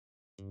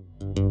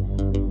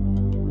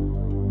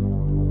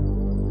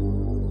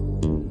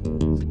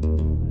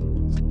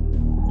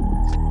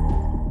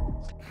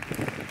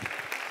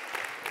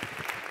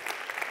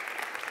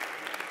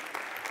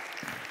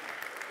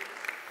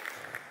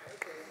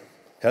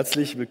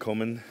Herzlich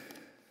willkommen,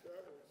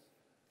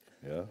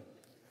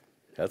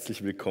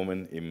 herzlich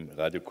willkommen im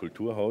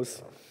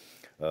Radiokulturhaus.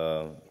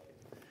 Meine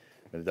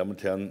Damen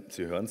und Herren,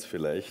 Sie hören es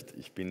vielleicht,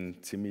 ich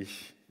bin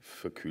ziemlich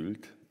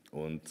verkühlt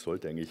und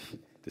sollte eigentlich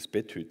das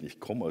Bett hüten. Ich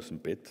komme aus dem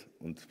Bett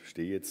und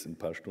stehe jetzt ein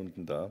paar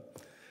Stunden da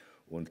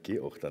und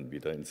gehe auch dann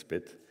wieder ins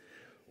Bett.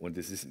 Und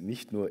es ist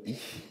nicht nur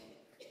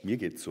mir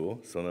geht es so,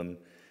 sondern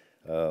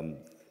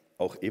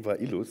auch Eva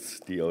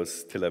Illouz, die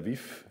aus Tel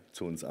Aviv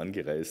zu uns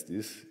angereist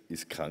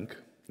ist krank.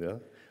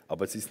 Ja,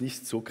 aber sie ist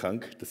nicht so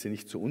krank, dass sie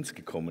nicht zu uns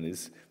gekommen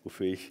ist,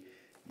 wofür ich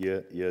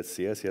ihr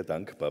sehr, sehr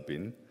dankbar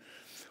bin.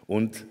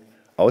 Und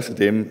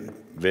außerdem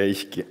wäre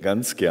ich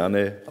ganz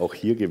gerne auch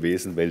hier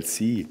gewesen, weil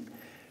Sie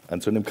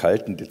an so einem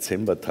kalten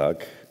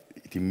Dezembertag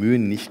die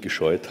Mühen nicht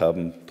gescheut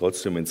haben,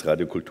 trotzdem ins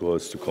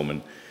Radiokulturhaus zu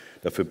kommen.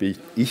 Dafür bin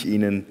ich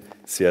Ihnen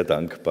sehr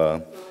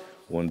dankbar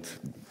und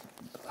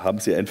haben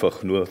Sie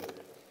einfach nur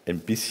ein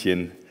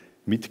bisschen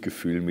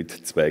Mitgefühl mit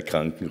zwei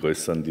kranken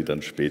Rössern, die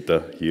dann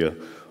später hier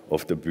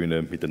auf der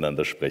Bühne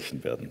miteinander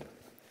sprechen werden.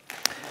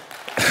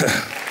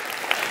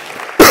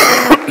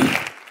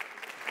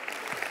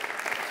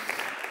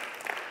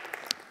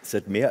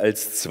 Seit mehr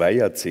als 2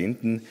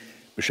 Jahrzehnten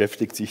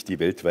beschäftigt sich die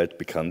weltweit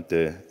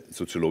bekannte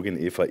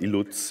Soziologin Eva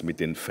Illouz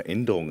mit den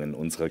Veränderungen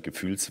unserer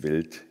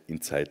Gefühlswelt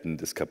in Zeiten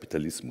des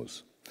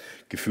Kapitalismus.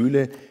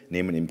 Gefühle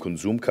nehmen im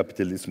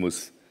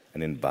Konsumkapitalismus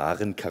einen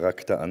wahren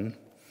Charakter an.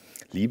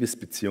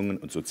 Liebesbeziehungen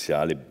und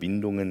soziale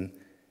Bindungen,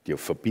 die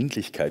auf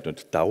Verbindlichkeit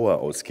und Dauer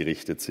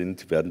ausgerichtet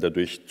sind, werden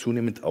dadurch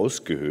zunehmend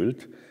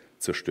ausgehöhlt,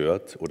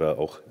 zerstört oder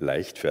auch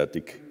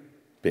leichtfertig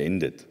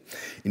beendet.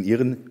 In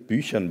ihren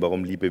Büchern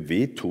Warum Liebe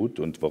wehtut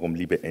und Warum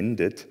Liebe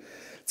endet,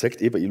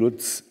 zeigt Eva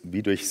Illouz,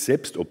 wie durch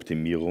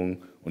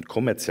Selbstoptimierung und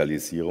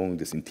Kommerzialisierung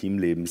des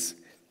Intimlebens,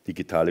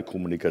 digitale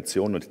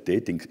Kommunikation und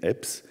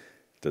Dating-Apps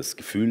das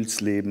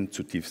Gefühlsleben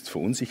zutiefst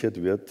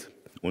verunsichert wird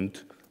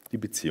und die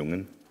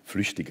Beziehungen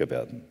flüchtiger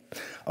werden.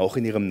 Auch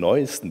in ihrem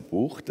neuesten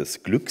Buch,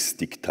 Das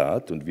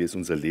Glücksdiktat und wie es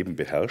unser Leben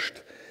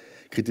beherrscht,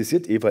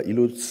 kritisiert Eva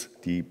Illouz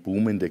die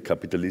boomende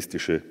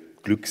kapitalistische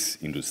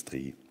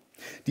Glücksindustrie.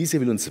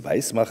 Diese will uns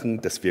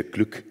weismachen, dass wir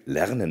Glück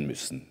lernen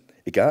müssen.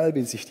 Egal,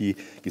 wie sich die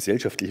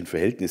gesellschaftlichen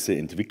Verhältnisse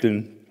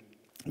entwickeln,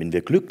 wenn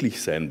wir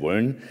glücklich sein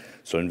wollen,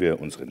 sollen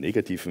wir unsere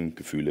negativen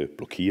Gefühle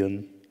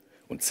blockieren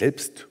und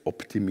selbst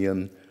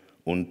optimieren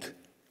und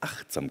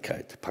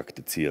Achtsamkeit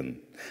praktizieren.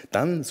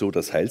 Dann, so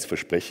das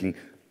Heilsversprechen,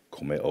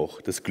 komme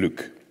auch das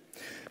Glück.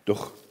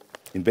 Doch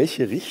in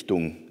welche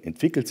Richtung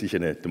entwickelt sich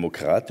eine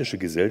demokratische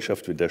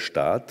Gesellschaft, wenn der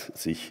Staat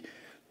sich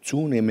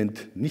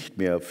zunehmend nicht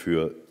mehr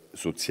für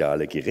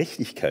soziale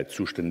Gerechtigkeit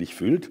zuständig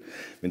fühlt,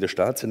 wenn der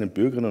Staat seinen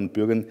Bürgerinnen und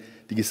Bürgern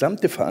die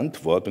gesamte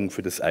Verantwortung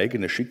für das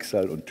eigene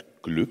Schicksal und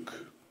Glück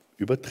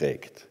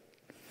überträgt?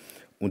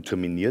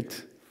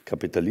 Unterminiert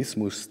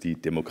Kapitalismus die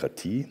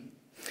Demokratie?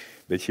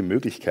 Welche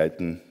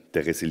Möglichkeiten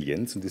der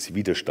Resilienz und des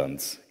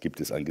Widerstands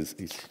gibt es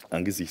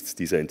angesichts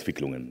dieser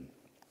Entwicklungen?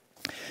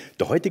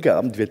 Der heutige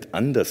Abend wird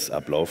anders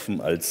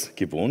ablaufen als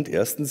gewohnt.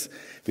 Erstens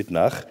wird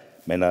nach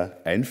meiner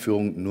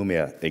Einführung nur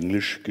mehr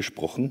Englisch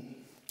gesprochen.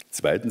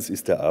 Zweitens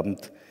ist der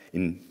Abend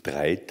in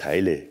 3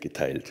 Teile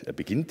geteilt. Er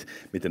beginnt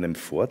mit einem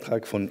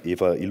Vortrag von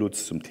Eva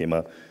Illouz zum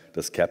Thema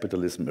das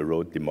Capitalism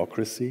Erode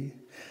Democracy.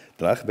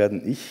 Danach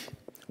werden ich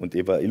und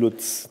Eva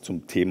Illouz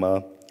zum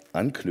Thema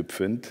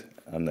anknüpfend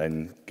an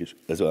ein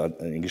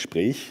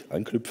Gespräch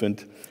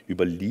anknüpfend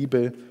über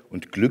Liebe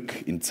und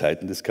Glück in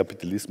Zeiten des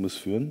Kapitalismus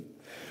führen.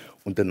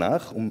 Und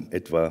danach um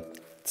etwa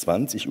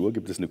 20 Uhr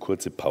gibt es eine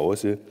kurze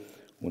Pause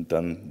und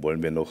dann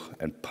wollen wir noch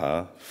ein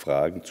paar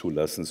Fragen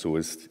zulassen, so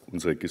ist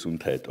unsere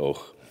Gesundheit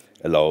auch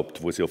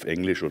erlaubt, wo Sie auf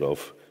Englisch oder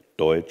auf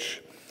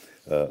Deutsch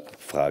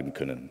fragen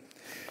können.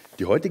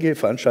 Die heutige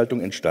Veranstaltung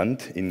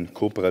entstand in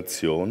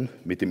Kooperation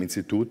mit dem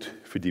Institut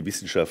für die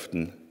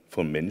Wissenschaften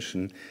von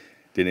Menschen,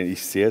 denen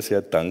ich sehr,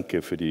 sehr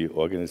danke für die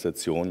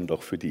Organisation und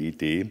auch für die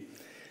Idee.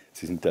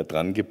 Sie sind da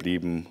dran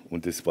geblieben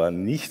und es war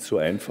nicht so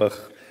einfach.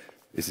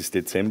 Es ist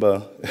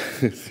Dezember,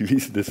 Sie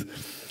wissen das,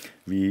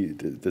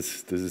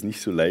 dass es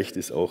nicht so leicht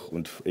ist auch.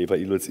 Und Eva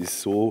Illouz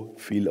ist so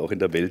viel auch in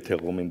der Welt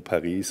herum, in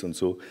Paris und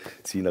so,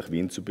 sie nach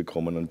Wien zu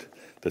bekommen. Und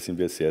da sind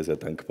wir sehr, sehr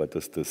dankbar,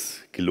 dass das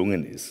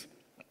gelungen ist.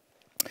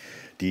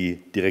 Die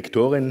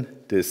Direktorin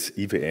des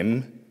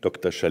IWM,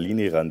 Dr.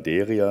 Shalini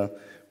Randeria,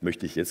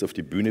 möchte ich jetzt auf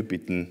die Bühne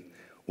bitten,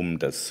 um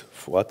das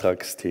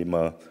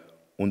Vortragsthema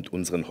und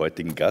unseren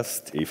heutigen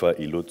Gast, Eva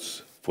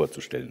Illouz,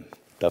 vorzustellen.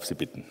 Darf Sie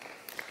bitten.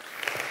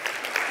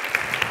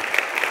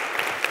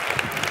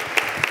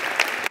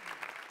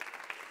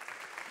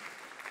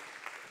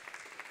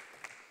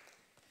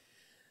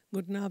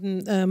 Guten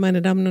Abend,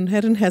 meine Damen und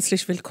Herren,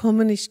 herzlich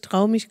willkommen. Ich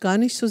traue mich gar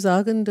nicht zu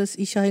sagen, dass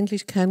ich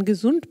eigentlich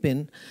kerngesund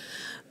bin.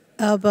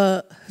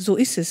 Aber so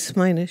ist es.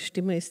 Meine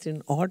Stimme ist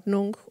in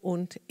Ordnung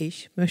und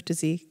ich möchte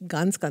Sie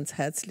ganz, ganz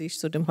herzlich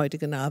zu dem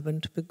heutigen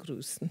Abend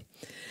begrüßen.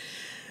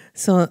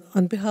 So,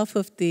 on behalf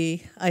of the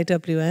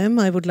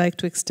IWM, I would like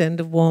to extend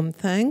a warm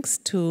thanks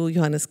to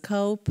Johannes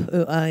Kaup,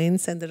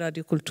 Ö1 and the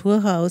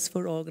Radiokulturhaus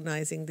for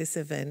organizing this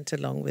event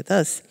along with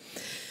us.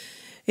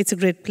 It's a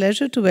great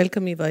pleasure to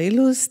welcome Eva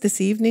Illouz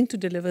this evening to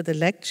deliver the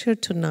lecture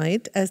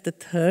tonight as the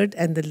third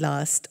and the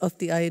last of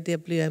the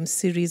IWM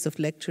series of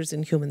lectures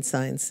in human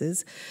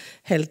sciences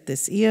held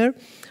this year.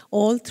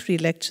 All three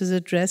lectures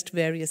addressed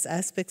various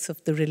aspects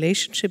of the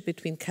relationship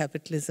between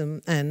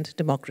capitalism and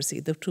democracy.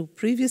 The two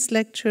previous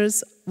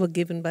lectures were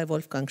given by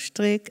Wolfgang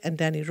Streeck and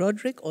Danny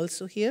Roderick,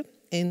 also here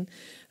in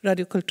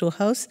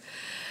Radiokulturhaus,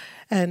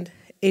 and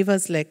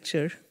Eva's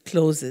lecture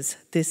closes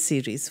this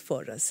series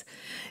for us.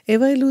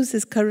 Eva Illouz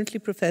is currently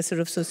professor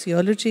of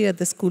sociology at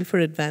the School for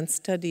Advanced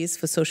Studies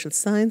for Social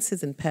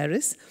Sciences in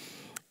Paris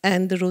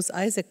and the Rose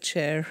Isaac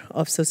Chair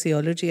of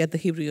Sociology at the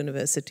Hebrew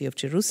University of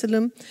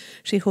Jerusalem.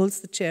 She holds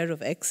the Chair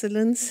of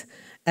Excellence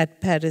at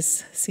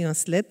Paris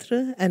Sciences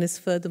Lettres and is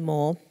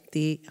furthermore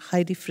the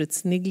Heidi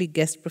Fritz Nigli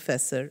Guest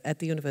Professor at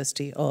the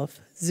University of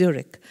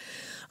Zurich.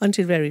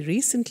 Until very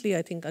recently,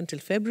 I think until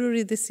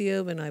February this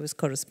year, when I was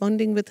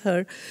corresponding with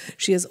her,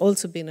 she has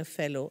also been a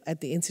fellow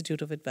at the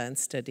Institute of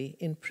Advanced Study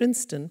in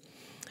Princeton.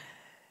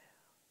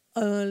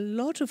 A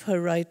lot of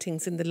her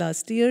writings in the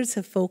last years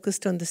have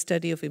focused on the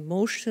study of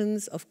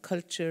emotions, of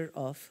culture,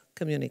 of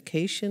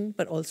communication,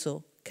 but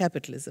also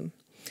capitalism.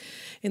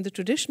 In the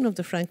tradition of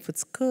the Frankfurt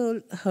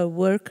School, her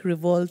work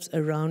revolves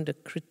around a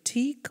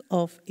critique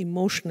of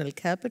emotional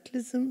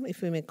capitalism,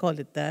 if we may call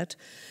it that,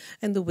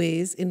 and the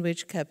ways in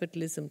which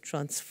capitalism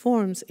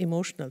transforms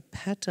emotional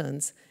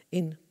patterns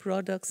in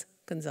products,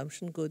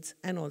 consumption goods,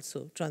 and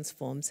also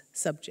transforms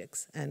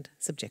subjects and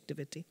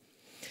subjectivity.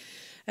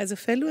 As a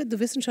fellow at the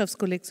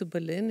Wissenschaftskolleg zu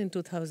Berlin in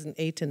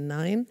 2008 and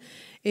 2009,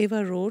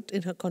 Eva wrote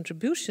in her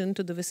contribution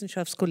to the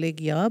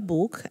Wissenschaftskolleg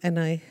Jahrbuch, and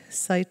I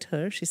cite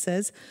her, she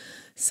says,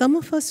 "Some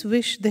of us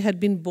wish they had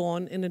been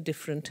born in a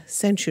different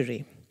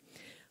century.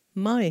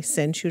 My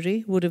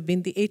century would have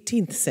been the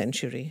 18th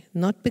century,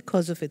 not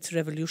because of its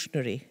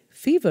revolutionary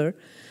fever,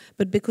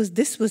 but because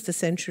this was the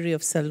century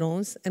of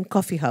salons and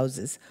coffee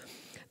houses,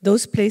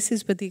 those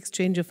places where the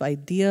exchange of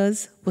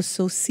ideas was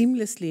so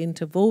seamlessly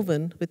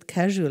interwoven with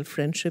casual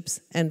friendships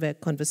and where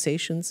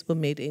conversations were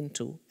made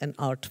into an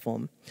art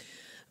form."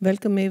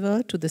 Welcome,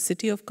 Eva, to the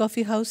city of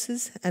coffee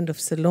houses and of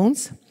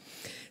salons.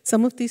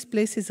 Some of these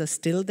places are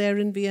still there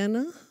in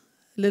Vienna,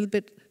 a little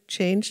bit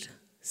changed,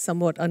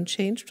 somewhat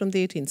unchanged from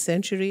the 18th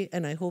century,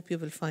 and I hope you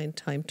will find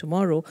time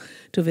tomorrow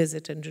to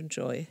visit and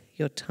enjoy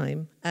your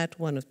time at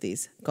one of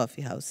these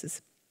coffee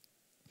houses.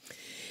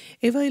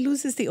 Eva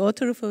Illouz is the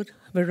author of a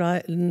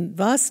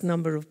vast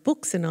number of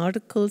books and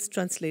articles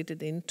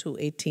translated into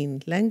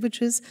 18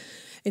 languages.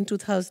 In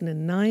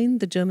 2009,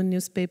 the German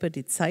newspaper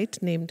Die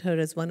Zeit named her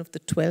as one of the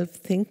 12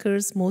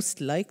 thinkers most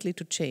likely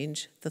to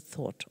change the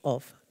thought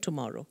of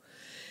tomorrow.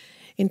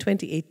 In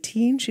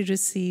 2018, she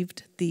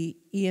received the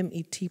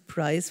EMET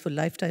Prize for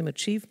Lifetime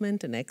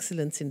Achievement and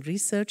Excellence in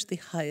Research, the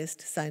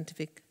highest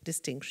scientific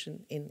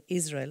distinction in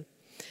Israel.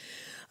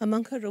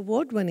 Among her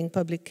award-winning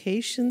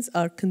publications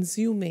are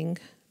Consuming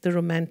the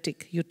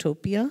Romantic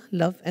Utopia,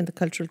 Love and the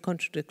Cultural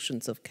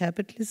Contradictions of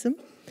Capitalism,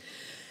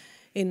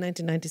 in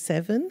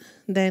 1997.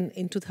 Then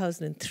in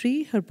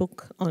 2003, her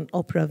book on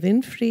Oprah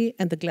Winfrey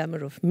and the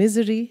Glamour of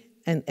Misery,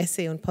 an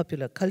essay on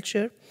popular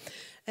culture,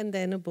 and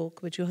then a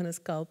book which Johannes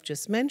Kaup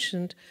just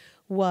mentioned,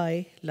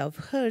 Why Love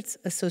Hurts,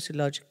 a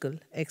sociological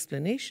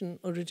explanation,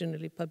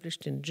 originally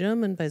published in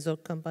German by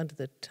Sorkamp under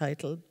the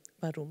title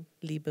Warum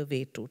Liebe,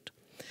 wehtut.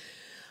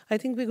 I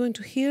think we're going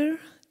to hear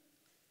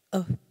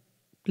a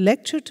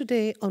lecture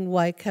today on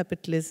why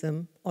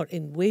capitalism, or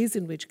in ways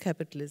in which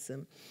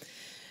capitalism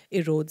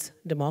erodes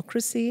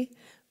democracy,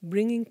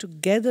 bringing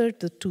together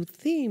the two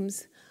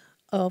themes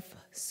of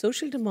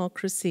social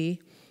democracy,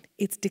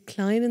 its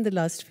decline in the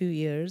last few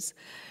years,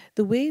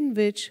 the way in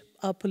which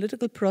our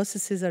political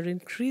processes are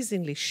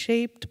increasingly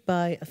shaped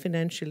by a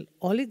financial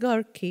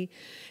oligarchy,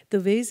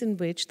 the ways in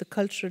which the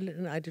cultural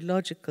and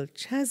ideological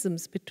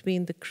chasms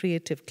between the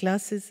creative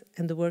classes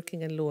and the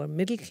working and lower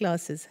middle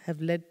classes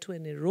have led to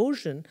an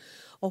erosion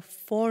of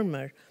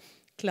former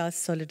class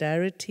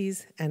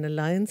solidarities and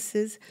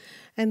alliances,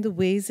 and the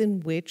ways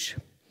in which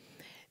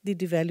the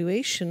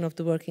devaluation of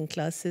the working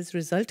classes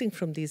resulting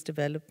from these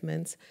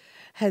developments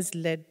has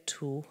led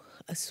to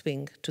a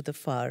swing to the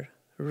far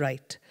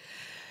right.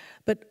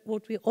 But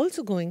what we're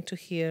also going to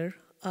hear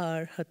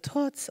are her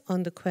thoughts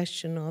on the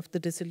question of the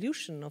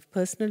dissolution of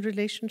personal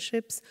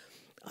relationships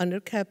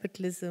under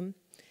capitalism,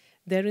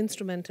 their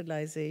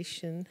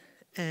instrumentalization,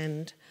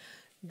 and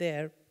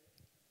their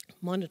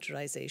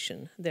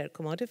monetarization, their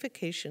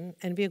commodification,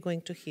 and we are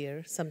going to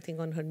hear something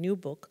on her new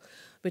book,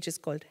 which is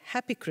called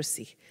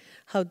Happycracy,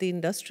 How the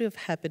Industry of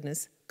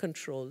Happiness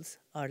Controls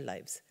Our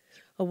Lives.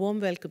 A warm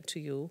welcome to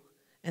you,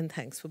 and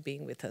thanks for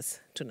being with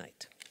us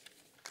tonight.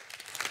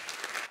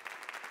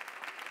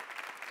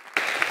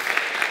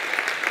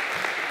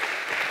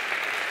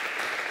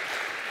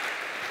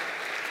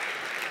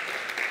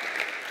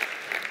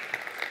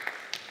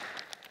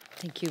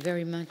 Thank you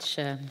very much,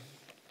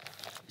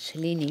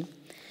 Shalini,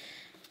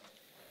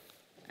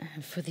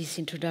 for this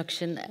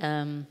introduction.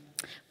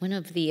 One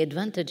of the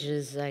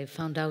advantages I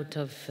found out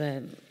of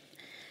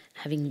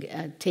having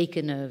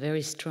taken a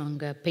very strong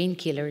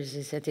painkillers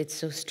is that it's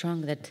so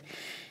strong that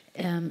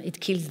it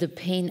kills the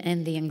pain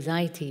and the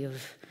anxiety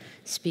of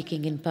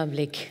speaking in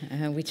public,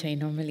 which I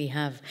normally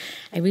have.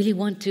 I really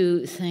want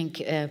to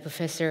thank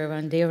Professor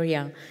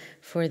Randeria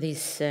for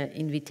this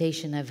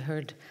invitation. I've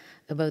heard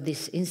about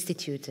this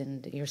institute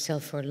and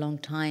yourself for a long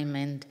time,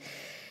 and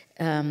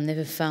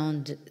never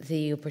found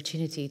the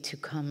opportunity to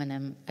come, and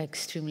I'm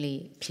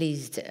extremely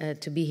pleased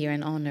to be here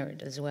and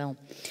honored as well.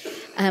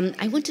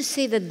 I want to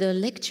say that the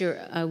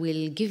lecture I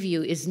will give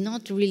you is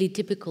not really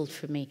typical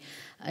for me,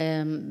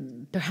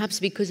 perhaps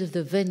because of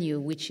the venue,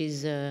 which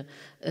is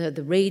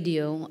the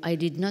radio. I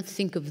did not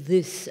think of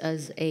this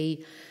as an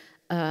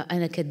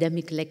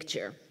academic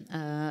lecture.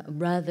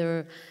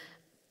 Rather,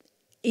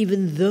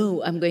 even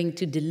though I'm going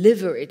to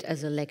deliver it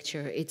as a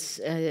lecture, it's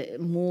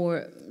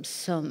more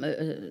some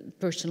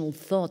personal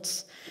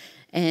thoughts.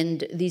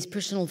 And these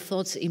personal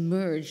thoughts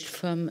emerged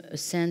from a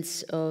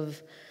sense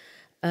of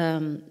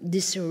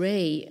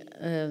disarray,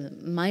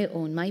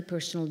 my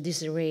personal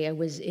disarray I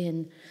was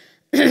in,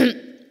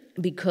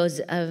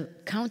 because I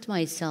count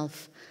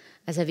myself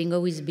as having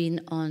always been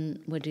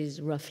on what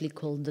is roughly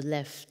called the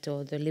left,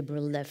 or the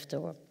liberal left,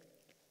 or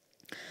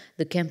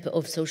the camp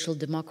of social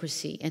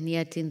democracy. And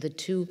yet in the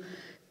two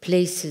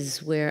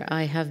places where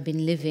I have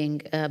been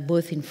living,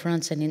 both in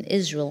France and in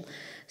Israel,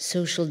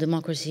 social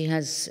democracy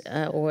has,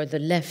 or the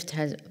left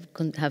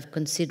have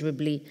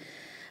considerably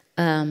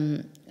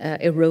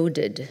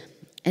eroded.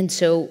 And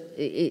so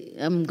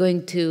I'm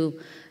going to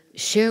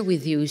share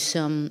with you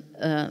some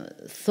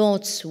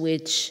thoughts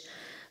which,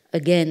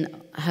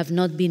 again, have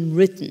not been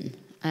written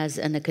as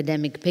an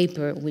academic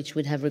paper, which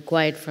would have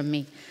required from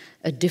me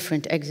a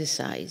different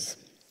exercise.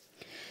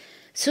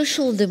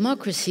 Social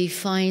democracy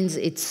finds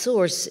its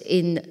source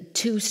in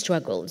two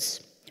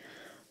struggles.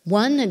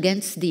 One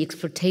against the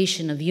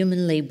exploitation of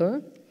human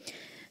labor,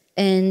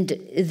 and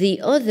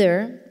the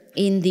other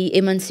in the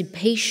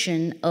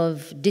emancipation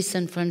of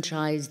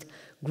disenfranchised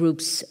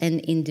groups and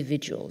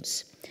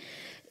individuals.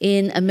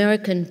 In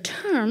American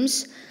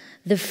terms,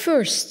 the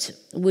first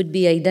would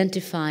be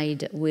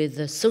identified with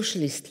the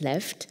socialist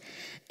left,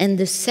 and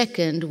the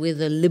second with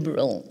the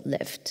liberal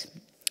left.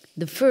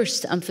 The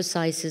first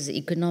emphasizes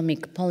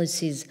economic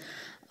policies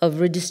of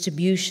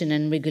redistribution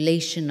and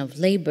regulation of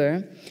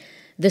labor.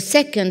 The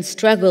second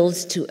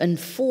struggles to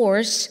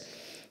enforce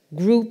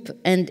group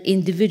and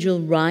individual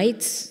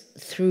rights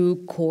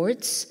through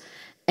courts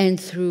and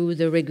through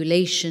the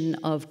regulation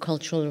of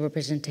cultural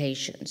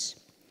representations.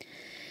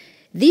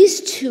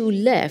 These two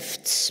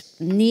lefts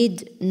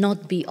need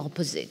not be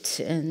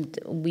opposite, and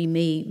we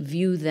may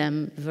view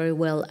them very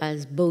well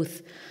as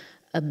both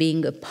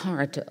being a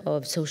part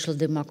of social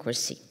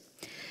democracy.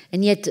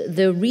 And yet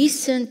the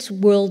recent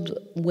world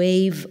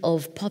wave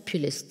of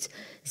populist,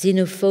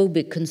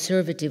 xenophobic,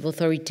 conservative,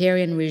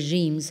 authoritarian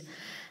regimes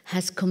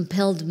has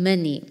compelled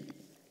many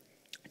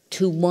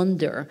to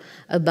wonder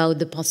about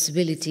the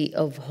possibility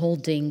of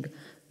holding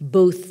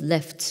both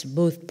lefts,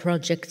 both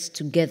projects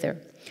together,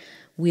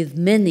 with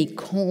many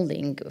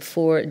calling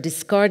for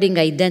discarding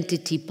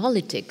identity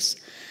politics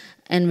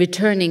and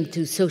returning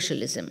to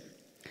socialism.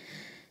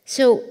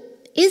 So,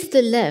 is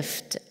the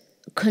left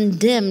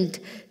condemned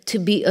to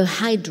be a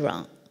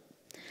hydra,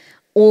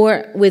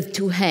 or with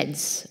two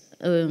heads,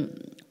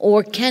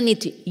 or can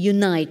it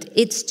unite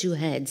its two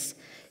heads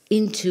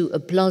into a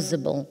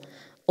plausible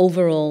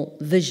overall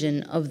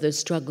vision of the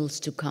struggles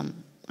to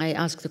come? I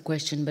ask the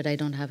question, but I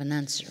don't have an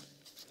answer.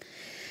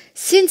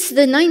 Since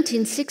the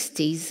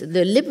 1960s,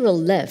 the liberal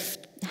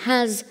left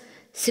has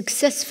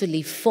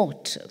successfully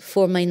fought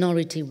for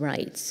minority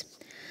rights,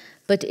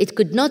 but it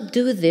could not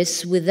do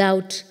this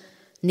without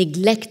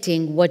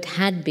neglecting what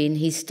had been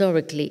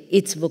historically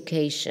its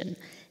vocation,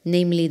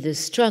 namely the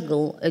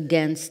struggle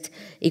against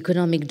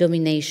economic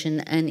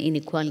domination and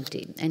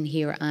inequality. And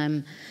here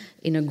I'm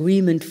in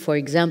agreement, for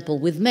example,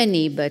 with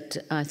many, but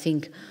I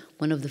think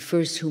one of the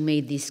first who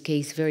made this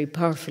case very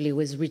powerfully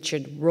was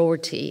Richard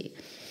Rorty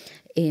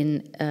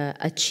in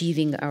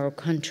Achieving Our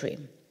Country.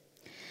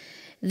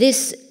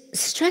 This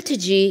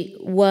strategy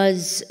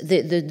was,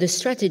 the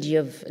strategy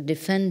of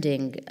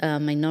defending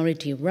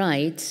minority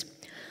rights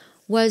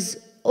was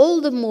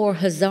all the more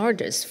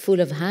hazardous, full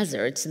of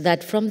hazards,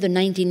 that from the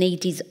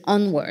 1980s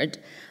onward,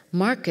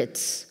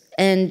 markets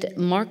and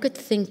market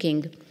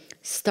thinking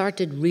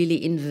started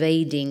really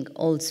invading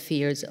all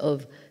spheres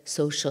of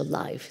social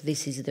life.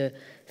 This is the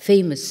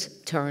famous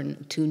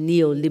turn to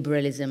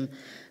neoliberalism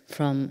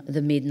from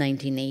the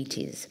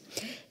mid-1980s.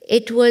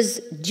 It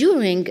was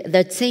during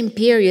that same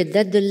period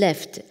that the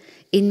left,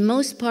 in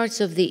most parts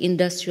of the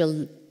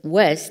industrial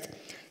West,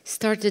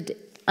 started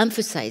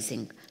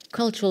emphasizing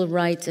cultural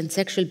rights and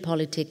sexual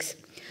politics,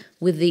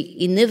 with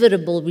the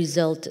inevitable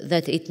result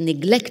that it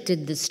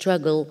neglected the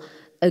struggle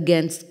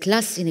against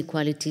class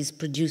inequalities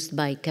produced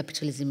by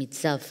capitalism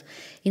itself.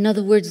 In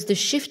other words, the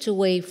shift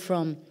away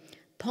from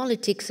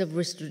politics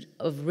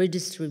of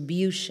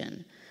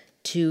redistribution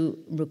to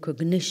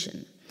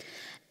recognition,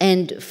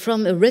 and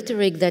from a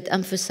rhetoric that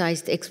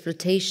emphasized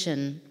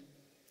exploitation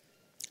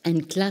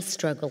and class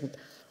struggle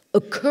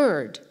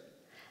occurred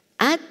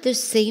at the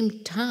same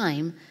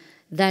time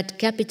that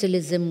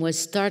capitalism was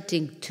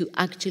starting to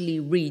actually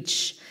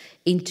reach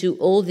into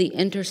all the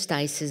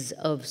interstices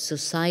of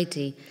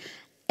society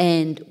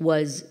and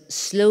was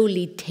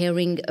slowly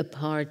tearing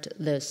apart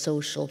the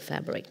social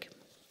fabric.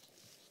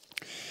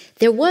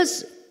 There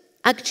was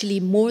actually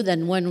more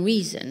than one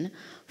reason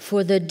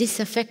for the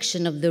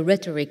disaffection of the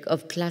rhetoric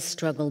of class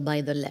struggle by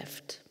the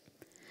left.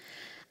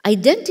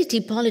 Identity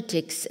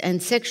politics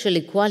and sexual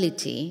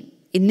equality,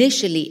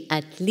 initially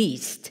at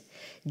least,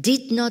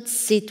 did not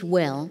sit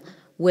well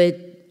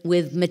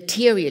with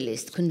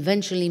materialist,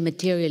 conventionally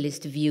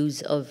materialist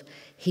views of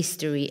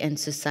history and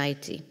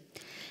society.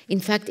 In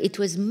fact, it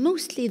was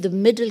mostly the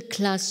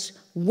middle-class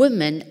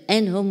women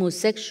and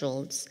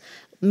homosexuals,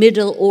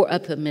 middle or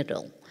upper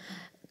middle,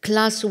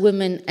 class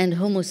women and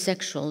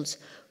homosexuals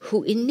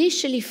who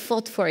initially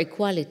fought for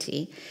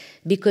equality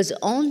because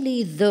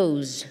only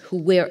those who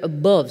were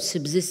above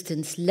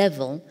subsistence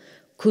level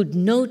could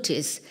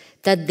notice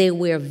that they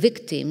were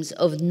victims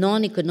of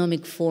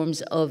non-economic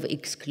forms of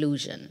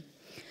exclusion.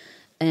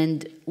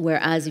 And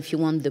whereas, if you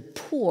want, the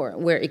poor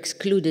were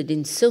excluded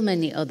in so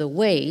many other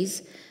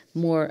ways,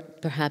 more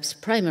perhaps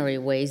primary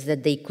ways,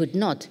 that they could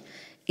not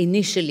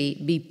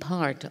initially be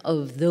part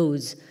of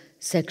those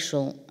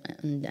sexual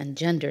and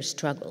gender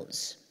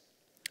struggles.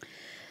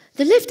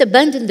 The left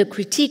abandoned the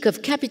critique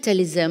of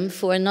capitalism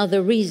for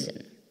another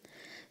reason.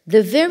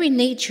 The very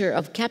nature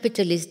of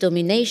capitalist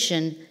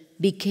domination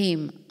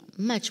became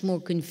much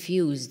more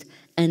confused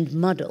and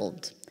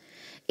muddled.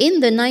 In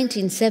the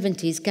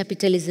 1970s,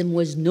 capitalism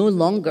was no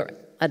longer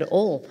at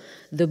all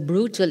the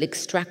brutal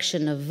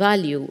extraction of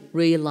value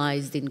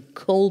realized in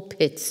coal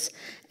pits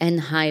and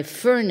high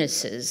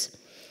furnaces,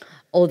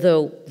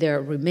 although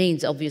there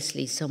remains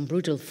obviously some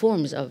brutal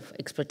forms of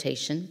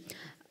exploitation.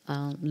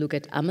 Look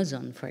at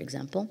Amazon, for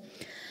example.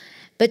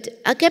 But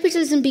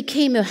capitalism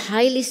became a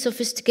highly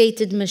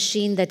sophisticated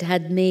machine that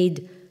had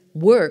made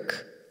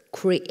work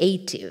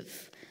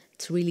creative.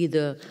 It's really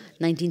the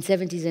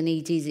 1970s and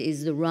 80s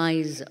is the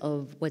rise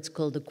of what's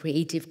called the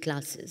creative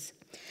classes.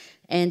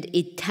 And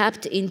it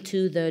tapped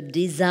into the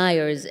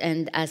desires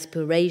and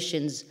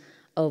aspirations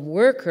of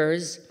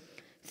workers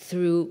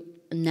through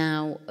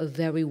now a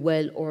very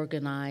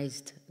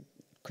well-organized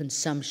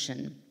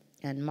consumption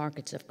and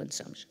markets of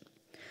consumption.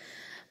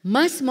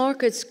 Mass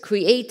markets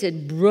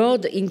created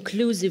broad,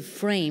 inclusive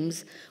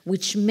frames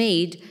which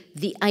made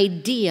the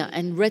idea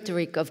and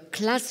rhetoric of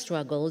class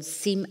struggles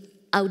seem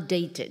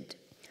outdated.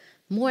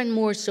 More and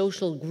more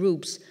social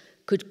groups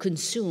could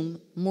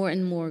consume more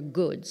and more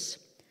goods.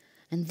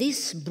 And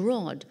this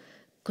broad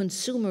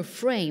consumer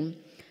frame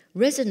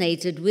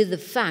resonated with the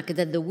fact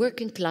that the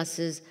working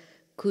classes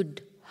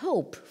could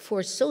hope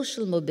for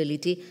social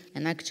mobility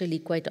and actually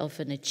quite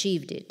often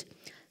achieved it,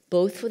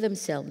 both for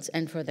themselves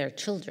and for their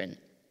children.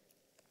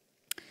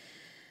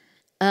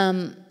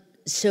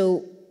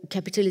 So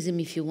capitalism,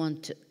 if you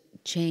want,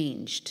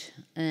 changed,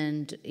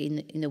 and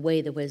in a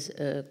way there was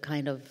a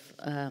kind of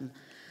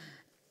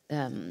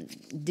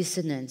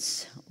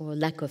dissonance or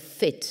lack of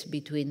fit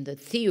between the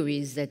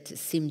theories that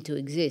seemed to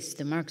exist,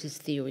 the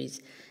Marxist theories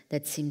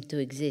that seemed to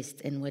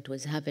exist, and what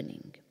was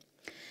happening.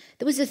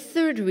 There was a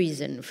third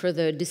reason for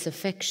the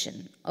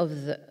disaffection of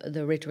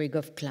the rhetoric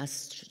of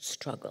class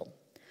struggle.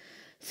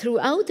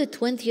 Throughout the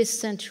 20th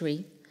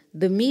century,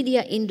 the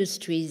media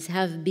industries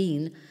have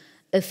been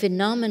a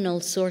phenomenal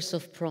source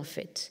of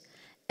profit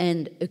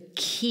and a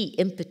key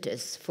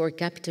impetus for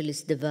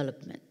capitalist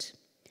development.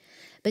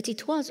 But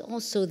it was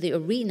also the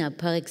arena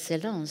par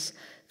excellence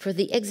for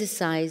the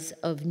exercise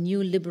of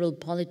new liberal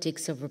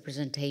politics of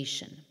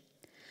representation.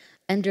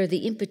 Under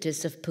the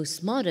impetus of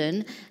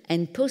postmodern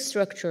and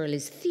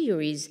post-structuralist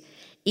theories,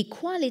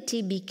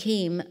 equality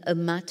became a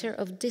matter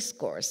of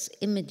discourse,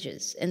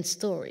 images, and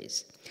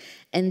stories.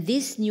 And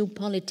this new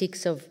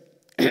politics of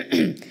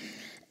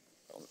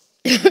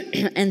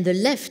and the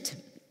left,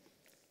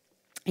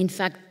 in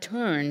fact,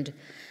 turned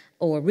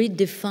or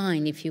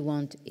redefined, if you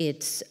want,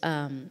 its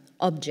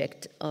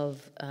object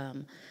of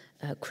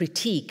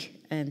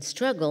critique and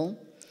struggle,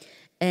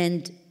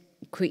 and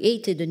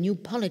created a new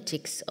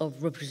politics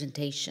of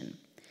representation.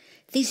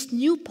 This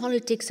new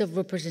politics of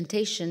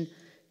representation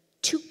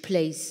took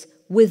place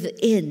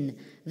within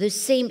the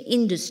same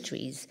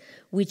industries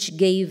which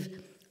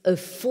gave a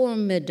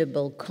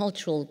formidable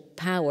cultural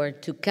power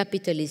to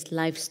capitalist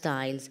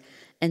lifestyles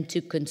and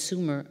to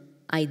consumer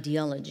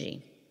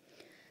ideology.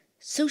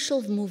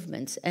 Social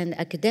movements and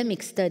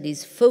academic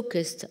studies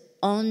focused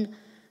on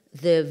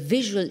the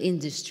visual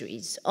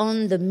industries,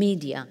 on the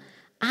media,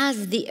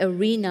 as the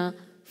arena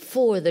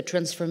for the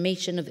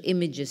transformation of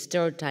images,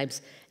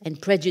 stereotypes, and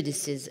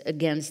prejudices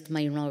against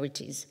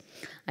minorities.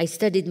 I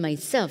studied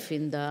myself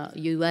in the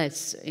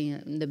US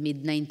in the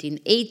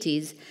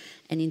mid-1980s,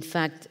 and in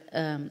fact,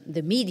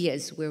 the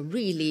medias were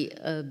really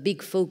a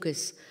big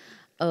focus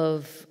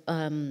of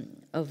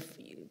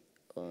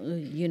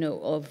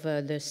of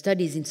the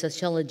studies in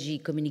sociology,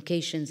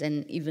 communications,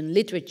 and even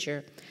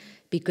literature,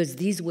 because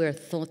these were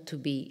thought to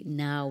be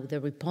now the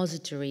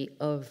repository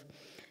of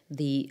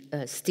the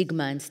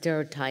stigma and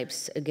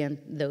stereotypes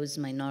against those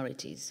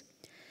minorities.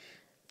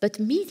 But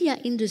media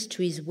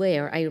industries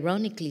were,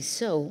 ironically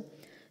so,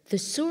 the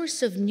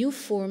source of new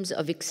forms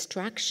of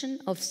extraction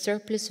of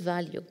surplus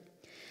value.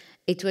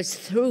 It was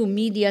through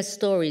media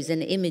stories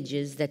and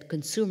images that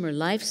consumer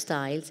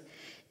lifestyles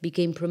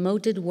became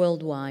promoted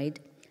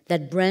worldwide,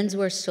 that brands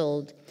were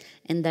sold,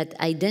 and that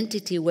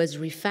identity was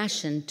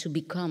refashioned to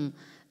become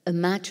a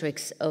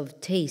matrix of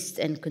taste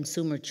and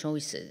consumer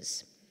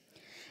choices.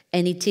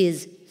 And it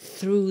is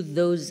through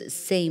those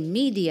same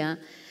media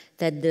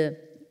that the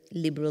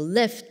liberal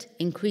left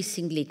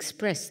increasingly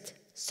expressed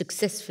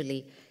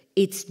successfully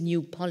its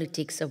new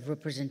politics of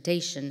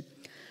representation,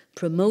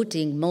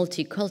 promoting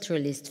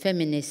multiculturalist,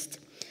 feminist,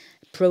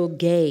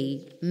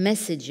 pro-gay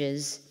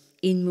messages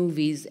in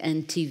movies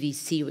and TV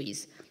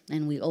series.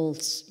 And we all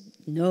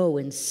know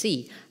and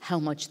see how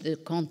much the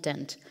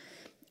content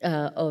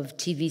of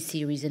TV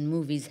series and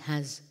movies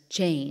has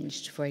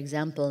changed. For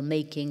example,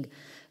 making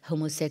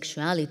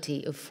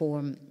homosexuality a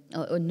form,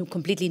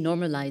 completely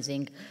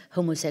normalizing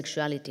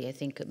homosexuality. I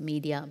think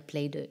media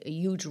played a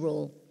huge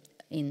role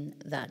in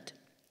that.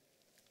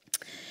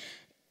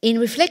 In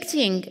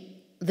reflecting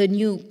the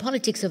new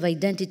politics of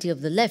identity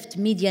of the left,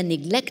 media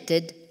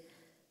neglected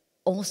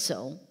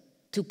also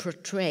to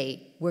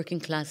portray working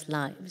class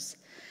lives.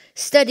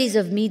 Studies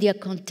of media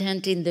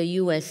content in the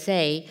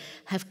USA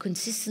have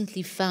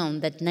consistently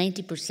found that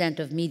 90%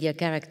 of media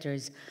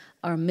characters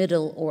are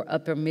middle or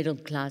upper middle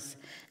class,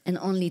 and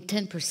only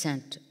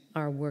 10%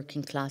 are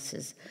working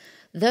classes,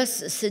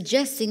 thus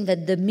suggesting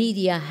that the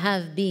media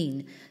have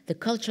been the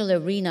cultural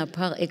arena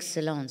par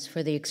excellence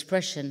for the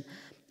expression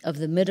of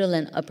the middle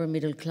and upper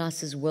middle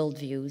classes'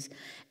 worldviews,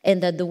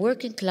 and that the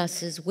working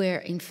classes were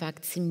in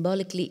fact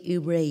symbolically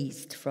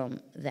erased from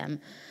them,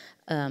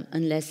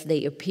 unless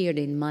they appeared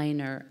in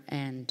minor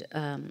and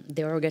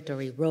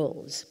derogatory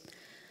roles.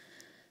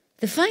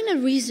 The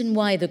final reason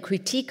why the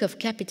critique of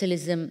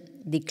capitalism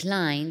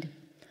declined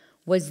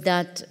was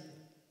that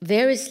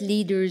various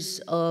leaders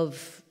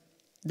of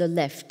the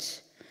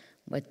left,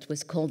 what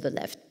was called the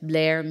left,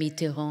 Blair,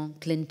 Mitterrand,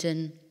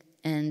 Clinton,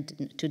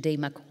 and today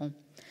Macron,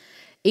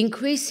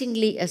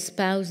 increasingly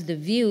espoused the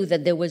view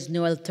that there was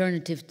no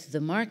alternative to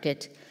the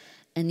market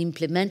and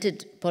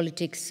implemented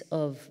policies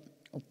of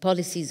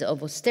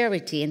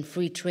austerity and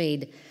free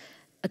trade,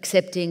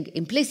 accepting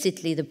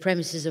implicitly the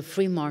premises of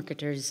free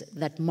marketers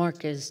that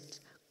markets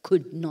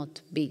could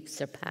not be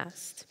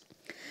surpassed.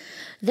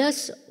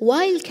 Thus,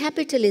 while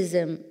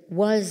capitalism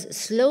was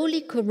slowly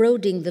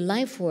corroding the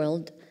life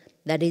world,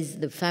 that is,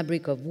 the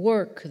fabric of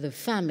work, the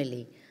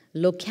family,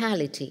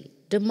 locality,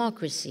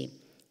 democracy,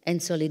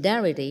 and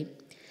solidarity,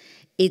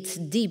 its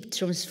deep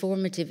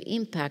transformative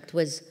impact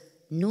was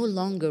no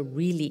longer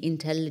really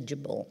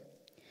intelligible.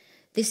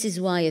 This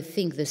is why I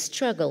think the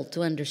struggle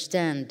to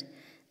understand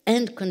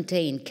and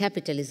contain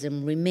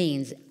capitalism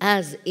remains,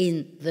 as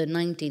in the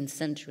 19th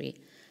century,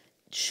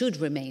 should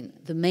remain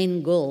the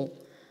main goal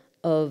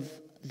of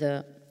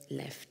the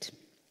left.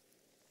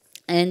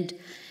 And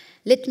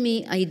let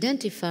me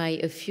identify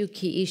a few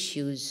key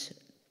issues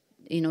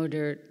in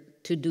order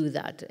to do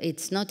that.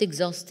 It's not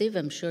exhaustive,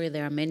 I'm sure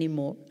there are many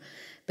more,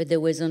 but there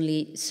was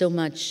only so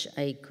much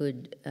I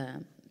could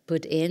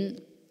put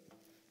in.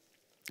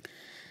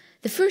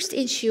 The first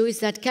issue is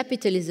that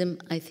capitalism,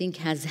 I think,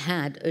 has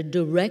had a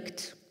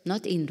direct,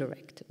 not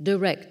indirect,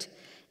 direct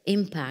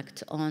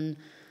impact on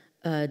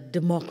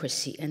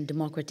democracy and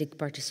democratic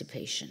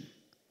participation.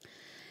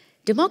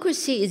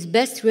 Democracy is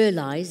best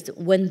realized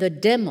when the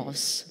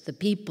demos, the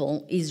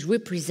people, is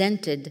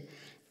represented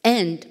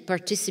and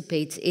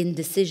participates in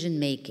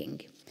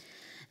decision-making.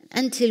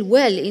 Until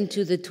well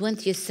into the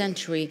 20th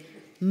century,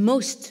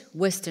 most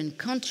Western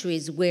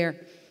countries were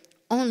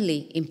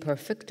only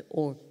imperfect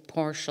or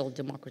partial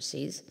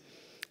democracies.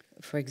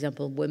 For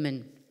example,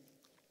 women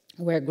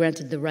were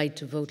granted the right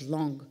to vote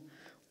long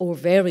or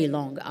very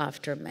long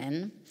after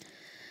men.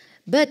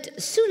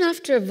 But soon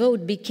after a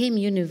vote became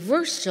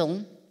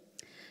universal,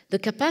 the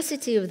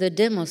capacity of the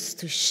demos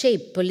to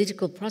shape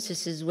political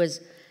processes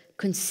was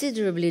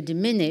considerably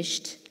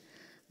diminished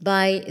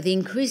by the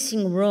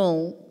increasing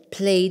role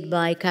played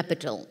by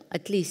capital.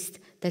 At least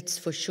that's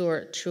for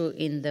sure true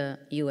in the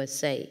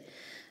USA.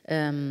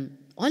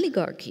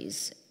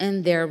 Oligarchies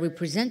and their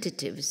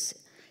representatives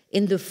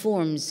in the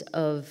forms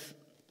of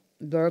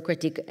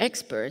bureaucratic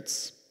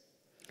experts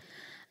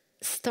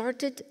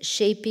started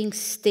shaping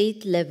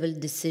state-level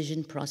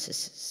decision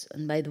processes.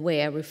 And by the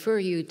way, I refer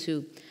you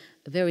to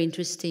a very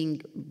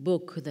interesting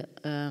book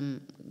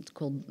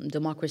called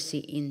Democracy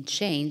in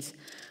Chains,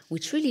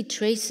 which really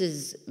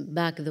traces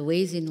back the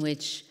ways in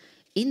which,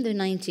 in the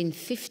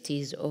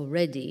 1950s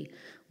already,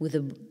 with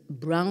the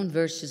Brown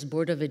versus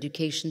Board of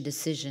Education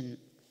decision,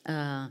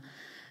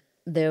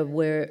 there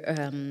were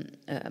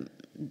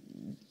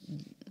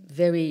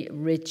very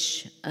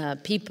rich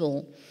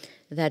people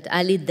that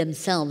allied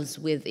themselves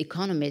with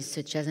economists,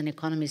 such as an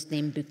economist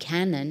named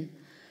Buchanan,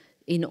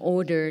 in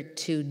order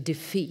to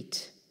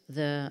defeat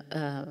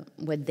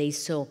what they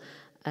saw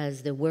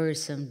as the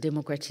worrisome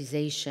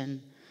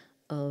democratization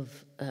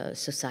of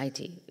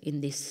society.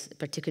 In this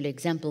particular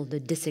example, the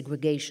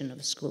desegregation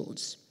of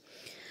schools.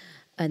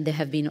 And they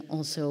have been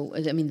also,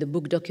 I mean, the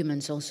book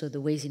documents also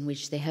the ways in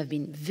which they have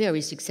been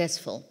very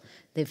successful.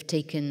 They've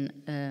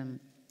taken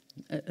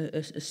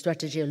a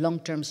strategy, a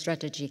long-term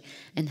strategy,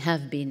 and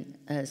have been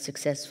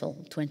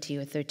successful 20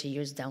 or 30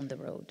 years down the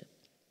road.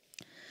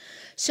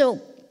 So,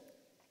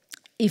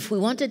 if we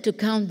wanted to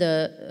count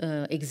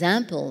the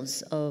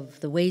examples of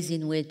the ways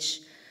in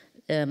which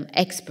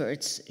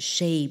experts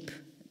shape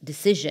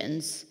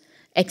decisions,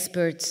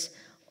 experts,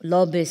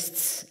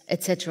 lobbyists,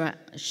 etc.,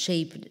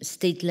 shape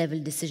state-level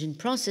decision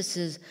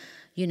processes,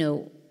 you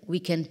know, we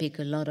can pick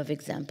a lot of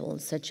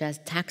examples, such as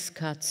tax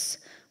cuts,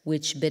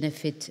 which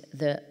benefit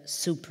the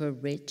super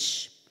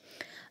rich.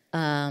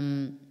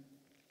 And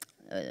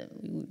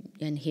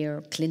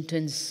here,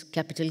 Clinton's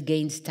capital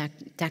gains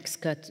tax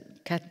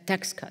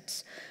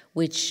cuts,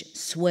 which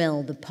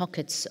swell the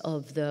pockets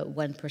of the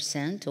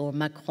 1%, or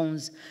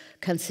Macron's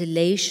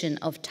cancellation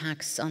of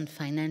tax on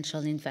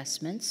financial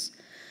investments.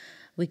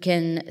 We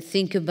can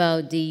think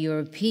about the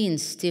European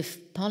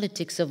stiff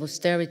politics of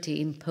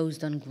austerity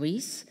imposed on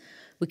Greece.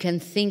 We can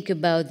think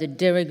about the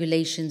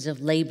deregulations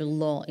of labor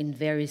law in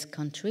various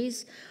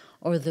countries,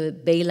 or the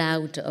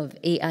bailout of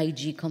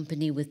AIG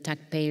company with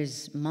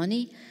taxpayers'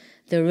 money,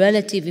 the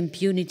relative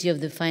impunity of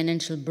the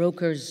financial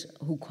brokers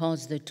who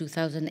caused the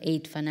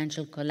 2008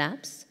 financial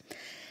collapse,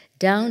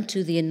 down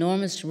to the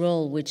enormous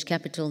role which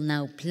capital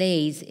now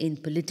plays in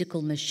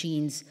political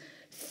machines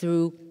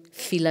through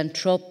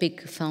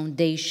philanthropic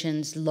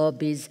foundations,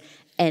 lobbies,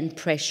 and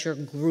pressure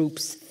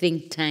groups,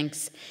 think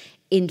tanks,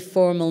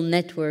 informal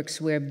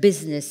networks where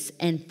business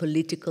and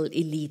political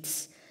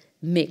elites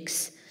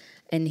mix.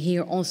 And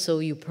here also,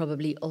 you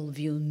probably all of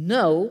you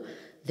know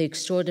the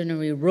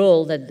extraordinary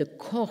role that the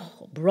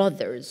Koch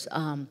brothers,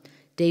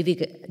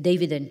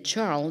 David and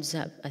Charles,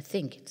 I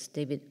think it's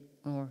David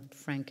or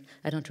Frank,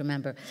 I don't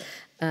remember,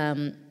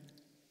 have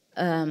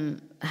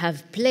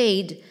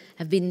played,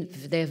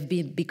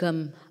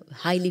 become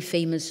highly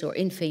famous or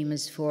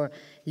infamous for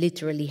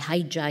literally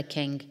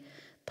hijacking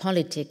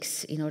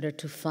politics in order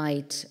to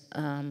fight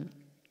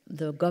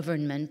the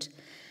government,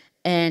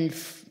 and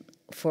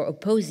for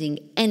opposing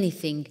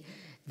anything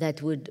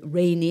that would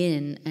rein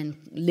in and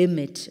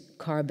limit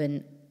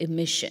carbon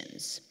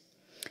emissions.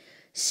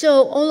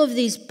 So all of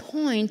these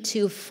point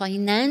to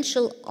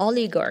financial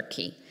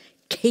oligarchy,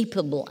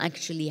 capable,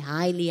 actually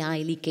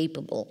highly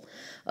capable,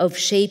 of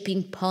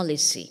shaping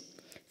policy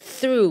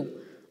through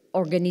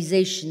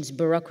organizations,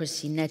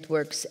 bureaucracy,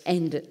 networks,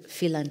 and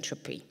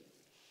philanthropy.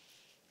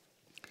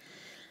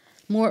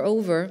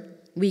 Moreover,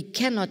 we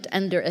cannot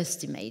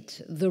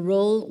underestimate the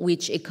role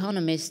which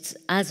economists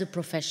as a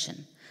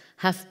profession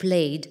have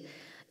played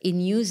in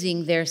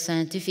using their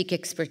scientific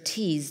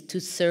expertise to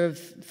serve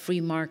free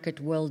market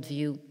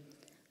worldview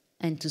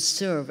and to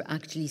serve,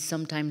 actually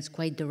sometimes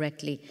quite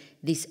directly,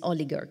 this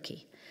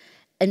oligarchy,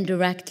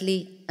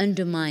 indirectly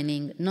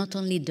undermining not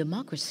only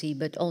democracy,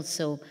 but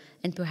also,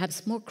 and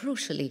perhaps more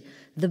crucially,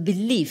 the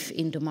belief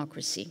in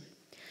democracy,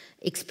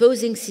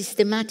 exposing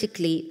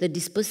systematically the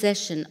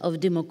dispossession of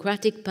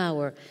democratic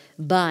power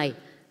by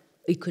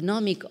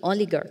economic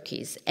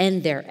oligarchies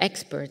and their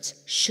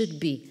experts should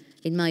be,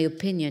 in my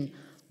opinion,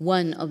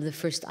 one of the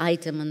first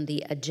items on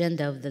the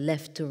agenda of the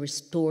left to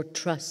restore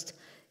trust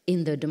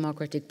in the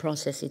democratic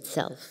process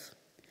itself.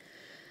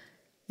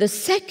 The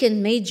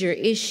second major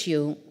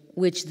issue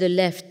which the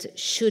left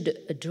should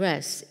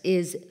address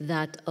is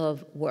that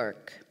of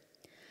work.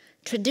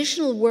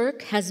 Traditional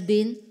work has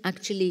been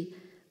actually,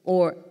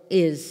 or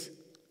is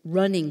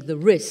running the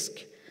risk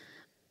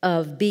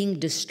of being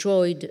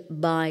destroyed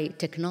by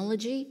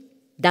technology,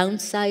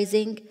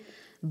 downsizing,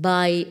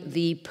 by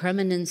the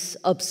permanent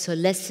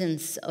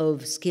obsolescence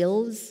of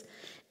skills,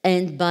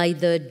 and by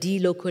the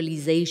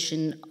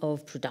delocalization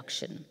of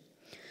production.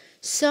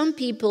 Some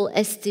people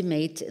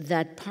estimate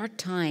that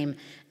part-time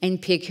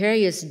and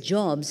precarious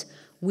jobs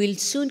will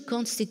soon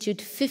constitute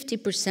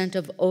 50%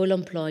 of all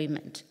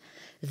employment.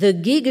 The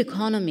gig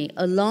economy,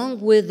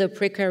 along with the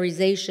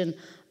precarization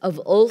of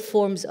all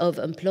forms of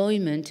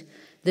employment,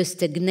 the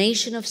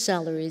stagnation of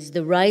salaries,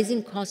 the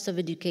rising cost of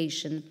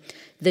education,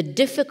 the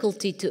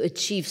difficulty to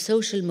achieve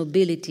social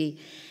mobility,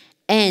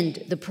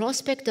 and the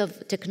prospect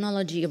of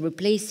technology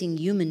replacing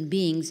human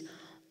beings,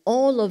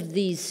 all of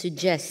these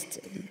suggest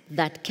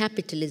that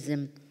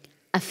capitalism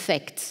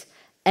affects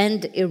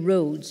and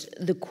erodes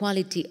the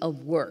quality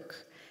of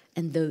work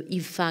and,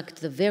 in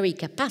fact, the very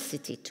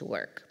capacity to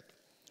work.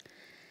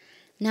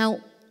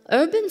 Now,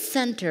 urban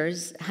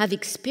centers have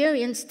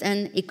experienced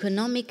an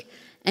economic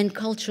and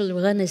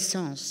cultural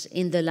renaissance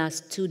in the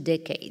last 2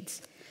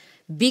 decades,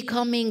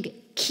 becoming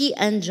key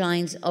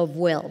engines of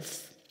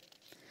wealth.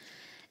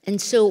 And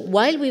so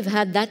while we've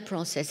had that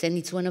process, and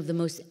it's one of the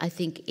most, I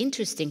think,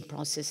 interesting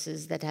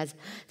processes that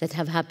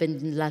have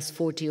happened in the last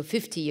 40 or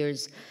 50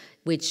 years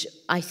which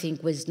I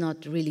think was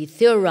not really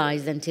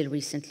theorized until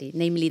recently,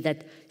 namely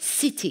that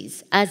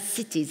cities, as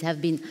cities,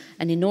 have been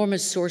an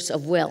enormous source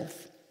of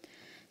wealth.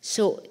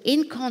 So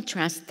in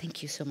contrast,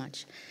 thank you so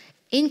much,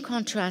 in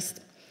contrast,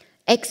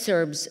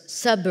 exurbs,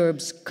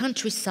 suburbs,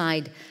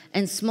 countryside,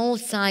 and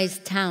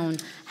small-sized town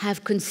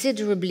have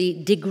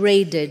considerably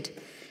degraded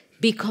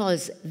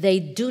because they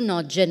do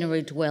not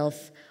generate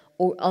wealth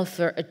or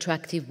offer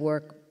attractive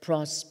work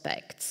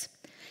prospects.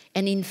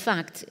 And in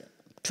fact,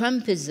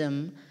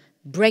 Trumpism,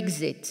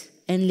 Brexit,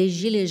 and les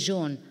gilets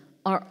jaunes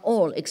are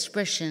all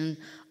expression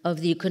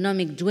of the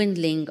economic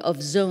dwindling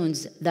of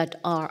zones that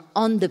are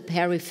on the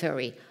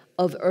periphery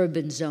of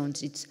urban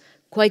zones. It's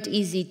quite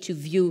easy to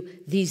view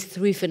these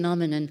three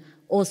phenomena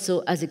also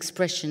as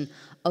expression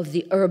of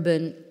the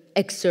urban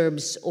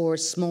exurbs or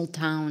small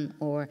town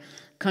or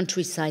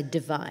countryside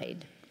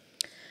divide.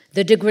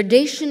 The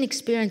degradation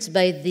experienced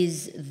by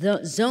these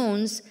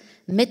zones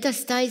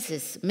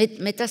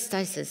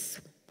metastasizes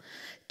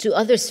to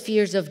other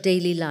spheres of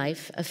daily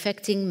life,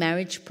 affecting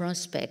marriage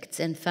prospects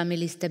and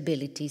family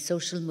stability,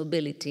 social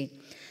mobility,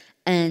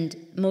 and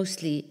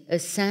mostly a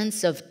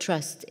sense of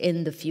trust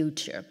in the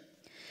future.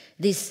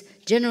 This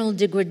general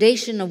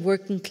degradation of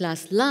working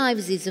class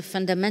lives is a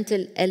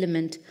fundamental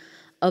element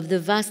of the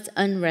vast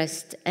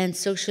unrest and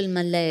social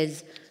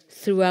malaise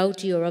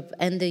throughout Europe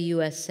and the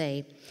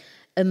USA,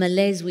 a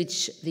malaise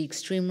which the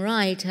extreme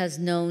right has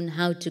known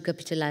how to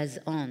capitalize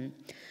on.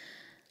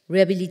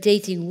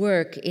 Rehabilitating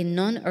work in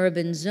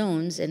non-urban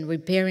zones and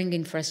repairing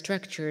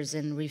infrastructures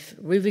and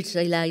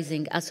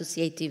revitalizing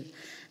associative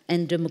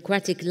and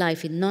democratic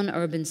life in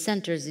non-urban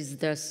centers is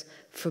thus,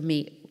 for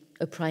me,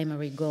 a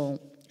primary goal,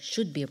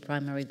 should be a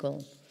primary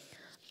goal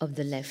of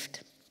the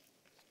left.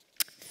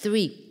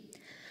 3,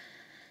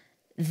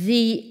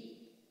 the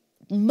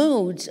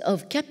modes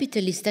of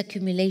capitalist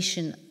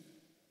accumulation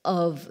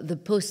of the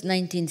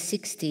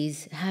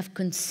post-1960s have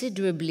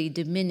considerably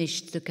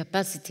diminished the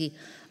capacity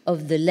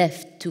of the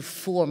left to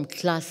form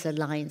class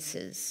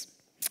alliances.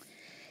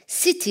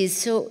 Cities,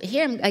 so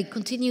here I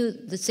continue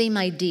the same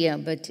idea,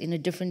 but in a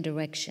different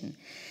direction.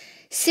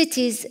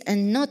 Cities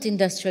and not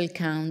industrial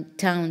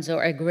towns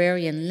or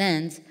agrarian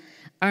lands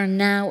are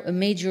now a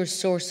major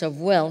source of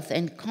wealth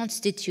and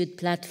constitute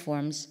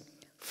platforms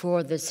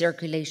for the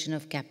circulation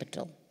of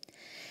capital.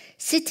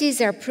 Cities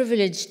are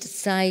privileged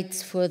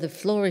sites for the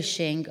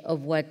flourishing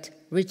of what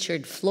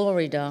Richard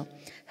Florida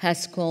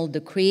has called the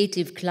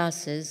creative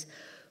classes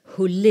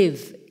who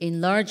live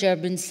in large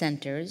urban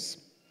centers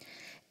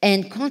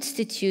and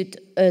constitute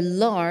a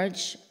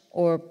large,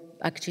 or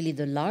actually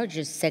the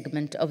largest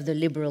segment of the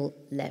liberal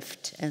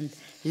left and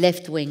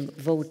left-wing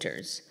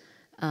voters.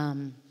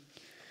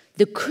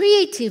 The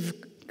creative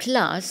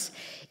class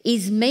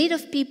is made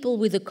of people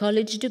with a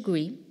college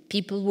degree,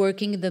 people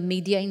working in the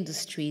media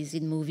industries,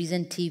 in movies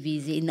and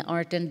TVs, in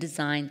art and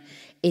design,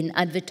 in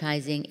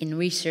advertising, in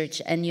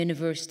research and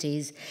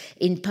universities,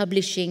 in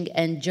publishing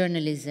and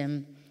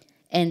journalism,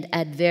 and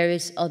at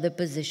various other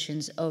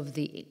positions of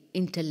the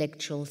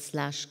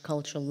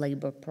intellectual/cultural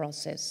labor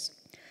process.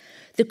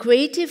 The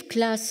creative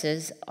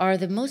classes are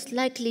the most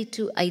likely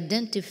to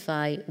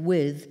identify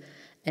with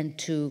and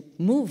to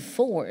move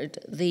forward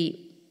the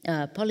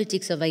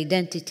politics of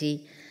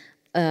identity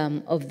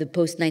of the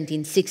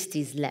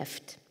post-1960s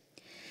left.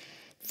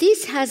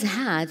 This has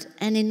had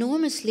an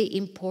enormously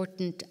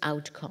important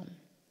outcome,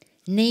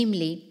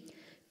 namely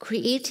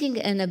creating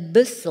an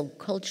abyssal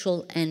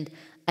cultural and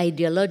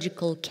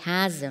ideological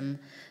chasm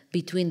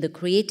between the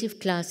creative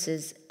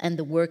classes and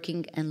the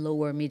working and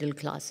lower middle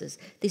classes.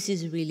 This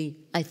is really,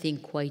 I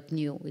think, quite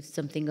new. It's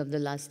something of the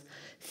last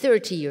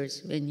 30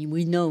 years. And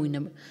we know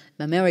in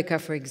America,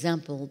 for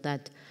example,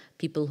 that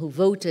people who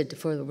voted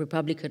for the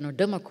Republican or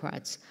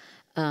Democrats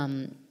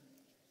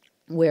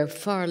were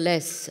far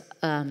less,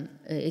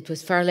 it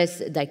was far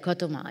less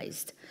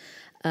dichotomized.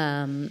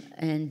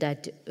 And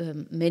that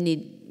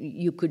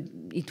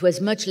it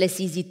was much less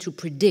easy to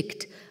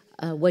predict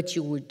what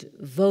you would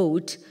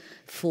vote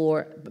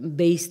for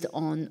based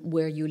on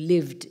where you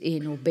lived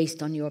in or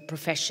based on your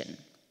profession.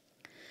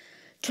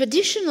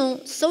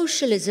 Traditional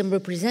socialism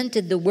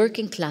represented the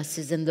working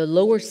classes and the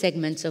lower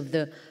segments of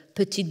the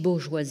petite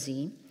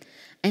bourgeoisie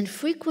and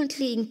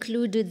frequently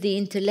included the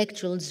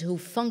intellectuals who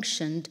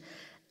functioned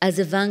as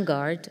a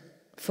vanguard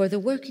for the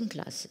working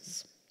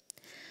classes.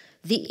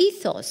 The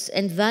ethos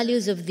and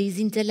values of these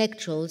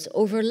intellectuals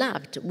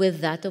overlapped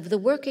with that of the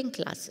working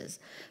classes.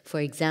 For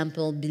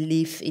example,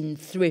 belief in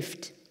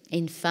thrift,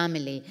 in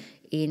family,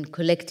 in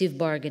collective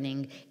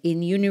bargaining,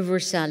 in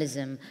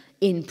universalism,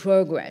 in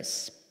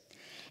progress.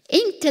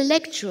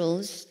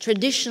 Intellectuals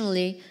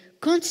traditionally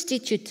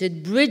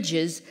constituted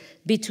bridges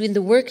between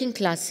the working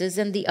classes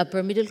and the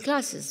upper middle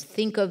classes.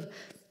 Think of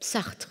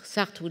Sartre.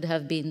 Sartre would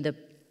have been the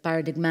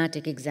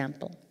paradigmatic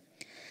example.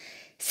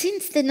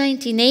 Since the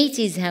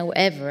 1980s,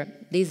 however,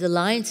 these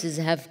alliances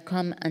have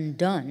come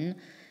undone,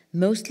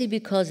 mostly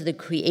because the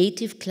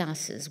creative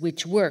classes,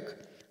 which work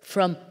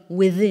from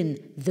within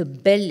the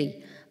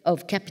belly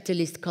of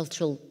capitalist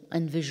cultural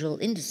and visual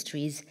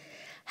industries,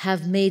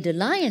 have made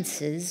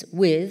alliances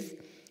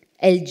with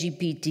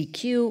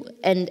LGBTQ,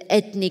 and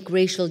ethnic,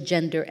 racial,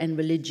 gender, and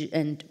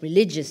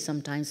religious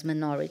sometimes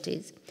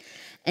minorities,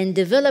 and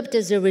developed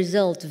as a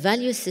result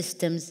value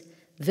systems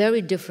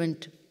very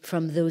different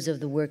from those of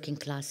the working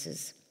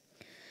classes.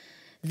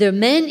 The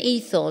main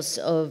ethos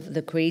of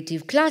the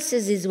creative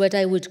classes is what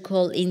I would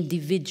call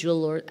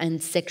individual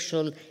and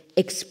sexual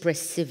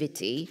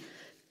expressivity,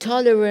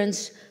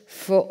 tolerance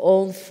for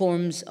all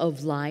forms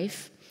of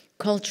life,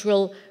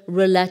 cultural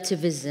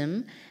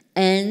relativism,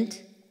 and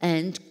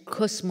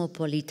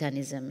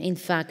cosmopolitanism. In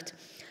fact,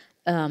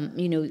 a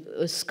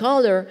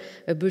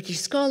British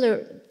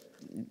scholar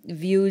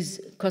views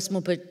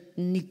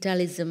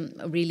cosmopolitanism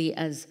really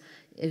as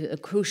a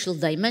crucial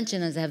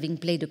dimension, as having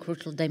played a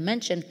crucial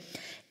dimension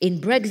in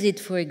Brexit,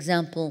 for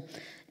example,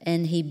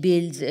 and he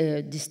builds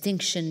a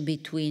distinction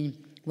between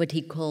what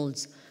he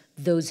calls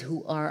those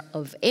who are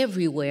of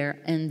everywhere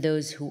and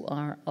those who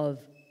are of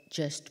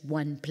just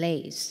one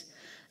place.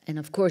 And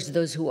of course,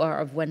 those who are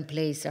of one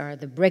place are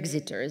the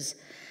Brexiters,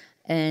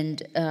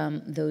 and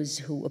those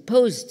who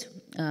opposed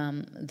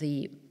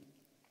the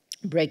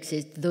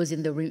Brexit, those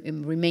in the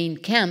Remain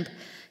camp,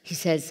 he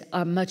says,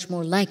 are much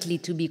more likely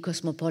to be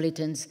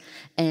cosmopolitans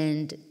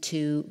and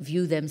to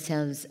view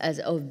themselves as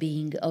of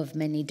being of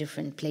many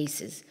different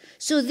places.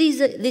 So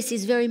this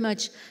is very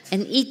much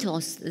an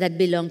ethos that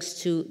belongs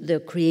to the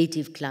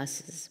creative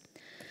classes.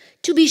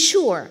 To be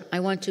sure, I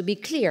want to be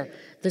clear,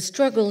 the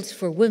struggles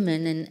for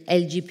women and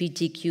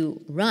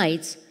LGBTQ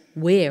rights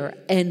were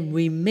and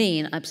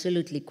remain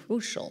absolutely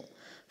crucial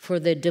for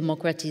the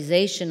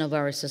democratization of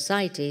our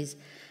societies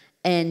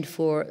and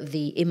for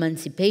the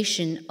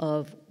emancipation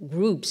of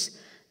groups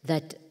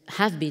that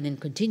have been and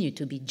continue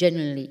to be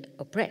genuinely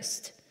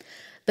oppressed.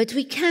 But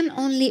we can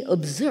only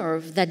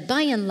observe that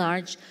by and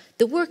large,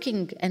 the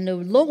working and the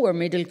lower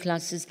middle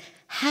classes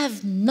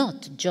have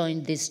not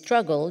joined these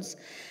struggles,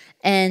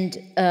 and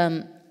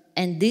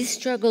these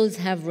struggles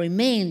have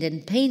remained,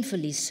 and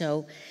painfully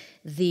so,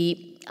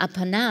 the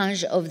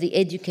appanage of the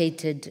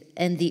educated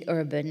and the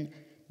urban,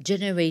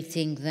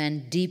 generating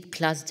then deep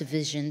class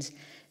divisions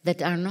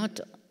that are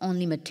not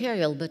only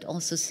material but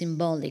also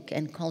symbolic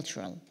and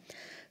cultural.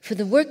 For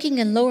the working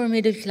and lower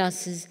middle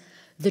classes,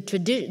 the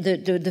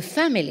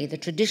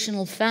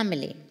traditional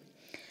family,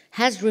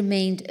 has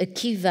remained a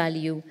key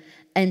value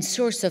and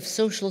source of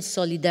social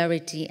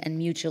solidarity and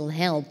mutual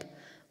help,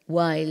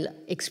 while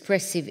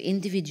expressive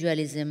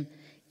individualism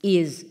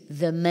is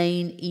the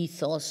main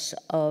ethos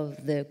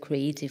of the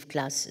creative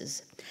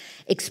classes.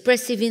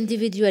 Expressive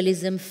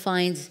individualism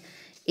finds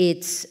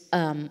its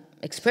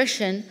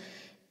expression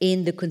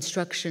in the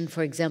construction,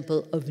 for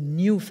example, of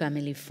new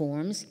family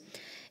forms,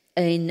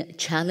 in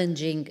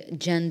challenging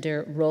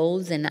gender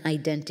roles and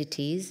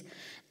identities,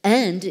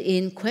 and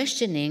in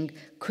questioning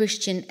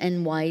Christian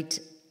and white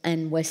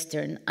and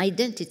Western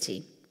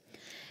identity.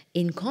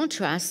 In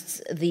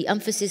contrast, the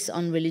emphasis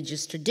on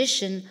religious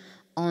tradition,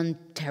 on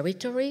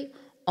territory,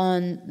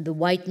 on the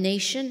white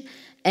nation,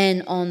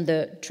 and on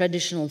the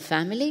traditional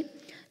family,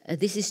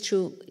 this is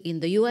true in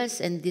the US,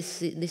 and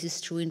this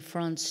is true in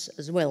France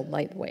as well,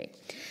 by the way,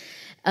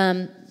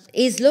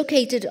 is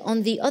located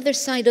on the other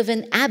side of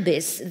an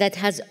abyss that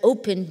has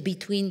opened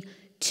between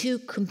two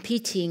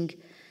competing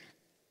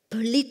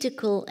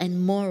political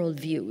and moral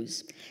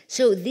views.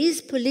 So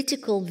these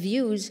political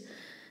views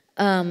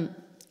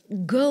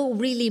go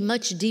really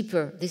much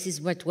deeper. This is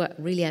what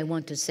really I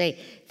want to say.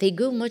 They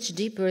go much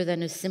deeper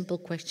than a simple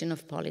question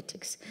of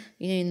politics.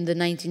 In the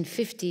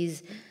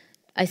 1950s,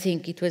 I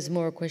think it was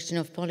more a question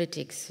of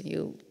politics.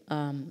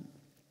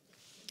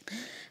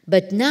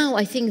 But now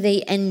I think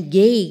they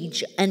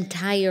engage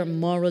entire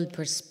moral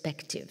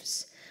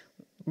perspectives,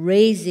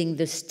 raising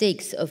the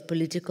stakes of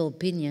political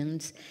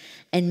opinions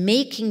and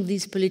making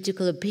these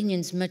political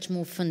opinions much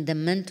more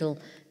fundamental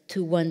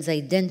to one's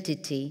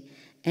identity,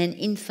 and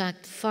in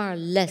fact far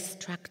less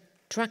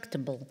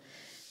tractable,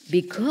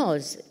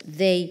 because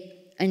they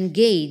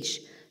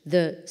engage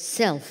the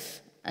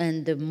self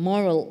and the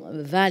moral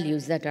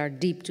values that are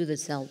deep to the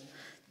self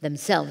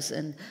themselves.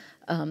 And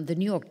the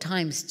New York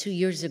Times 2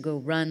 years ago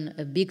ran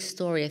a big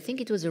story, I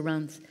think it was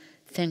around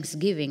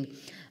Thanksgiving,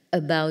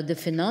 about the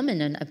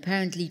phenomenon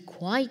apparently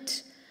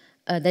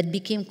that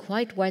became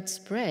quite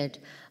widespread,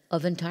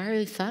 of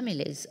entire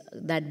families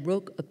that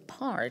broke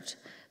apart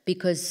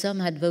because some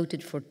had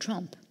voted for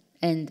Trump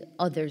and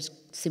others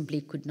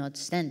simply could not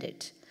stand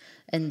it.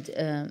 And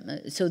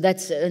so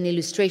that's an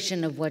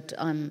illustration of what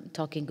I'm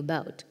talking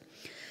about.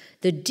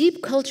 The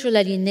deep cultural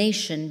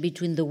alienation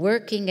between the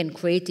working and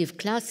creative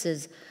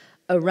classes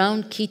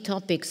around key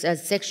topics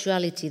as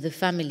sexuality, the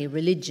family,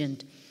 religion,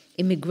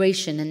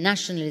 immigration, and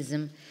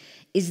nationalism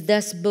is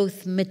thus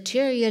both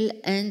material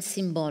and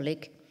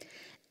symbolic,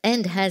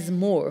 and has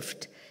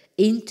morphed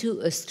into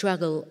a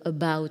struggle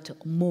about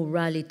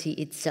morality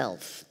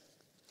itself.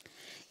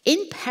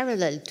 In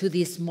parallel to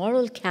this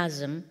moral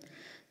chasm,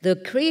 the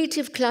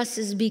creative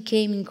classes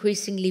became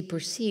increasingly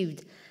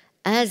perceived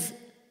as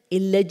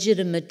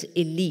illegitimate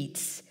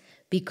elites,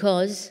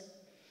 because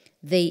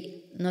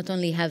they not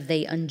only have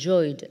they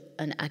enjoyed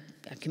an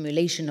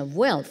accumulation of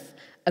wealth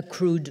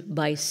accrued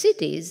by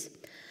cities,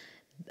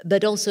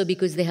 but also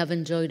because they have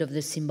enjoyed of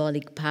the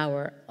symbolic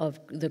power of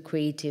the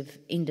creative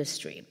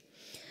industry.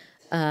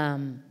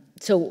 And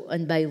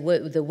by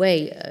the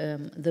way,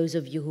 those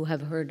of you who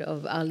have heard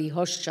of Ali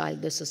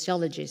Hochschild, the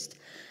sociologist,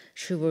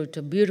 she wrote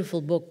a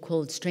beautiful book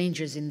called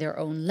Strangers in Their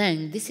Own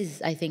Land. This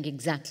is, I think,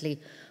 exactly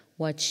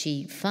what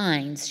she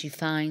finds. She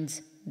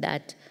finds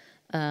that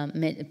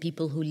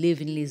people who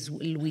live in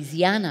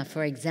Louisiana,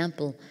 for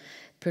example,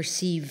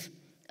 perceive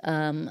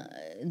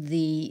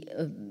the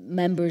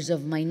members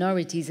of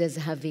minorities as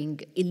having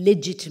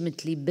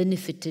illegitimately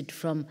benefited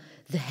from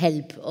the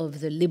help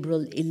of the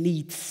liberal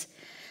elites,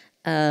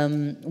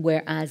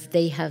 whereas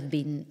they have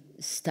been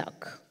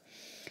stuck.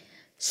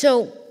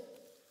 So,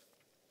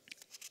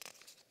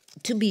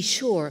 to be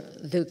sure,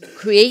 the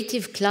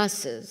creative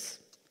classes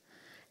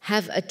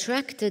have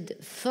attracted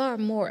far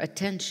more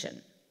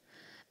attention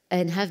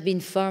and have been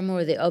far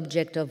more the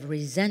object of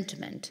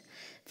resentment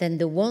than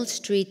the Wall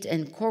Street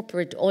and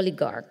corporate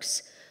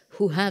oligarchs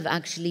who have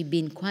actually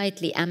been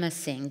quietly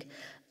amassing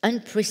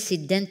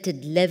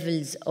unprecedented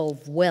levels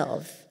of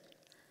wealth.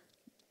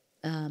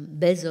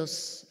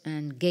 Bezos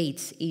and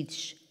Gates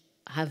each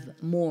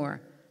have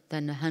more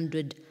than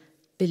 $100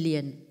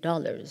 billion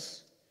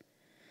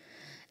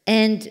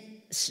and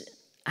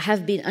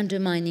have been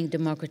undermining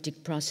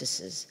democratic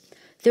processes.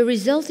 The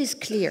result is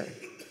clear.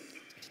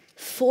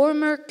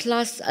 Former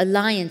class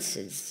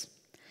alliances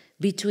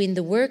between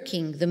the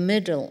working, the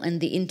middle, and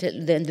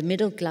the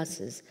middle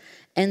classes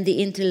and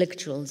the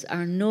intellectuals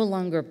are no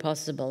longer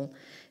possible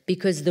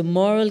because the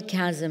moral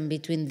chasm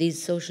between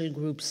these social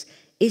groups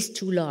is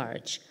too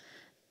large.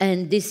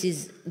 And this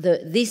is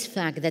this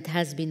fact that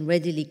has been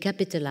readily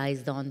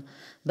capitalized on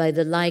by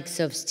the likes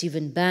of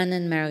Stephen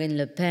Bannon, Marine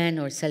Le Pen,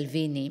 or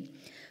Salvini,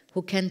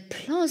 who can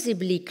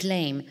plausibly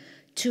claim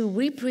to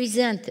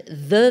represent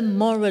the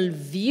moral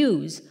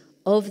views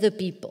of the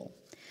people.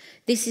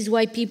 This is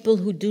why people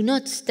who do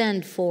not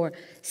stand for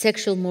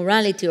sexual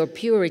morality or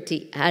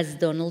purity, as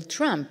Donald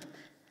Trump,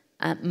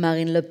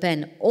 Marine Le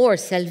Pen, or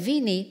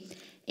Salvini,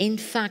 in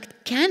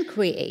fact can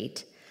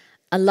create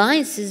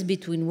alliances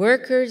between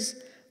workers,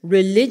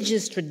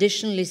 religious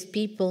traditionalist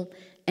people,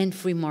 and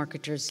free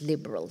marketers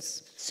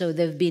liberals. So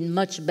they've been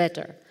much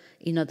better,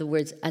 in other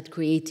words, at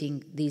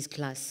creating these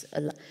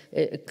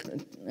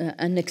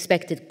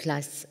unexpected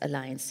class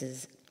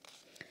alliances.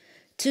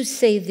 To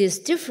say this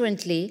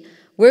differently,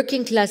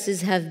 working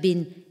classes have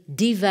been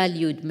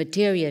devalued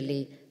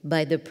materially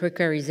by the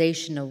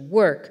precarization of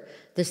work,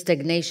 the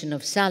stagnation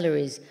of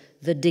salaries,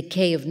 the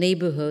decay of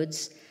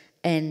neighborhoods,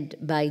 and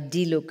by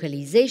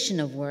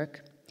delocalization of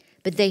work,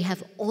 but they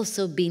have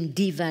also been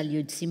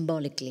devalued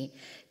symbolically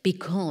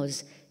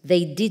because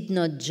they did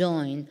not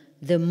join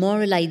the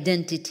moral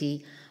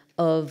identity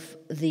of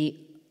the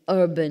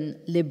urban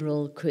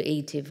liberal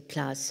creative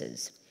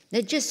classes.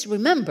 Now just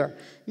remember,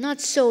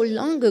 not so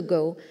long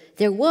ago,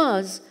 there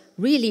was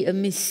really a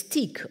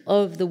mystique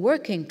of the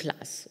working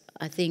class.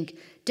 I think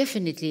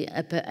definitely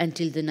up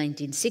until the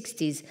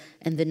 1960s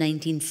and the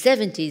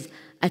 1970s,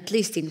 at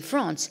least in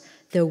France,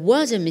 there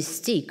was a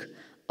mystique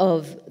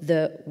of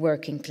the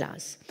working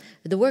class.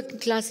 The working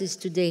class is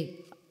today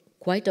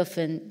quite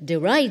often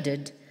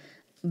derided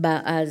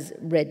as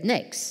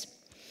rednecks.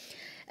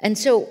 And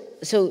so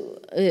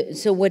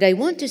what I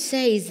want to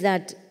say is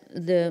that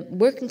the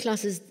working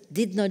classes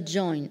did not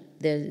join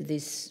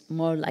this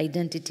moral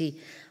identity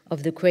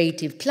of the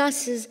creative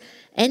classes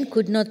and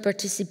could not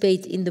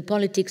participate in the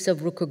politics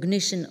of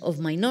recognition of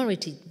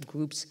minority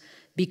groups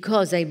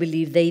because I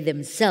believe they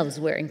themselves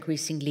were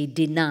increasingly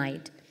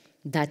denied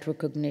that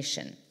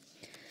recognition.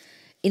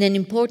 In an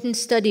important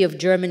study of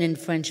German and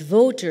French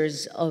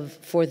voters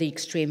for the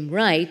extreme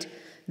right,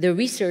 the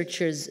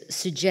researchers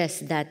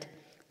suggest that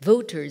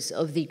voters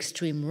of the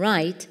extreme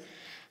right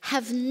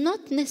have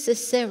not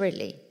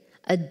necessarily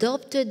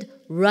adopted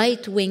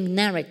right-wing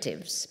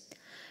narratives,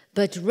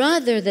 but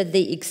rather that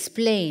they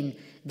explain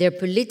their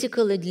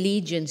political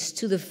allegiance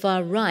to the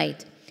far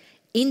right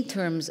in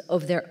terms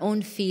of their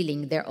own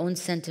feeling, their own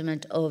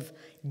sentiment of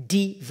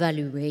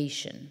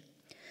devaluation.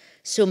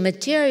 So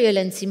material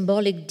and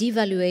symbolic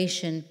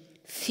devaluation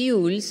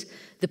fuels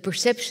the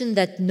perception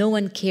that no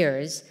one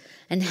cares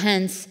and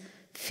hence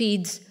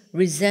feeds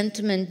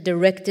resentment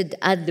directed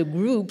at the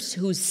groups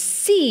who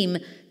seem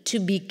to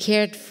be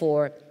cared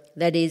for,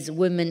 that is,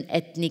 women,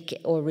 ethnic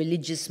or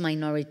religious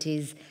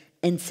minorities,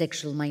 and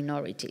sexual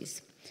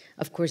minorities.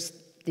 Of course,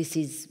 this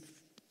is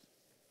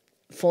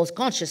false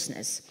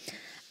consciousness,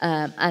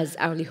 as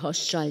Arlie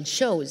Hochschild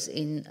shows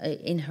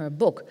in her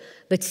book,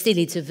 but still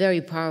it's a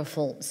very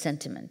powerful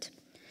sentiment.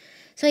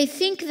 So I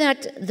think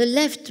that the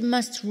left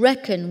must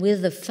reckon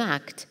with the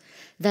fact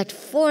that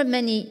for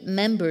many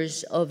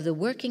members of the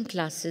working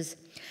classes,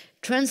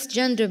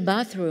 transgender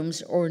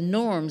bathrooms or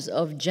norms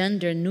of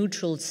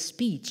gender-neutral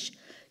speech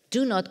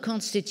do not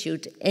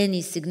constitute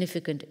any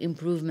significant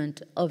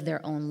improvement of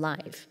their own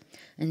life.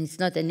 And it's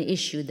not an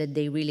issue that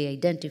they really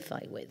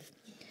identify with.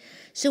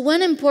 So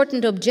one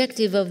important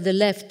objective of the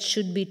left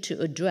should be to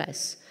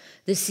address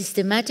the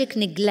systematic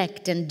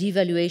neglect and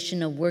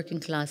devaluation of working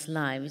class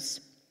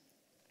lives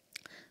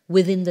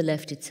within the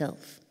left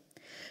itself.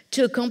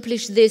 To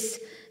accomplish this,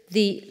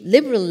 the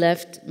liberal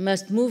left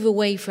must move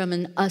away from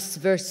an us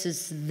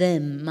versus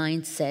them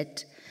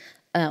mindset.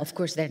 Of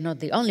course, they're not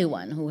the only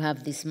one who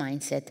have this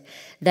mindset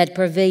that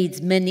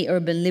pervades many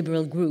urban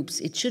liberal groups.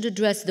 It should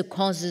address the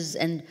causes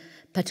and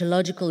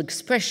pathological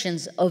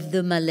expressions of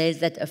the malaise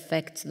that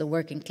affects the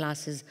working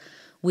classes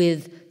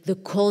with the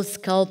cold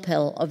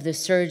scalpel of the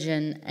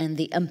surgeon and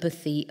the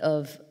empathy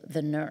of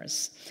the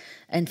nurse.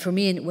 And for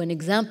me, one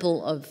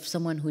example of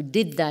someone who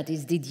did that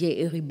is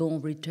Didier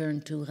Eribon,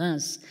 Return to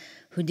Reims,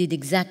 who did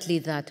exactly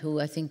that, who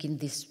I think in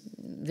this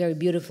very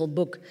beautiful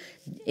book,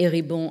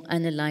 Eribon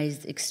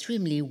analyzed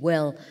extremely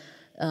well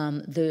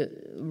the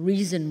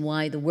reason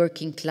why the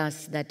working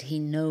class that he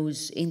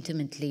knows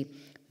intimately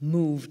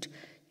moved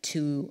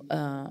to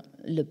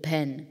Le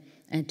Pen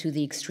and to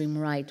the extreme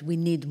right. We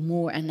need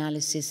more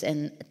analysis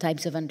and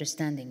types of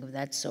understanding of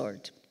that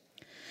sort.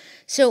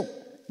 So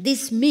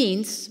this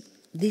means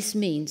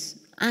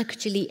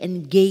actually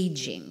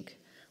engaging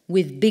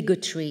with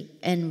bigotry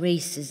and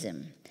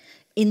racism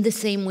in the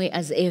same way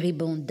as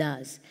Eribon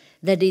does,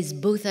 that is,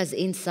 both as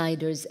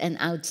insiders and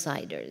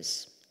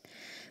outsiders.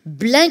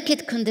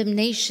 Blanket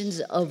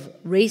condemnations of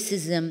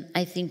racism,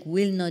 I think,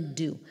 will not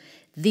do.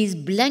 These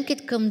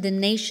blanket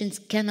condemnations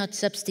cannot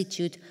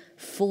substitute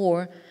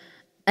for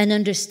an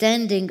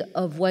understanding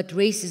of what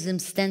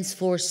racism stands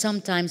for,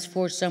 sometimes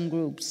for some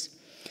groups.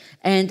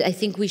 And I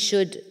think we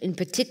should, in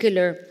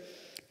particular,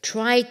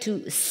 try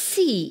to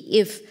see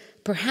if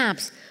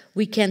perhaps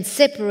we can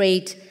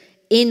separate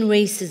in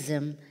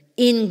racism,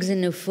 in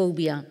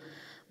xenophobia,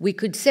 we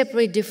could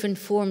separate different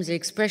forms or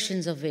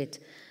expressions of it.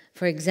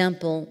 For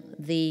example,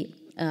 the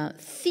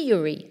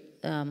theory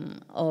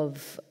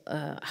of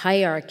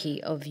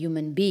hierarchy of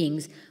human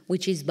beings,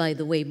 which is, by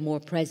the way, more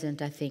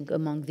present, I think,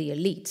 among the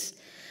elites.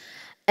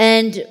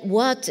 And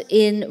what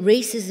in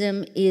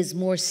racism is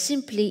more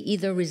simply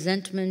either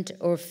resentment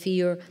or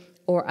fear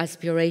or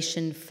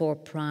aspiration for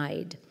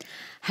pride.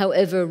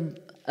 However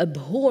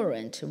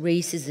abhorrent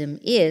racism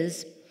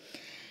is,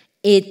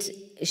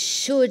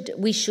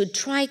 we should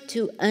try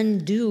to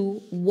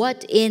undo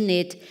what in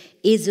it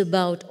is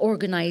about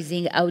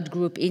organizing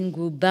out-group,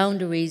 in-group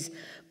boundaries,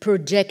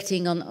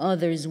 projecting on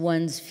others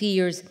one's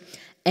fears,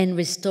 and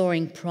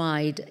restoring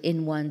pride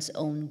in one's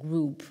own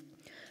group.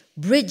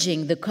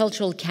 Bridging the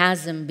cultural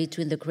chasm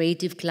between the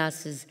creative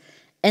classes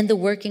and the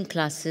working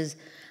classes,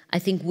 I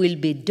think, will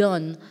be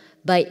done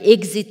by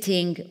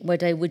exiting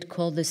what I would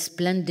call the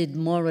splendid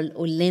moral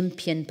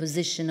Olympian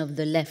position of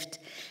the left,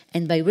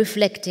 and by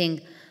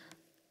reflecting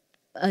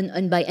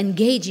and by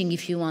engaging,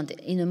 if you want,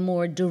 in a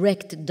more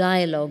direct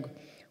dialogue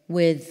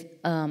with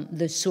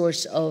the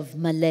source of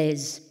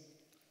malaise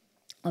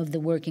of the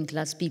working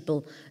class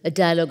people, a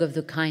dialogue of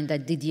the kind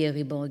that Didier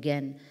Eribon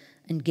again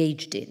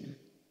engaged in.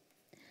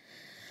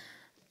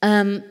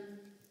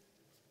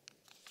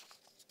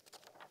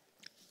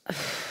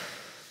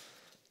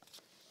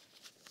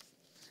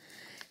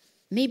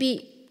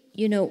 Maybe,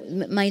 you know,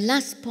 my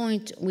last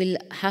point will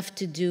have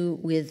to do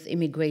with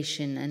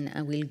immigration, and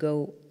I will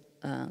go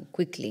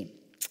quickly.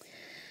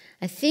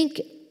 I think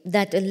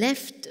that a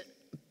left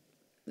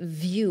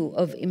view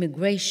of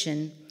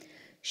immigration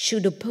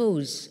should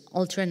oppose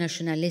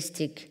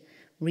ultranationalistic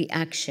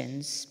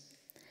reactions,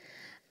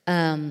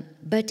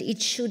 but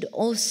it should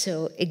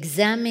also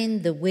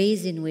examine the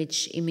ways in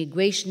which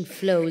immigration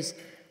flows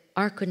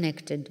are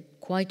connected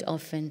quite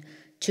often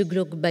to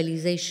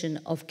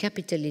globalization of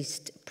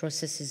capitalist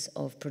processes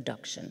of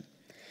production.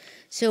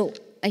 So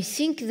I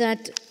think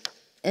that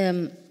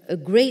a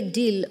great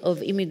deal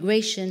of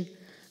immigration,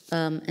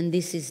 and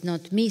this is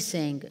not me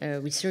saying,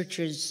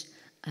 researchers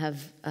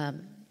have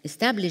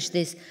established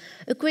this,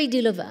 a great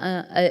deal of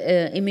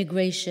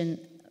immigration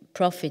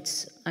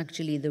profits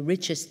actually the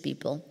richest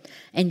people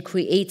and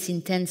creates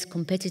intense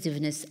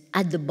competitiveness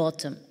at the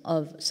bottom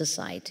of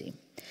society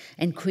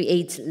and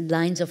creates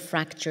lines of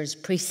fractures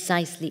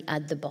precisely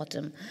at the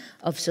bottom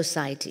of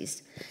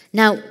societies.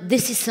 Now,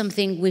 this is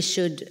something we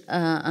should,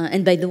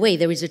 and by the way,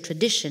 there is a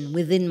tradition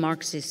within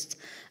Marxist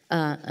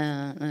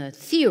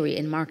theory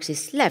and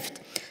Marxist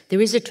left.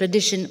 There is a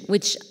tradition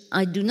which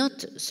I do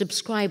not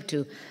subscribe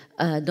to,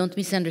 don't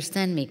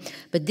misunderstand me,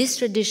 but this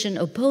tradition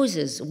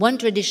opposes, one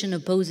tradition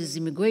opposes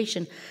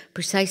immigration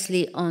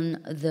precisely on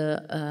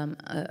the,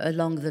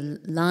 along the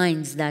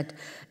lines that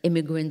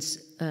immigrants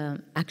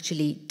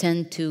actually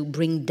tend to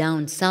bring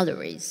down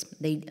salaries.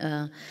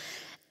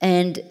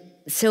 And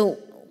so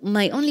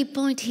my only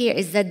point here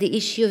is that the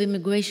issue of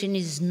immigration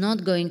is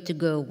not going to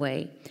go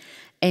away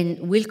and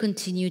will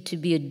continue to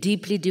be a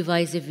deeply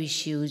divisive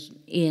issue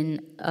in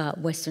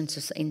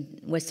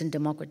Western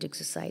democratic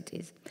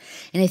societies.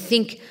 And I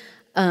think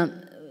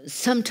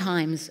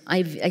sometimes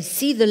I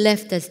see the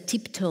left as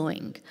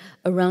tiptoeing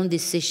around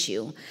this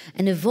issue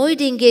and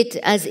avoiding it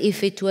as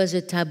if it was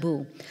a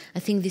taboo. I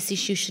think this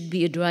issue should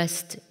be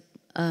addressed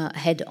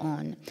head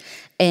on.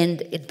 And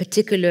in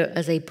particular,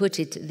 as I put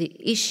it, the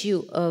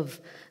issue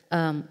of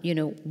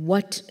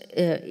what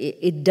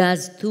it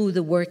does to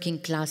the working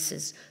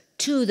classes,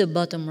 to the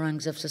bottom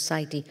rungs of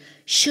society,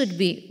 should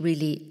be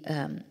really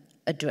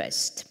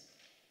addressed.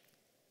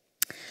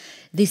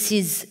 This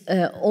is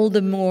all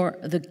the more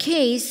the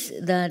case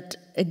that,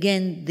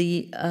 again,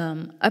 the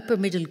upper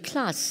middle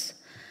class,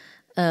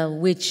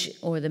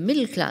 or the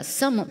middle class,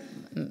 some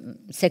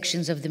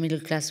sections of the middle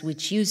class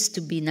which used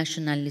to be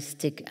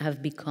nationalistic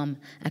have become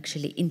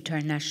actually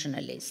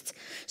internationalists.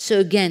 So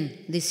again,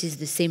 this is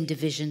the same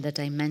division that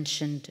I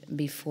mentioned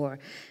before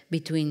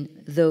between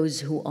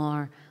those who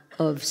are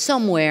of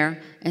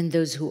somewhere and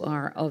those who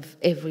are of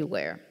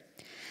everywhere.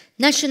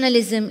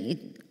 Nationalism,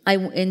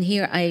 and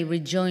here I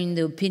rejoin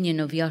the opinion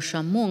of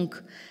Yascha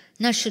Mounk,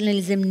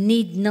 nationalism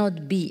need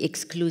not be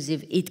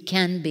exclusive. It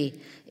can be,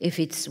 if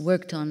it's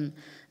worked on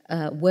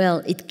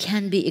well, it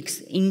can be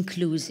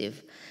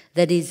inclusive,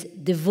 that is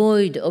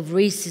devoid of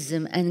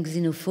racism and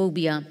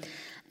xenophobia,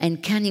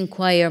 and can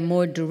inquire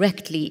more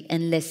directly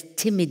and less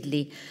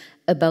timidly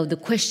about the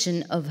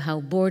question of how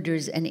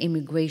borders and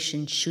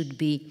immigration should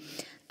be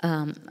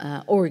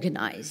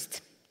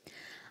organized.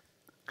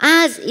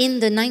 As in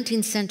the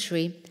 19th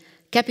century,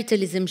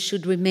 capitalism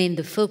should remain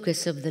the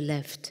focus of the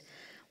left,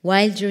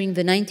 while during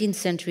the 19th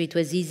century it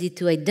was easy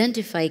to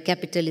identify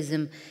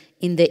capitalism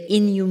in the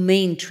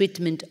inhumane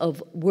treatment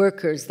of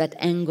workers that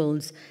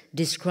Engels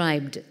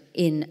described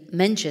in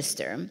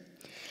Manchester,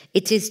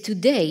 it is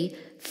today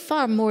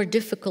far more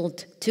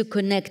difficult to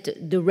connect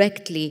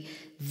directly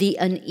the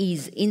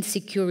unease,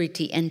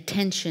 insecurity, and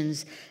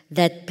tensions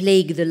that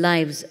plague the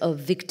lives of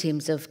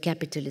victims of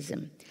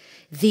capitalism.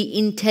 The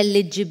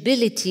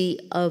intelligibility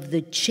of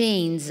the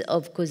chains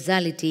of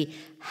causality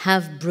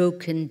have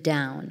broken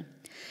down.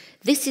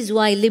 This is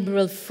why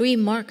liberal free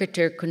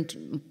marketers,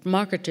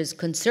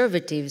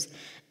 conservatives,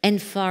 and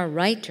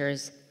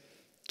far-righters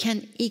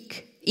can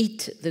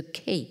eat the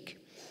cake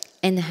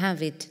and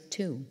have it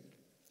too.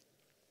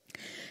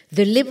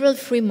 The liberal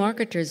free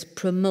marketers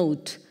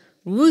promote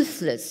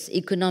ruthless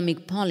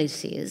economic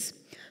policies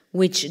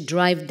which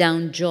drive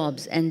down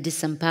jobs and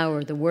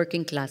disempower the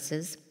working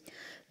classes,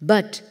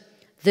 but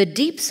the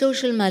deep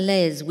social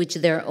malaise which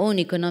their own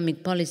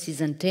economic policies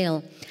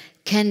entail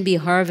can be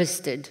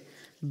harvested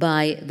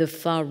by the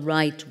far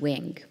right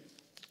wing.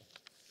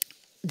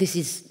 This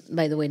is,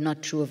 by the way,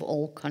 not true of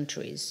all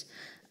countries.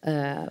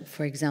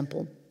 For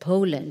example,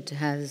 Poland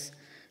has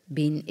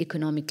been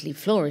economically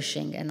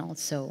flourishing and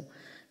also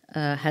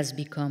has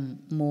become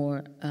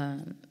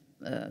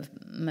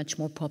much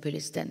more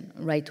populist than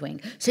right wing.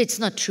 So it's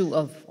not true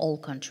of all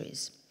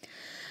countries.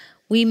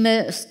 We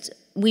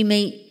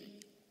may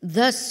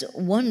thus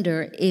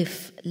wonder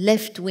if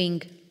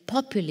left-wing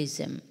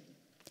populism,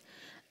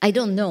 I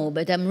don't know,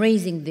 but I'm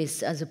raising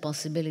this as a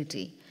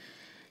possibility,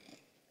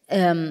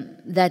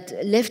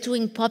 that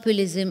left-wing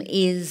populism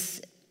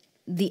is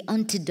the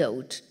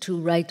antidote to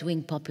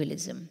right-wing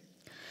populism.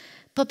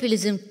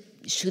 Populism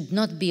should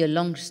not be a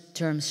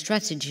long-term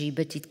strategy,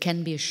 but it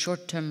can be a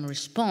short-term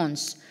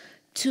response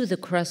to the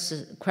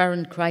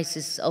current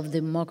crisis of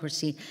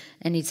democracy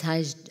and its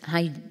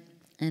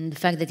and the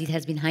fact that it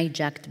has been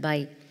hijacked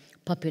by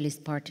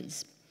populist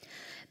parties.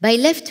 By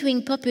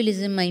left-wing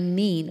populism, I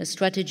mean a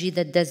strategy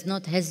that does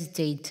not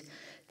hesitate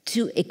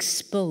to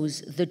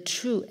expose the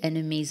true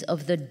enemies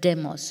of the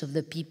demos, of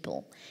the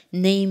people,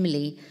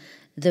 namely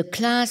the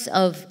class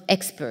of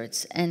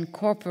experts and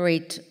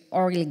corporate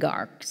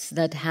oligarchs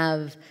that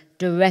have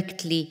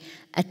directly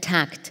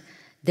attacked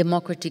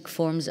democratic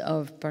forms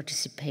of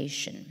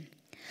participation.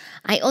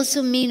 I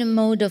also mean a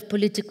mode of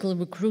political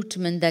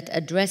recruitment that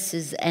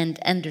addresses and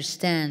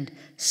understands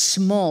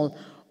small,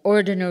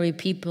 ordinary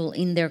people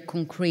in their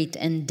concrete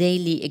and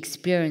daily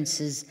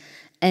experiences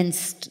and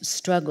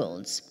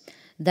struggles,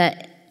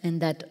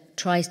 that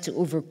tries to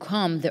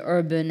overcome the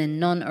urban and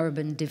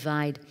non-urban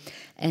divide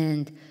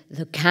and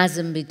the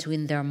chasm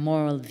between their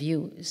moral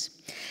views.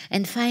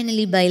 And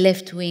finally, by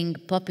left-wing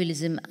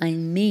populism, I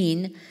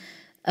mean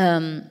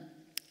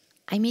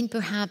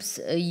perhaps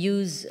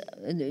use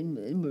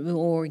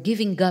or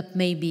giving up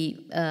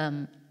maybe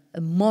a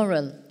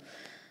moral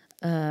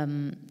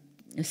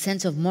a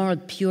sense of moral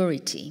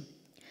purity,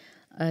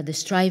 the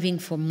striving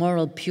for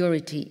moral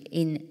purity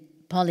in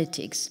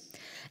politics,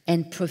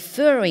 and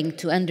preferring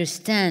to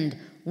understand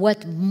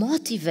what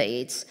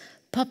motivates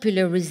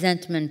popular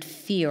resentment,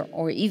 fear,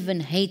 or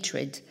even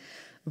hatred,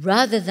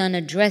 rather than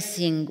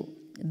addressing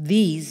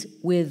these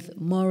with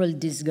moral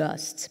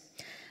disgust.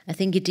 I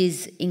think it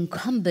is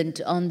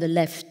incumbent on the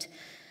left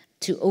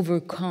to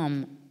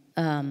overcome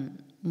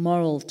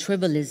moral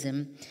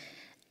tribalism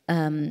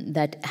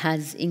that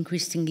has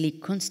increasingly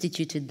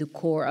constituted the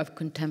core of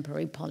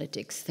contemporary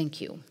politics.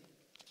 Thank you.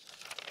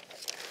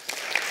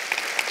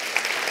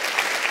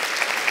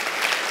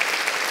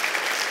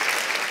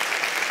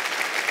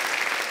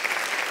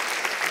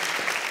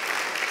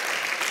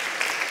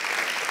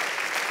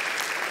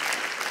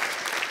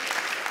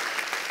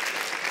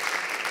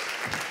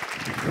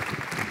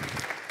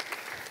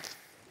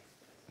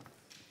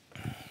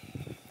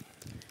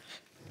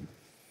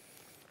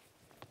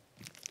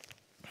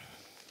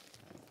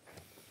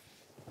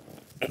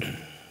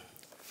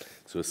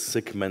 So a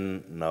sick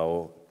man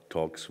now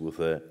talks with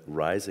a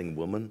rising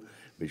woman,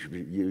 which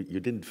you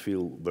didn't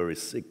feel very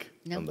sick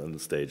on the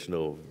stage.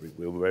 No,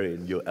 we were very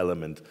in your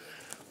element.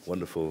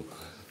 Wonderful.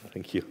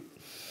 Thank you.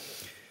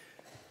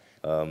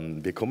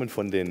 Wir kommen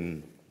von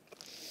den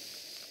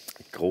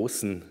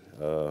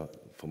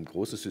vom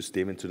großen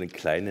Systemen zu den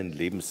kleinen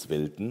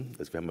Lebenswelten.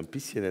 Also wir haben ein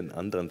bisschen einen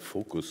anderen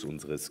Fokus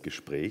unseres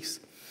Gesprächs.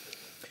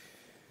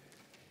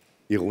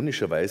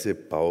 Ironischerweise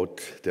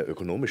baut der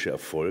ökonomische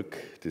Erfolg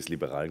des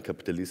liberalen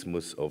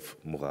Kapitalismus auf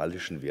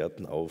moralischen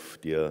Werten auf,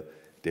 die er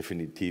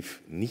definitiv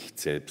nicht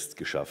selbst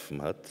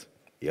geschaffen hat.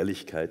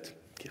 Ehrlichkeit,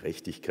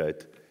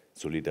 Gerechtigkeit,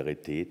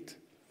 Solidarität,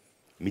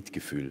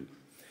 Mitgefühl.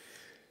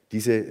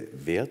 Diese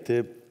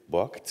Werte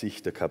borgt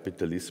sich der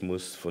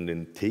Kapitalismus von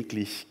den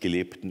täglich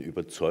gelebten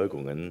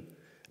Überzeugungen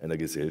einer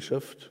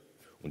Gesellschaft,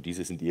 und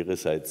diese sind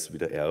ihrerseits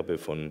wieder Erbe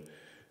von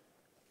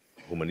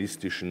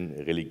humanistischen,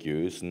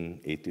 religiösen,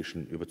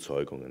 ethischen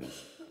Überzeugungen.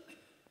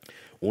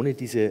 Ohne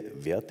diese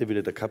Werte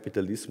würde der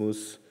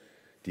Kapitalismus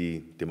die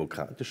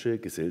demokratische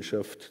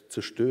Gesellschaft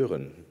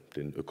zerstören,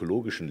 den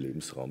ökologischen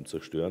Lebensraum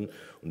zerstören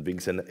und wegen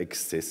seiner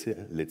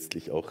Exzesse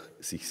letztlich auch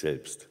sich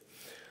selbst.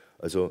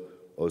 Also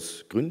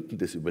aus Gründen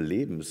des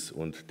Überlebens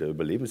und der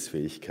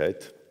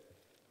Überlebensfähigkeit,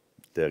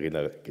 der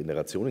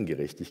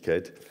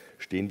Generationengerechtigkeit,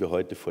 stehen wir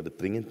heute vor der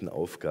dringenden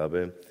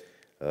Aufgabe,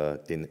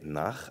 den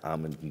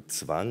nachahmenden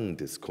Zwang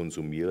des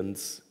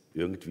Konsumierens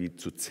irgendwie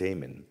zu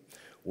zähmen.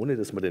 Ohne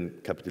dass man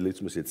den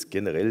Kapitalismus jetzt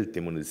generell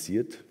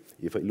dämonisiert,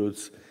 Eva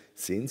Illouz,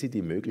 sehen Sie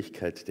die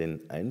Möglichkeit,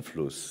 den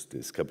Einfluss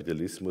des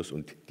Kapitalismus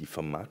und die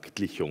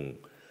Vermarktlichung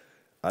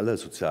aller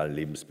sozialen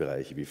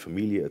Lebensbereiche wie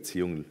Familie,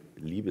 Erziehung,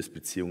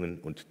 Liebesbeziehungen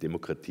und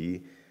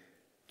Demokratie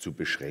zu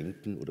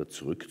beschränken oder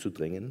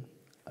zurückzudrängen?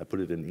 I put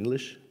it in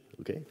English,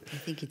 okay? I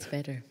think it's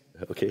better.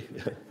 Okay.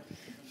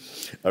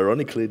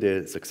 Ironically,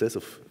 the success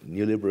of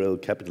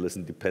neoliberal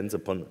capitalism depends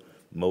upon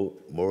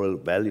moral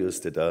values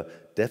that are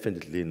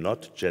definitely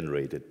not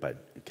generated by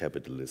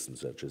capitalism,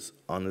 such as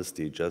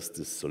honesty,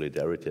 justice,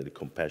 solidarity, and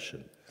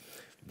compassion.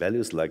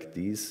 Values like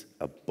these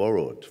are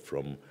borrowed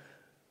from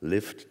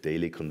lived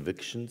daily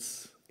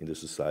convictions in the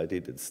society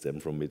that stem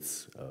from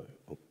its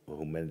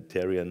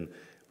humanitarian,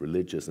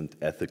 religious, and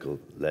ethical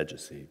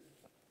legacy.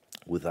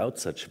 Without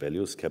such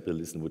values,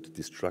 capitalism would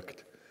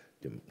destruct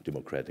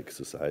democratic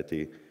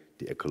society,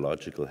 the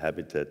ecological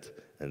habitat,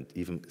 and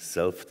even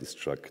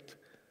self-destruct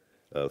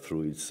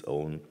through its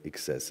own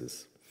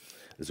excesses.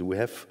 So we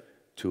have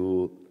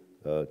to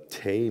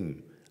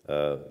tame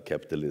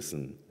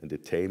capitalism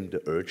and tame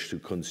the urge to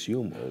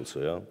consume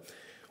also. Yeah?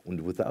 And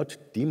without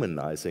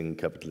demonizing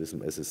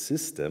capitalism as a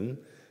system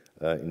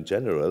in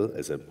general,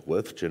 as a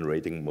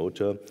wealth-generating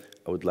motor,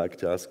 I would like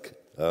to ask,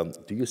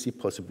 do you see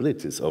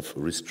possibilities of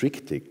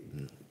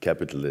restricting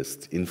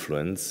capitalist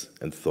influence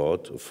and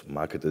thought of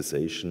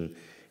marketization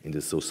in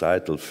the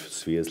societal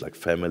spheres like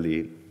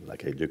family,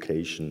 like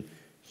education,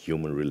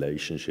 human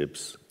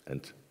relationships,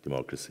 and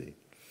democracy?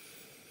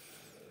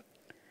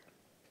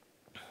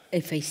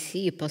 If I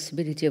see a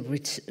possibility of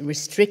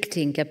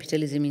restricting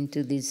capitalism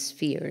into these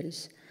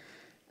spheres,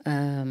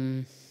 I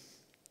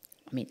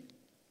mean,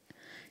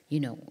 you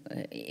know,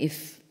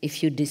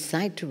 if you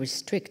decide to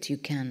restrict, you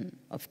can,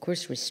 of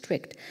course,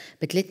 restrict.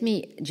 But let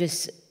me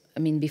just, I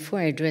mean, before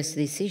I address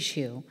this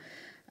issue,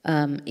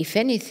 if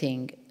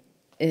anything,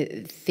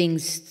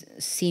 things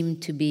seem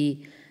to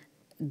be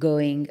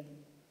going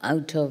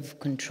out of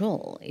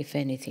control, if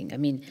anything. I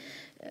mean,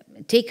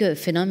 take a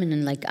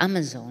phenomenon like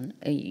Amazon.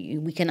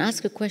 We can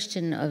ask a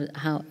question of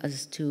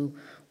as to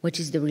what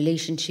is the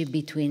relationship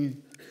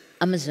between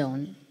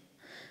Amazon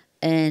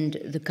and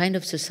the kind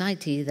of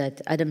society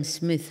that Adam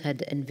Smith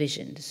had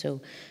envisioned.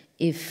 So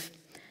if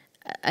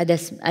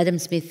Adam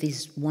Smith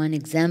is one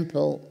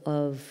example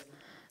of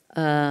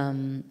a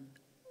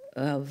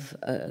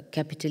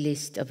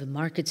capitalist, of a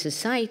market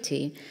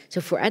society. So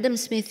for Adam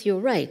Smith,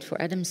 you're right.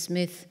 For Adam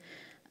Smith,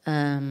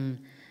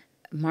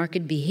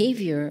 market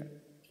behavior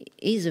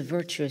is a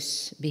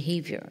virtuous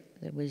behavior.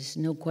 There was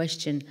no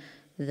question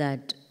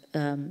that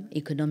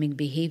economic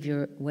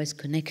behavior was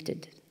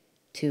connected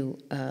to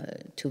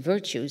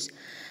virtues.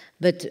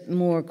 But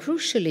more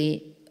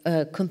crucially,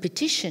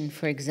 competition,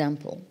 for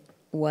example,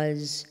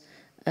 was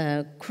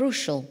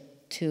crucial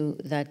to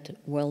that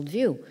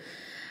worldview.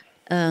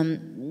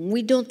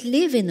 We don't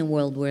live in a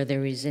world where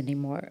there is any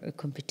more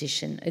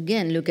competition.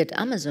 Again, look at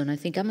Amazon. I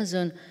think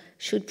Amazon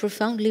should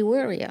profoundly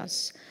worry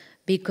us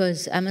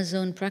because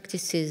Amazon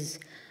practices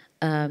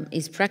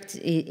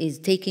is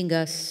taking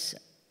us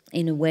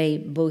in a way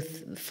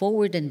both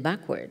forward and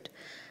backward.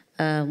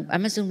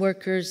 Amazon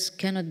workers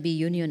cannot be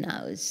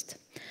unionized.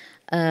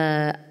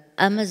 An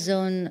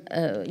Amazon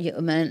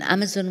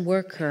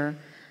worker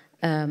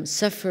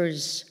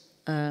suffers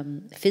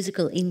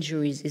physical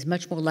injuries, is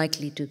much more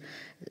likely to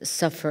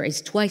suffer,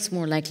 is twice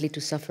more likely to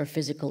suffer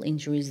physical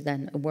injuries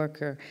than a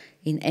worker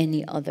in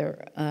any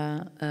other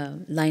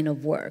line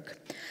of work.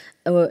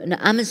 An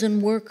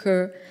Amazon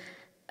worker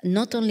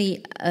not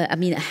only,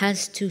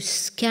 has to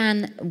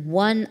scan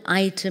one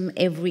item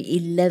every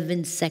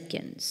 11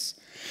 seconds.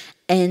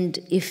 And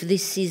if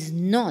this is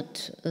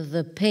not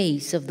the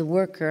pace of the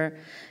worker,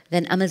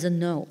 then Amazon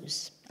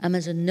knows.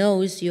 Amazon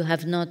knows you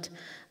have not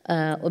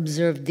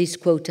observed this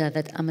quota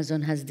that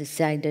Amazon has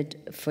decided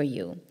for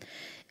you.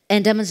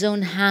 And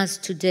Amazon has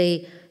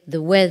today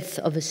the wealth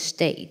of a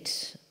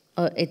state.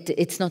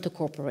 It's not a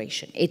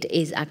corporation. It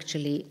is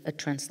actually a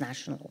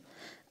transnational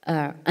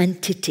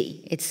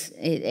entity. It's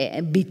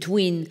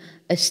between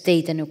a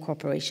state and a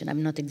corporation.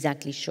 I'm not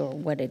exactly sure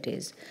what it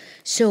is.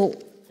 So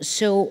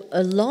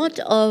a lot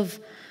of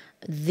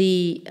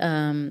the,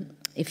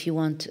 if you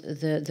want,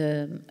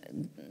 the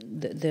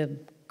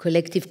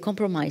collective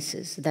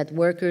compromises that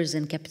workers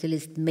and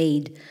capitalists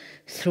made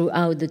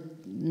throughout the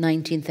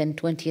 19th and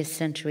 20th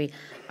century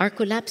are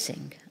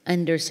collapsing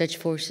under such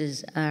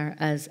forces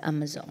as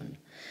Amazon.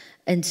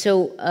 And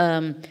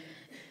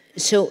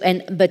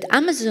but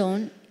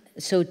Amazon,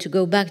 so to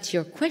go back to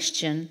your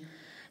question,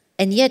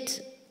 and yet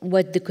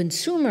what the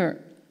consumer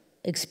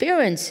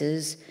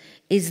experiences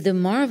is the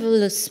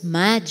marvelous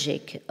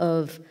magic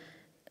of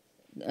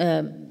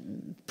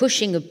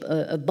pushing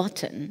a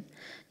button,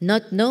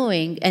 not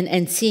knowing,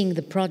 and seeing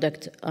the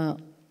product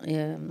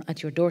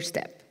at your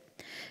doorstep,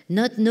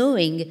 not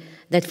knowing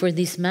that for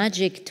this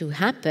magic to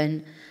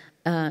happen,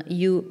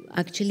 you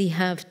actually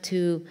have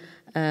to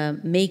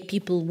make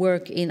people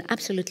work in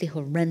absolutely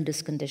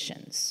horrendous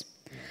conditions.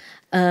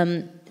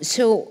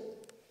 So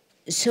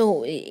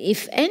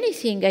if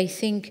anything, I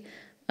think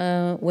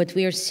what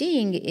we are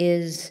seeing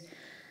is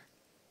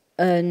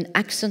an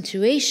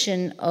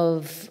accentuation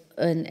of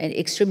an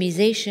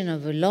extremization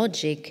of a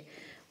logic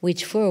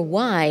which for a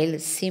while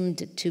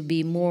seemed to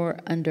be more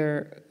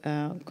under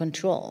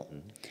control.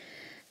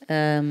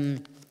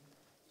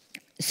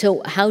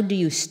 So how do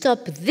you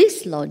stop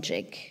this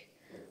logic?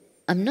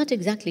 I'm not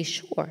exactly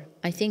sure.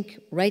 I think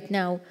right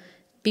now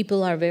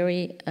people are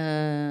very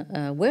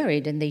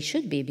worried, and they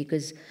should be,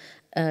 because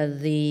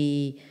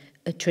the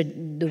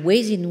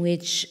ways in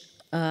which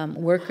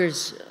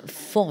workers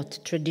fought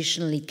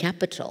traditionally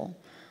capital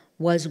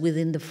was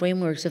within the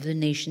frameworks of the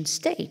nation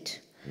state.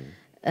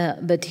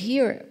 But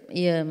here,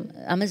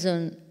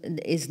 Amazon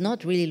is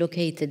not really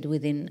located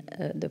within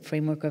the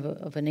framework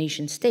of a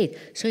nation state,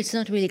 so it's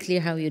not really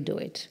clear how you do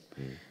it.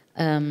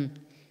 So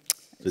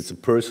it's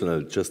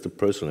just a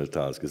personal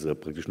task. Es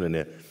ist praktisch nur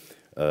eine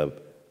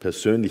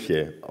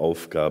persönliche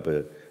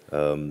Aufgabe,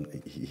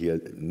 hier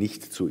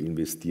nicht zu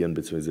investieren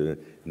bzw.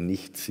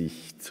 nicht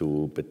sich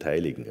zu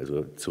beteiligen,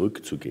 also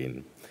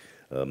zurückzugehen.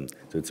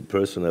 So it's a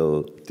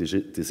personal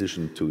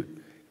decision to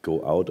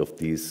go out of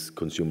this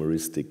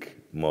consumeristic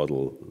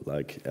model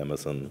like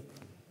Amazon.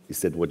 Is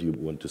that what you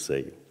want to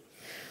say?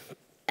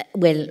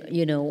 Well,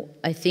 you know,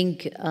 I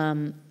think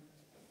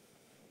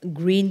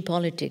green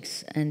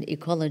politics and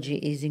ecology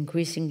is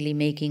increasingly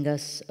making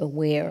us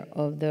aware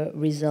of the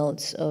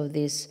results of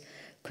these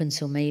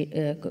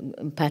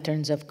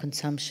patterns of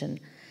consumption.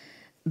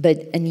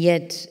 And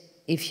yet,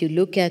 if you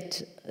look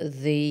at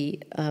the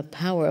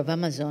power of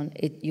Amazon,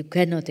 you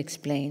cannot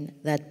explain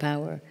that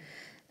power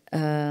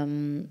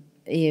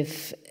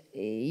if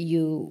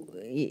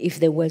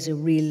there was a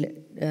real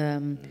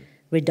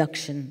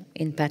reduction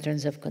in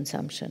patterns of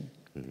consumption.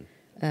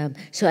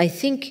 So I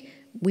think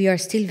we are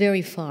still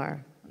very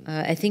far.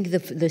 I think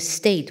the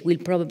state will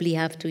probably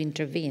have to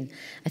intervene.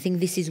 I think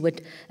this is what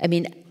I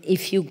mean.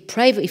 If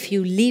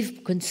you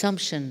leave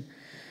consumption,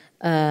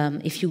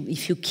 if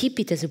you keep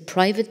it as a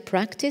private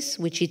practice,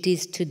 which it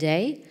is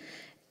today,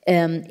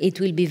 it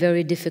will be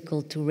very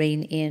difficult to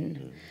rein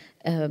in.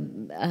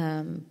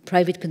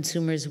 Private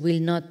consumers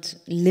will not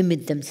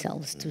limit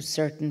themselves to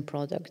certain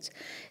products.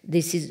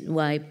 This is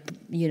why,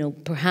 you know,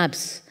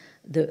 perhaps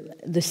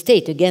the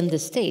state, again, the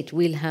state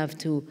will have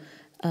to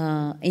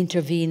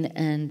intervene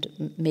and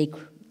make,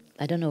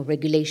 I don't know,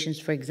 regulations,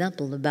 for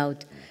example,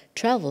 about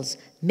travels.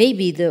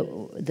 Maybe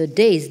the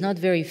day is not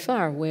very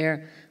far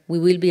where we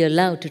will be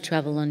allowed to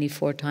travel only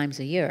 4 times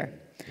a year.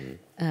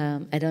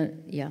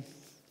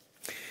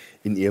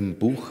 In Ihrem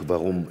Buch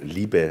Warum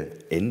Liebe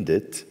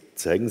endet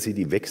zeigen Sie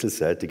die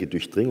wechselseitige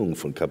Durchdringung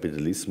von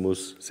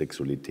Kapitalismus,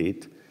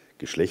 Sexualität,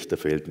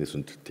 Geschlechterverhältnis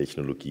und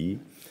Technologie.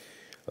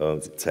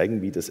 Sie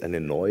zeigen, wie das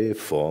eine neue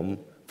Form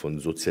von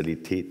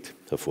Sozialität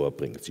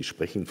hervorbringt. Sie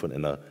sprechen von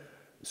einer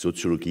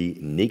Soziologie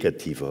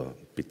negativer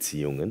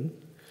Beziehungen.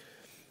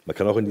 Man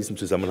kann auch in diesem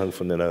Zusammenhang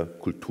von einer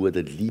Kultur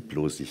der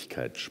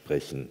Lieblosigkeit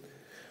sprechen.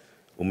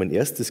 Um ein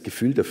erstes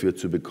Gefühl dafür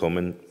zu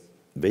bekommen,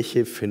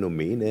 welche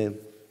Phänomene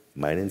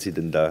meinen Sie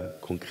denn da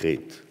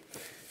konkret?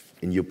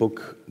 In your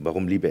book,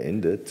 Warum Liebe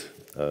endet,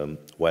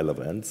 While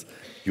Love Ends,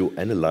 you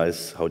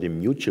analyze how the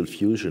mutual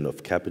fusion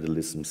of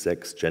capitalism,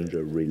 sex,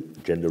 gender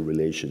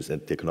relations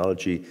and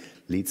technology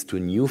leads to a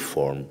new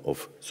form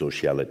of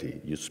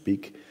sociality. You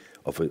speak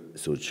of a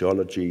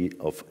sociology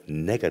of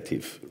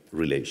negative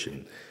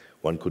relation.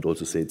 One could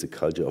also say it's a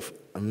culture of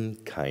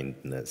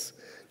unkindness.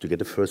 To get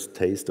a first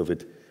taste of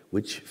it,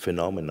 which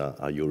phenomena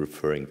are you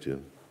referring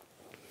to?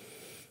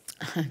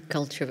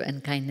 Culture of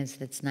unkindness,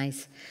 that's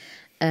nice.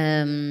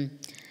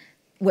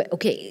 Well,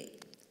 okay,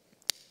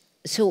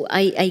 so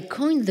I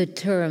coined the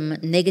term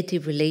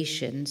negative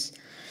relations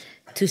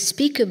to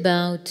speak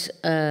about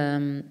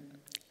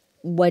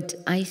what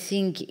I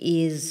think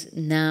is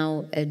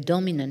now a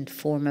dominant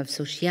form of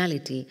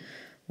sociality,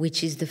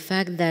 which is the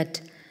fact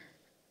that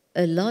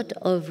a lot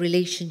of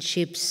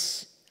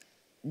relationships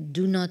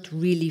do not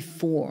really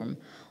form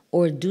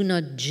or do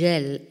not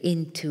gel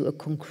into a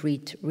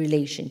concrete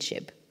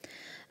relationship.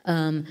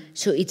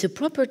 So it's a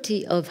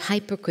property of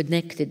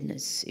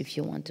hyperconnectedness, if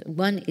you want.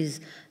 One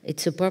is,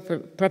 it's a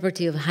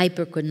property of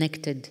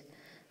hyperconnected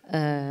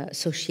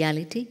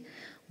sociality,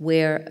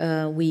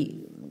 where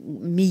we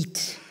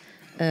meet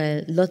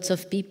lots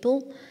of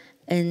people,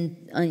 and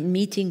in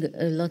meeting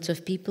lots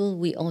of people,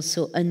 we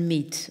also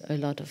unmeet a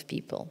lot of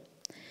people.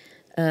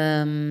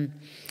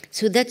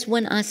 So that's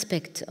one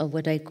aspect of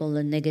what I call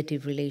a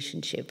negative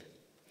relationship.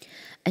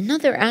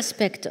 Another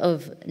aspect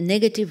of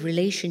negative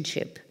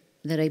relationship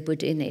that I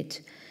put in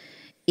it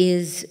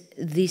is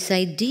this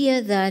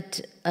idea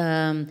that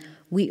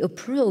we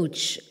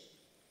approach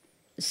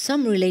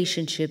some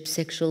relationships,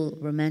 sexual,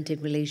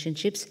 romantic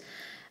relationships,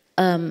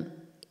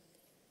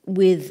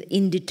 with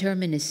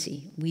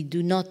indeterminacy. We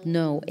do not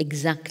know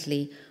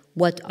exactly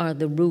what are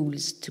the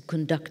rules to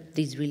conduct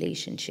these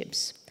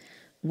relationships.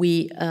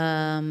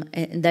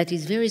 And that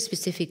is very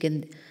specific,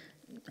 and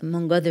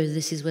among others,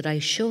 this is what I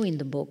show in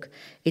the book.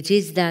 It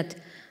is that,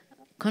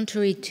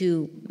 contrary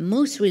to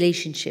most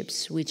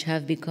relationships which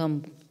have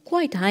become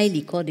quite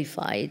highly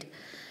codified,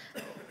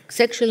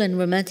 sexual and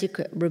romantic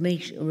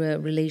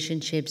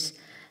relationships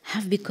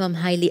have become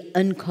highly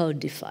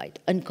uncodified.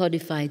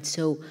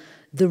 So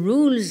the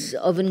rules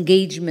of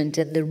engagement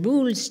and the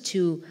rules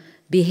to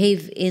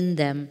behave in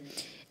them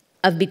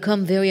have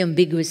become very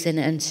ambiguous and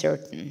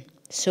uncertain.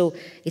 So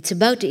it's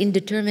about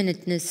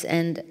indeterminateness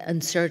and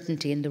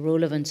uncertainty, and the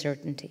role of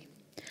uncertainty.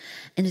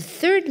 And the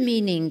third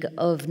meaning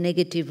of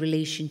negative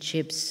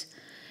relationships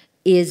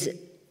is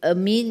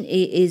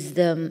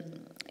the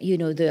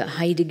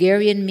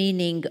Heideggerian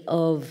meaning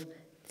of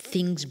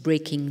things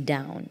breaking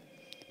down.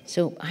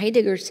 So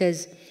Heidegger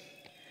says,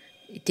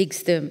 he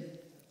takes the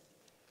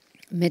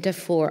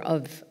metaphor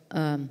of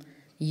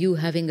you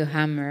having a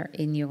hammer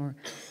in your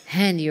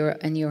hand,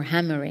 and you're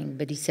hammering,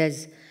 but he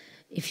says,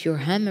 if your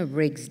hammer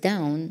breaks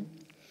down,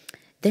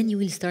 then you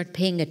will start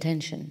paying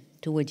attention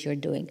to what you're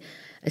doing.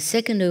 A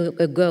second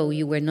ago,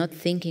 you were not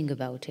thinking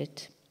about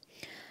it.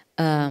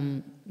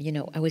 I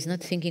was not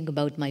thinking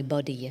about my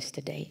body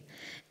yesterday.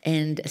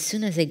 And as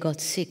soon as I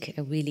got sick,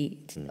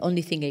 the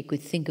only thing I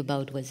could think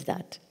about was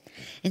that.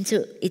 And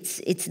so it's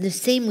the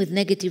same with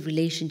negative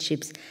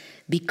relationships.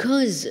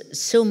 Because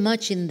so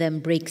much in them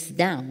breaks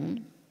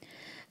down,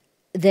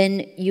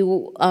 then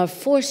you are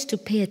forced to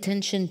pay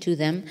attention to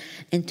them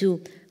and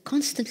to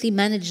constantly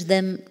manage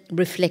them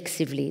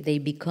reflexively. They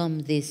become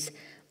this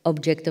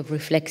object of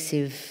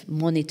reflexive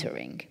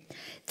monitoring.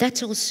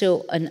 That's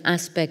also an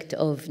aspect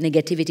of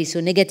negativity. So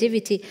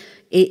negativity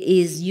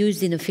is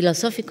used in a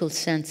philosophical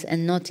sense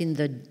and not in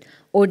the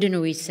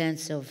ordinary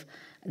sense of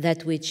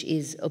that which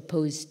is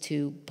opposed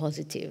to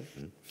positive.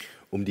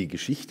 Die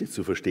Geschichte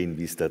zu verstehen,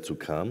 wie es dazu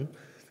kam,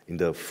 in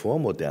der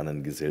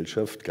vormodernen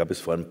Gesellschaft gab es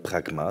vor allem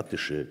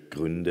pragmatische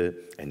Gründe,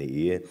 eine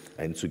Ehe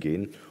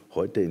einzugehen.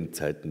 Heute in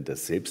Zeiten der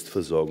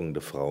Selbstversorgung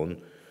der Frauen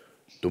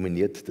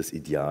dominiert das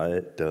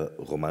Ideal der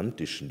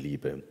romantischen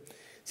Liebe.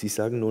 Sie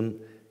sagen nun,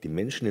 die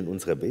Menschen in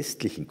unserer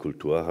westlichen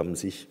Kultur haben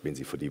sich, wenn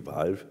sie vor die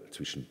Wahl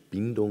zwischen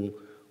Bindung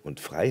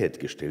und Freiheit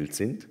gestellt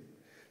sind,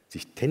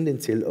 sich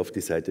tendenziell auf die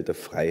Seite der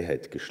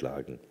Freiheit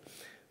geschlagen.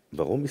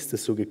 Warum ist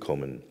das so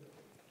gekommen?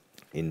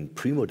 In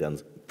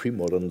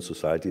pre-modern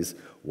societies,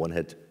 one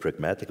had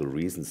pragmatical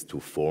reasons to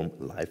form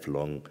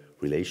lifelong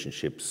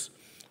relationships,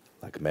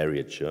 like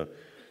marriage.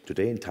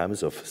 Today, in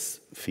times of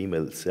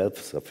female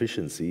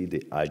self-sufficiency,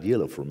 the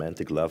ideal of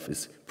romantic love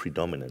is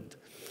predominant.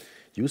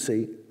 You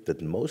say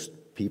that most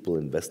people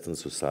in Western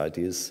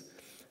societies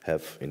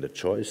have, in the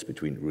choice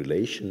between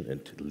relation and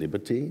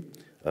liberty,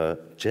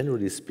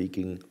 generally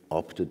speaking,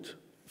 opted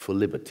for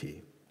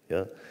liberty.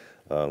 Yeah?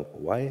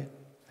 Why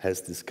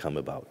has this come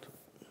about?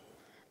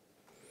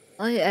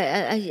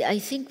 I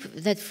think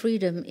that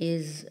freedom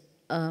is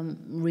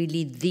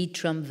really the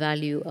trump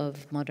value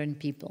of modern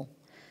people.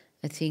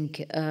 I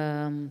think,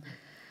 I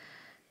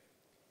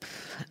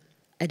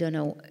don't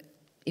know,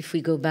 if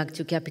we go back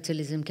to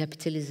capitalism,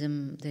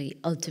 the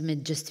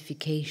ultimate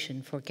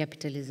justification for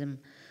capitalism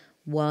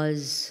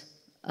was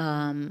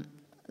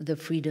the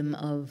freedom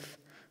of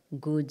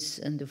goods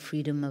and the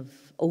freedom of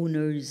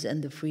owners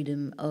and the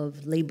freedom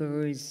of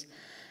laborers.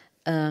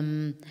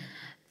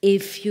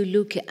 If you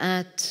look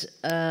at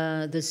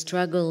the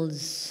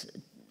struggles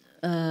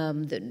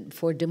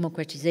for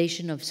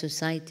democratization of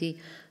society,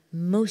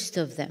 most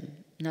of them,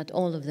 not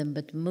all of them,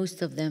 but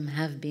most of them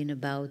have been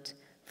about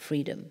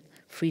freedom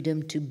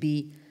to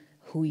be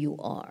who you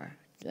are,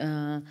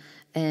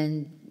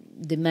 and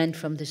demand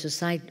from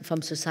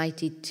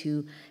society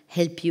to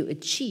help you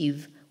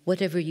achieve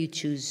whatever you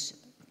choose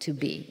to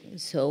be.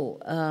 So,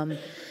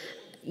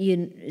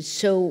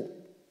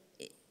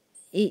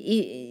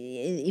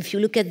 if you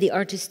look at the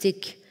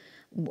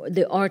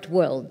art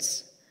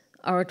worlds,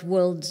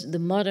 the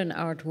modern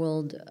art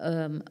world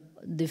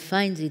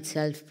defines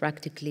itself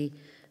practically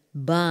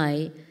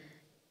by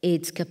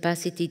its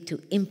capacity to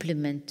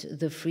implement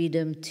the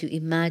freedom to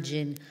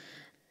imagine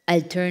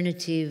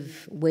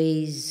alternative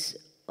ways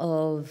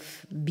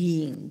of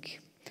being.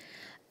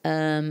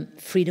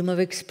 freedom of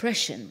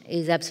expression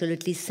is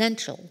absolutely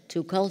central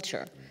to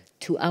culture,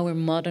 to our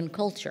modern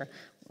culture.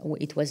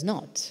 It was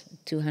not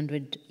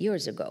 200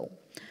 years ago.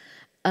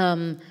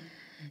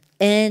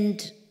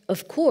 And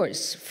of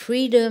course,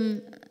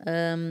 freedom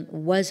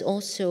was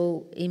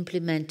also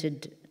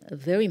implemented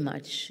very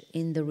much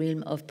in the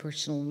realm of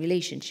personal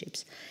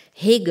relationships.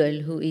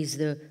 Hegel, who is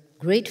the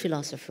great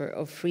philosopher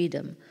of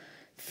freedom,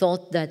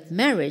 thought that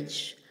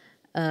marriage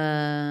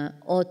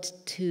ought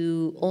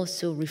to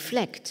also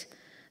reflect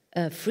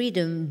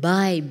freedom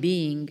by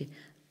being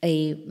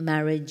a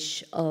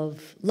marriage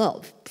of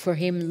love. For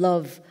him,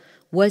 love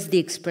was the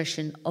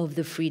expression of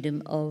the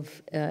freedom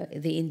of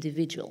the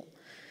individual.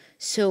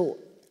 So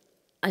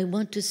I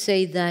want to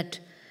say that,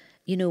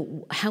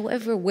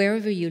 however,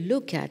 wherever you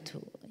look at,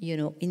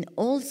 in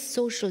all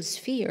social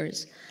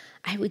spheres,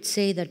 I would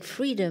say that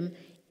freedom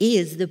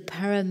is the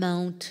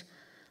paramount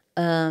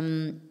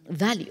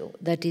value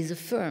that is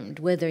affirmed,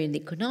 whether in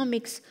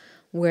economics,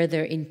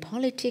 whether in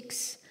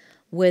politics,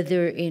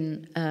 whether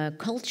in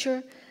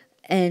culture,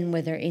 and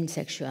whether in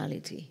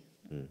sexuality.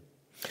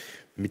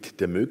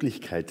 Mit der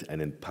Möglichkeit,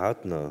 einen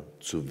Partner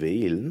zu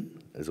wählen,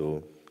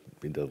 also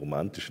in der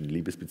romantischen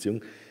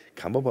Liebesbeziehung,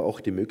 kam aber auch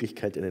die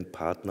Möglichkeit, einen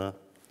Partner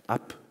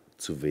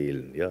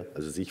abzuwählen, ja?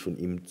 Also sich von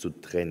ihm zu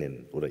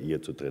trennen oder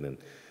ihr zu trennen.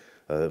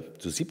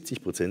 Zu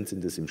 70%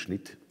 sind es im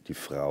Schnitt die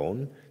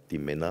Frauen, die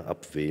Männer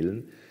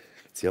abwählen.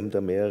 Sie haben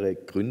da mehrere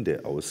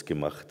Gründe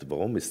ausgemacht,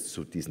 warum es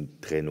zu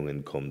diesen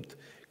Trennungen kommt.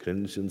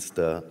 Können Sie uns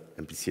da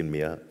ein bisschen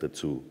mehr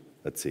dazu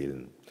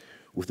erzählen?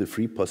 With the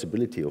free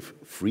possibility of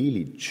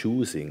freely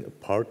choosing a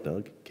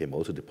partner came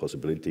also the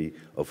possibility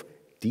of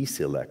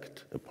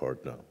deselect a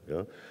partner,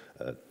 yeah?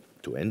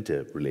 To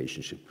enter a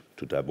relationship,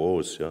 to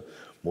divorce. Yeah?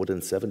 More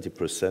than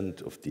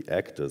 70% of the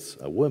actors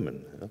are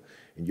women. Yeah?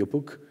 In your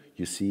book,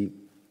 you see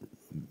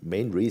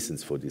main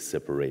reasons for this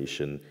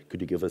separation. Could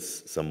you give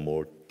us some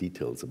more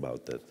details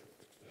about that?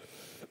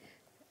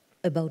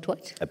 About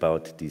what?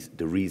 About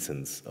the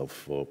reasons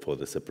for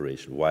the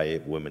separation. Why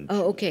women?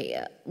 Oh,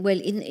 okay.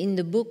 Well, in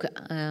the book,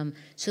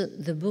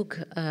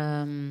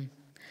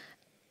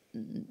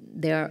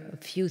 there are a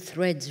few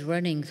threads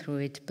running through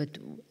it,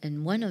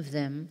 and one of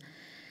them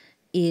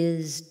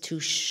is to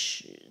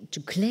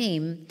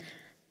claim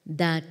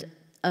that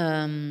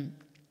the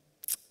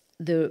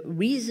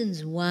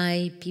reasons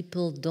why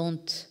people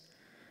don't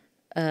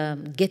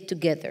get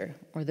together,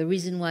 or the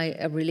reason why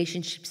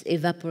relationships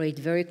evaporate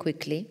very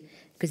quickly,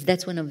 because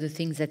that's one of the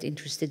things that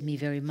interested me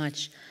very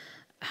much.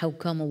 How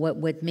come,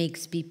 what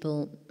makes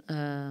people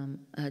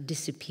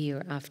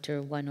disappear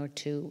after one or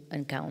two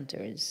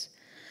encounters?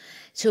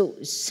 So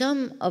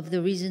some of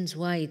the reasons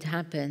why it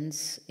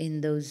happens in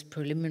those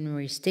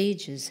preliminary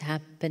stages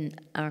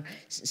are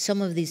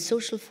some of these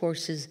social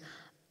forces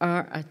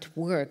are at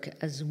work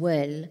as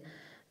well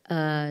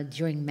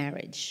during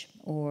marriage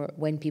or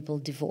when people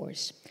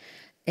divorce.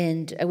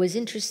 And I was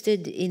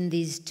interested in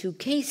these two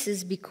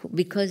cases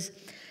because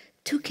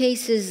two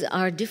cases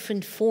are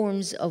different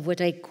forms of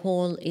what I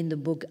call in the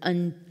book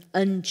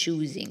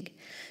unchoosing.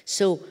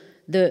 So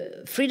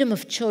the freedom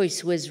of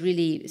choice was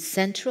really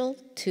central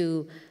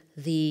to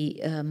the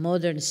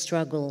modern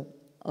struggle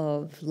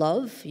of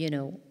love.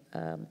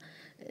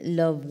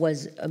 Love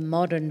was a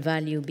modern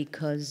value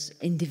because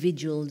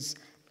individuals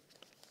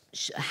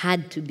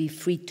had to be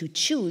free to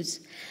choose,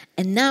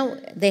 and now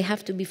they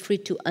have to be free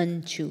to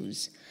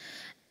unchoose.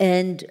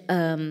 And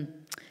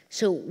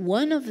so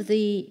one of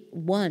the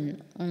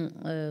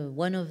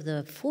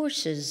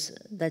forces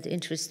that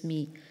interests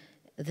me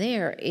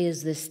there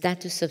is the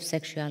status of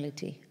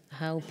sexuality,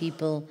 how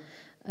people.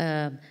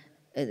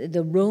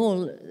 The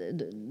role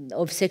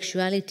of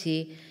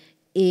sexuality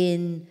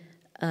in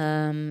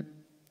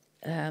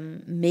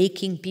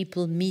making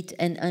people meet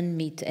and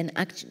unmeet, and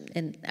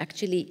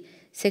actually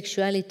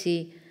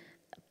sexuality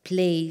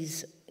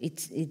plays,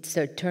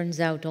 it turns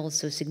out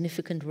also a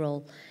significant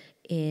role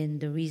in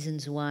the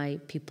reasons why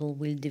people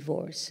will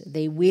divorce.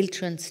 They will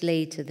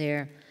translate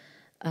their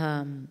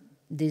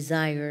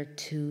desire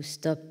to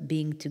stop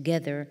being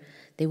together.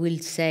 They will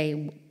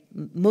say,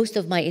 most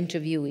of my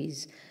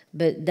interviewees,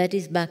 but that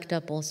is backed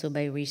up also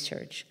by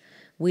research,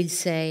 will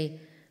say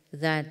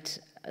that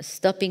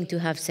stopping to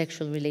have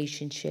sexual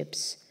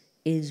relationships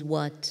is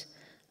what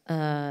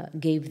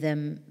gave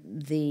them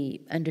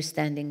the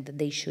understanding that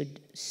they should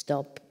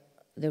stop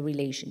the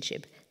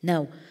relationship.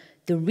 Now,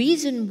 the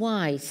reason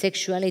why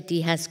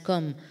sexuality has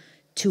come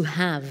to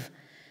have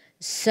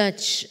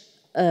such,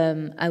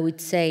 I would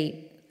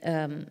say,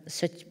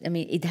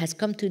 it has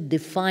come to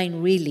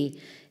define really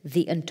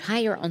the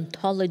entire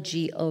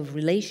ontology of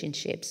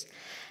relationships,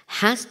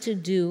 has to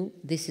do,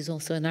 this is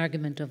also an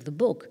argument of the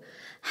book,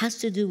 has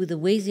to do with the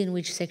ways in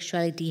which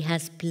sexuality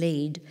has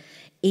played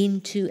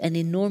into an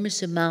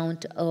enormous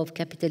amount of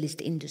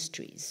capitalist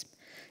industries.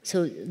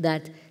 So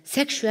that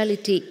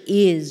sexuality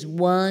is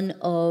one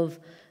of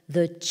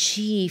the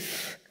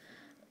chief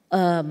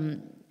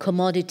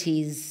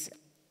commodities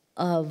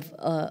of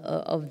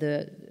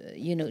the,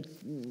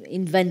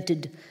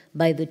 invented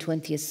by the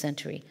 20th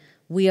century.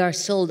 We are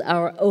sold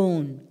our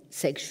own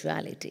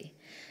sexuality.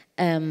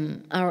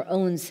 our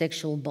own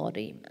sexual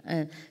body.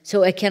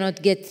 So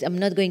I'm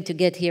not going to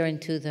get here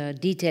into the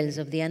details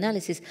of the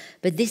analysis,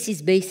 but this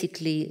is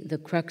basically the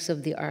crux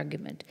of the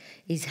argument,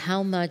 is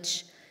how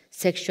much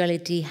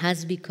sexuality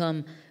has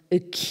become a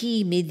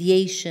key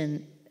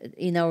mediation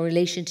in our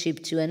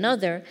relationship to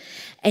another,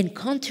 and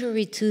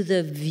contrary to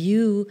the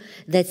view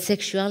that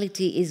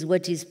sexuality is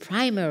what is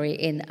primary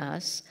in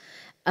us,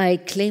 I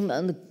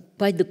claim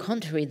quite the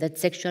contrary, that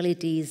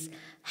sexuality is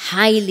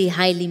highly,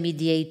 highly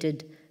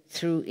mediated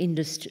through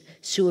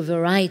a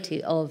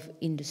variety of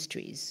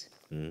industries.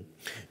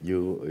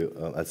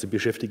 Sie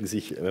beschäftigen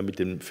sich mit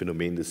dem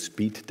Phänomen des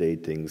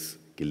Speed-Datings,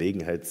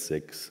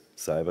 Gelegenheitssex,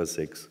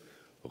 Cybersex,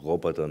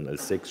 Robotern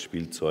als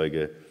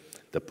Sexspielzeuge,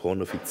 der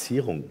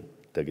Pornofizierung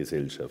der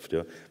Gesellschaft.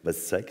 Ja.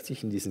 Was zeigt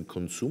sich in diesen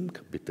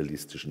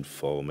konsumkapitalistischen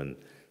Formen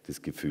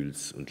des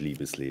Gefühls- und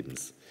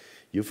Liebeslebens?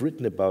 You've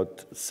written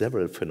about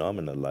several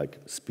phenomena like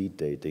speed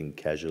dating,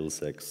 casual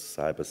sex,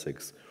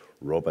 cybersex,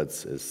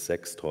 robots as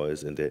sex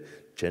toys, and the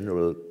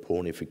general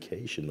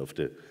pornification of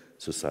the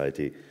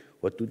society.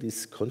 What do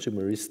these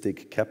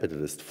consumeristic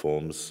capitalist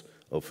forms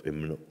of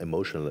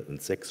emotional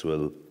and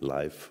sexual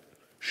life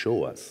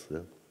show us?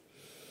 Yeah?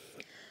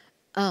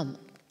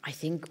 I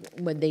think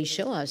what they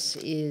show us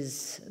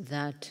is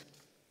that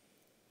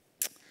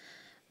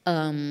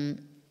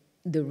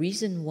the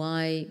reason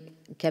why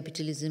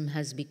capitalism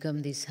has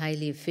become this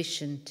highly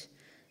efficient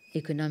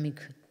economic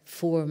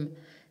form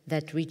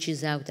that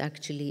reaches out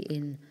actually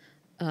in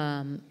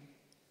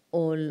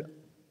all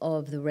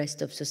of the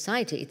rest of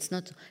society. It's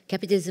not,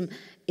 capitalism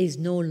is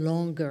no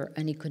longer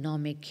an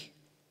economic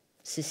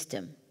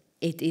system.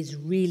 It is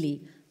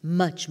really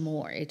much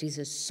more. It is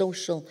a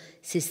social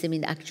system.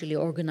 It actually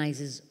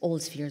organizes all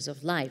spheres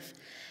of life.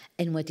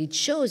 And what it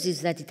shows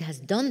is that it has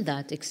done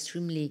that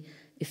extremely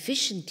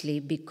efficiently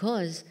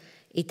because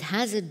it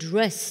has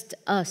addressed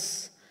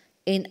us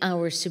in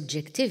our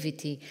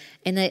subjectivity.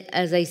 And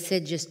as I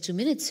said just 2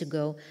 minutes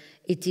ago,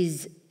 it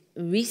is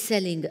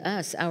reselling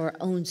us our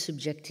own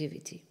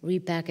subjectivity,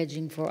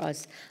 repackaging for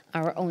us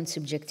our own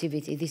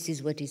subjectivity. This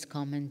is what is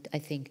common, I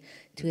think,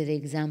 to the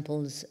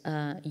examples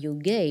you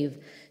gave.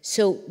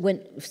 So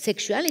when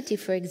sexuality,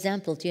 for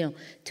example,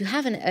 to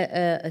have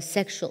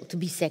to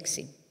be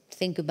sexy,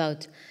 think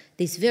about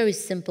this very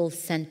simple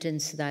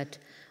sentence that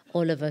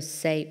all of us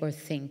say or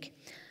think.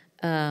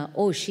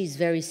 Oh, she's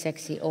very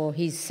sexy, or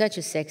he's such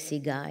a sexy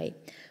guy.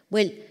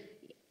 Well,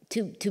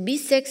 to be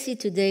sexy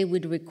today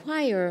would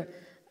require,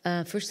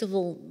 first of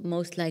all,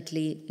 most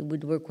likely it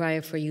would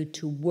require for you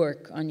to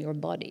work on your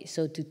body,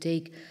 so to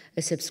take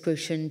a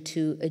subscription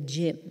to a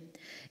gym.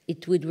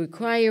 It would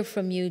require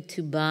from you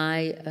to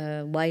buy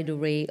a wide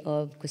array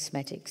of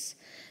cosmetics.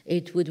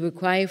 It would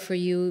require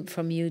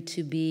from you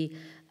to be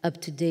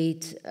up to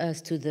date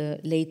as to the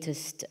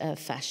latest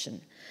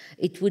fashion.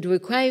 It would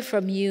require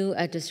from you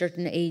at a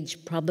certain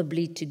age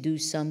probably to do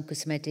some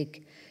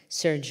cosmetic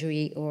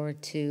surgery or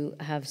to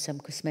have some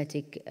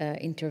cosmetic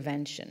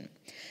intervention.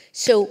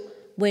 So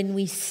when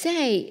we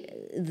say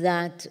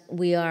that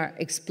we are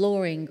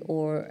exploring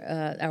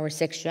our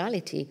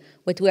sexuality,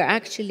 what we're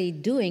actually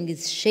doing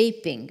is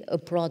shaping a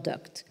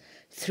product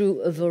through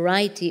a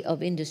variety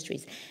of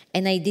industries.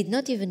 And I did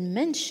not even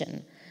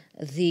mention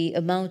the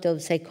amount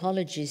of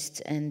psychologists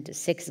and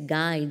sex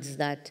guides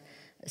that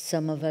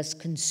some of us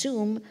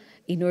consume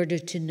in order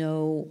to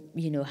know,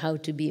 how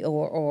to be,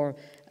 or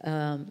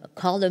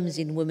columns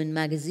in women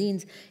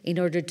magazines in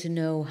order to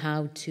know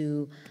how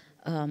to,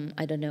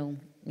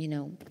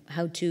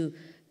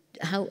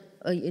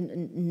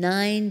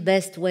 9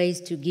 best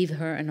ways to give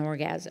her an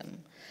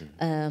orgasm.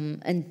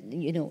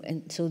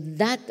 And so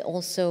that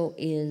also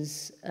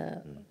is,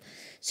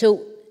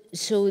 so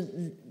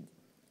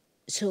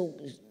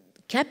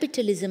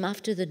capitalism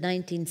after the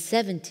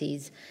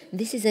 1970s,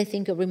 this is, I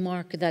think, a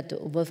remark that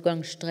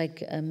Wolfgang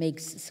Streeck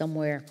makes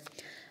somewhere.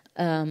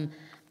 Around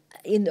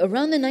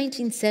the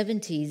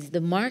 1970s,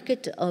 the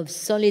market of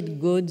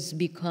solid goods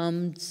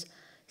becomes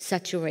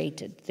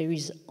saturated. There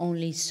is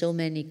only so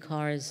many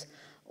cars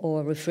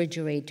or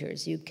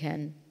refrigerators you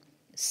can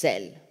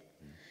sell.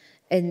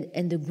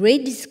 And the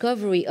great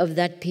discovery of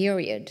that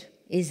period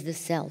is the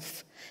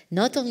self,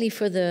 not only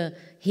for the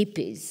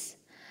hippies,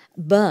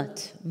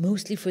 but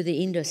mostly for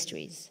the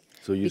industries.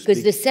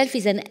 Because the self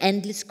is an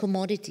endless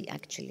commodity,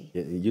 actually.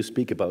 You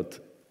speak about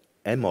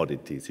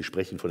Emodity. Sie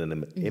sprechen von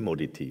einem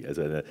Emodity,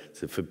 also einer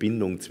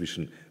Verbindung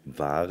zwischen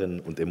Waren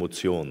und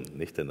Emotionen,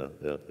 nicht?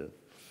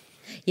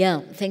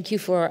 Yeah, thank you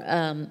for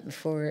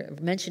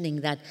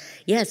mentioning that.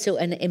 Yeah, so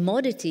an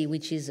emodity,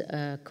 which is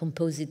a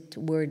composite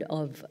word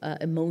of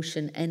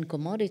emotion and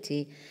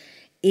commodity,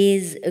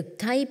 is a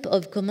type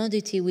of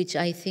commodity which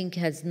I think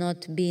has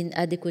not been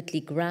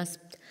adequately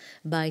grasped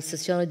by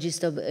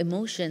sociologists of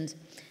emotions,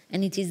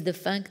 and it is the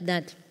fact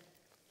that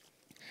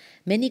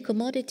many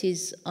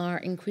commodities are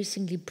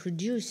increasingly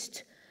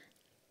produced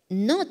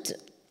not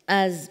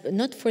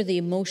for the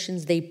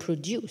emotions they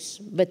produce,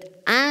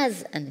 but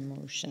as an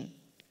emotion.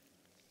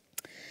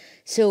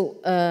 So,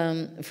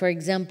 for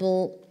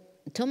example,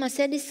 Thomas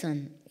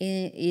Edison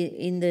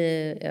in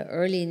the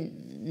early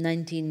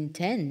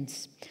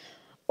 1910s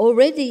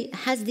already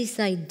has this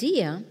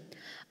idea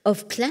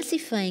of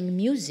classifying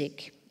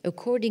music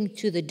according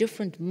to the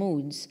different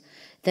moods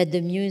that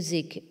the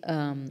music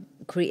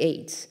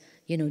creates,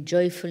 you know,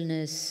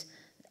 joyfulness,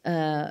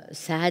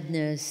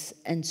 sadness,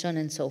 and so on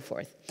and so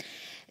forth.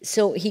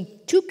 So he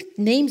took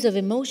names of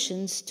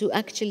emotions to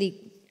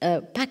actually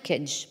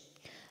package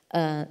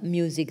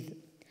music.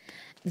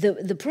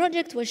 The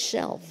project was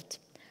shelved,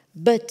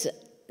 but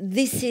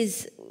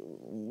this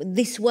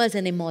was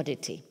an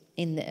immodity.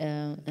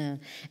 An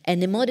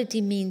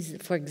immodity means,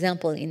 for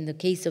example, in the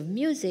case of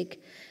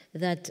music,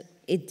 that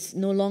it's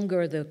no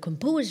longer the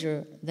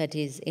composer that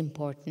is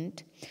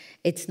important.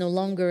 It's no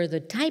longer the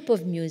type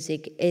of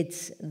music,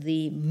 it's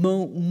the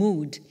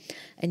mood.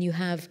 And you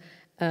have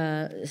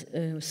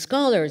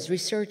scholars,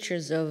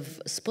 researchers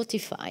of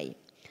Spotify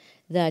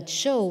that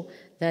show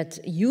that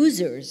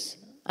users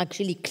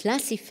actually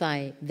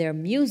classify their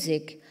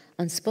music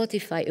on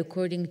Spotify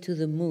according to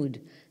the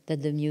mood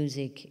that the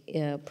music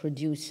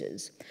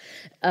produces.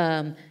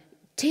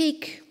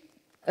 Take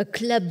a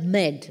Club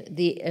Med,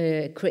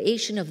 the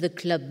creation of the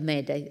Club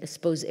Med. I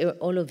suppose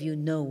all of you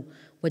know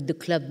what the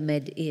Club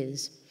Med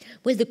is.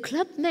 Well, the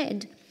Club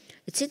Med,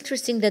 it's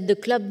interesting that the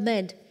Club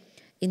Med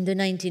in the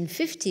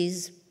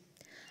 1950s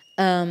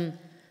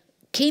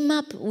came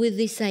up with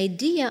this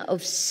idea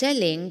of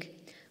selling,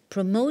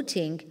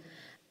 promoting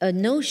a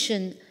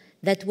notion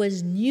that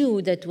was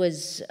new, that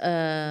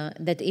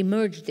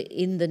emerged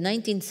in the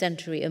 19th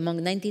century among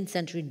 19th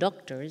century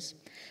doctors,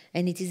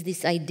 and it is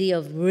this idea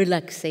of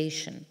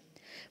relaxation.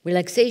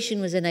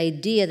 Relaxation was an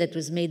idea that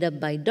was made up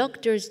by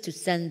doctors to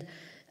send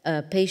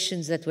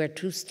patients that were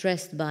too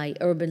stressed by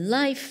urban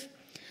life.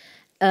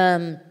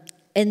 And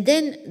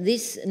then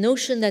this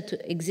notion that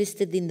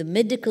existed in the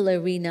medical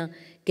arena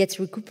gets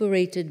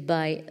recuperated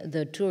by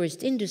the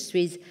tourist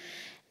industries.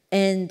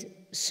 And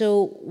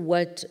so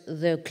what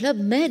the Club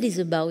Med is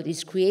about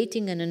is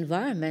creating an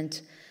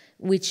environment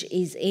which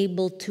is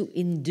able to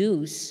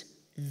induce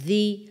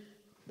the,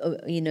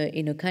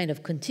 in a kind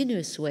of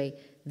continuous way,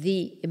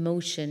 the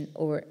emotion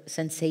or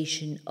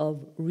sensation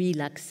of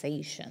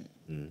relaxation.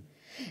 Mm.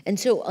 And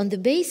so on the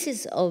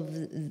basis of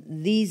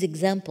these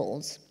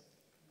examples,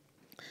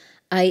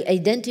 I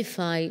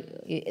identify,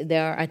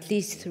 there are at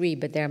least three,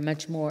 but there are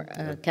much more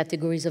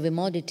categories of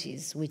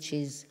immodities, which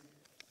is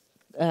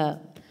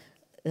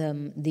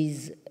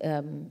these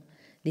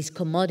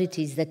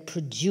commodities that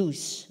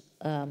produce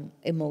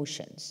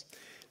emotions.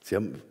 Sie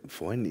haben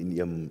vorhin in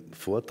Ihrem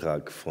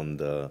Vortrag von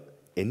der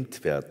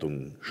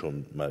Entwertung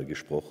schon mal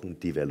gesprochen,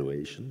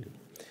 Devaluation,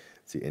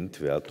 die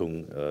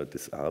Entwertung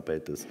des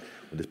Arbeiters.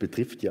 Und das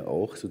betrifft ja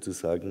auch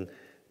sozusagen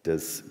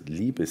das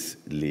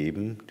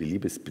Liebesleben, die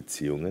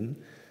Liebesbeziehungen,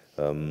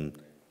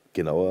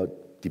 genauer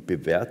die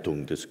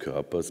Bewertung des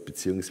Körpers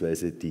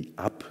beziehungsweise die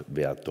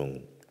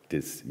Abwertung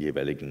des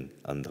jeweiligen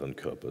anderen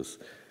Körpers.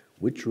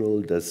 Which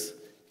role does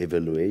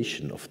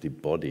evaluation of the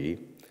body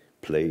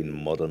play in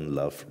modern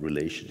love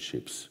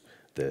relationships?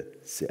 The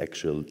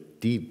actual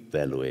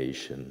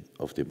devaluation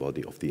of the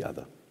body of the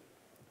other.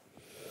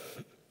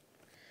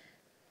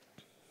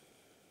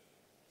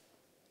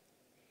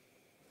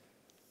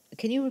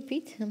 Can you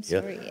repeat? I'm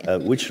sorry. Yeah.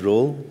 Which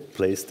role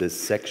plays the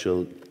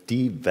sexual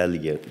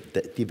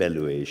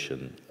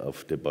devaluation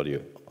of the body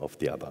of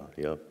the other?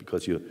 Yeah,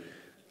 because you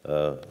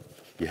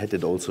had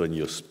it also in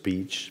your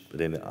speech,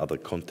 but in another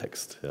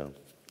context. Yeah,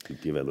 the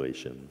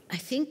devaluation. I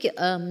think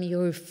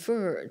you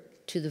refer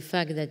to the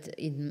fact that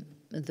in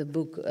the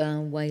book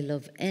Why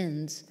Love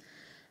Ends,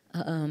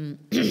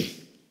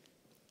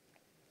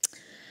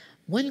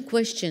 one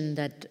question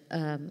that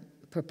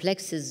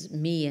perplexes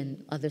me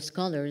and other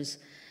scholars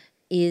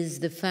is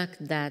the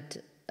fact that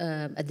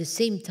at the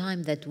same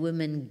time that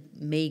women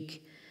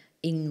make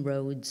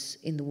inroads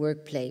in the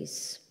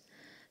workplace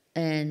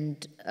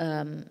and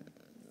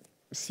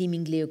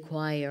seemingly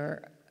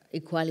acquire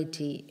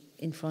equality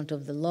in front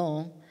of the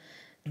law,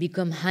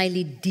 become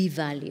highly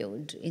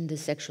devalued in the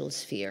sexual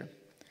sphere.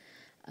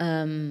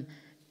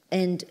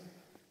 And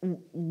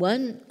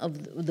one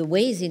of the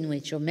ways in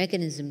which, or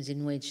mechanisms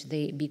in which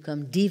they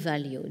become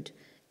devalued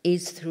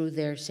is through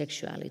their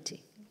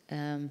sexuality.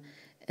 And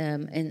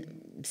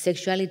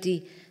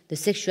sexuality, the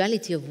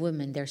sexuality of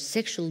women, their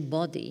sexual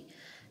body,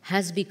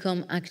 has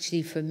become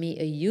actually for me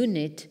a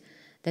unit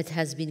that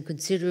has been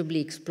considerably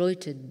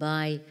exploited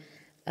by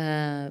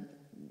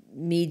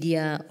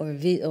media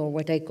or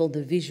what I call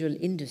the visual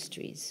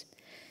industries.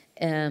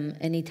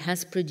 And it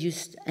has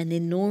produced an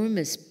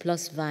enormous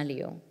plus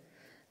value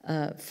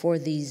for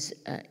these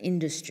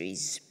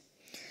industries.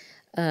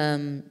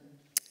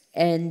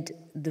 And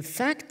the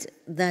fact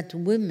that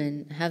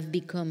women have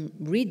become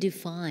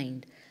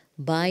redefined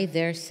by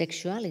their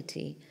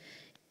sexuality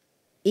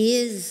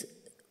is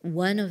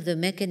one of the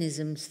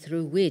mechanisms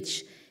through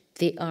which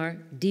they are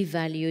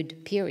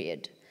devalued,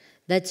 period.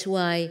 That's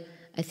why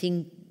I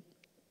think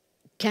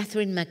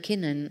Catherine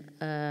MacKinnon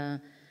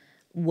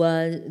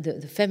was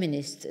the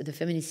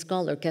feminist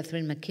scholar.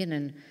 Catherine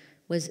MacKinnon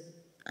was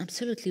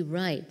absolutely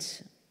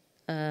right.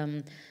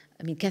 I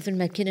mean, Catherine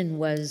MacKinnon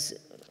was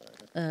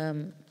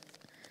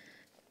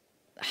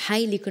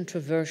highly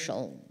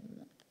controversial,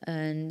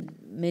 and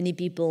many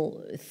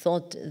people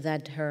thought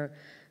that her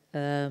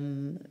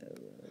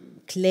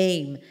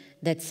claim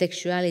that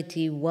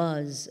sexuality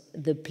was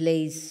the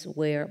place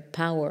where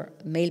power,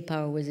 male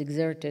power, was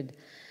exerted,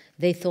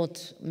 they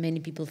thought, many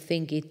people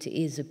think it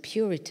is a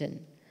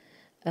Puritan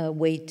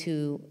way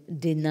to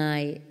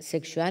deny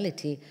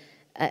sexuality.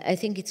 I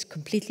think it's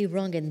completely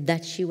wrong, and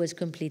that she was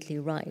completely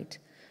right.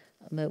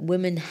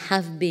 Women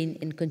have been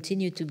and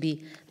continue to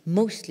be,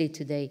 mostly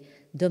today,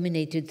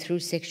 dominated through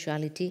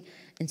sexuality,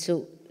 and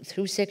so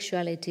through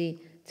sexuality,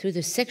 through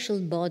the sexual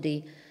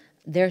body,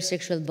 their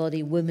sexual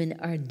body, women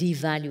are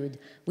devalued,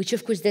 which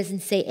of course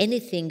doesn't say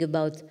anything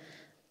about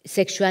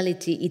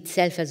sexuality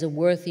itself as a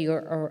worthy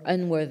or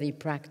unworthy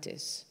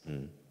practice.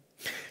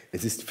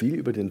 Es ist viel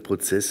über den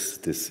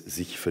Prozess des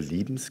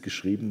Sich-Verliebens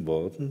geschrieben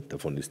worden,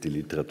 davon ist die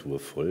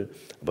Literatur voll,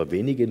 aber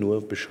wenige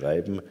nur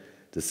beschreiben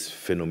das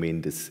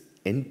Phänomen des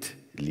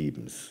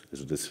Entlebens,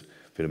 also das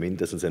Phänomen,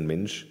 dass uns ein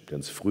Mensch, der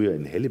uns früher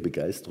in helle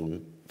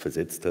Begeisterung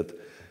versetzt hat,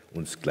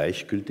 uns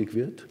gleichgültig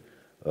wird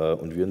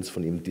und wir uns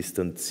von ihm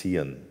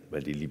distanzieren,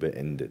 weil die Liebe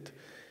endet.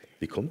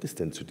 Wie kommt es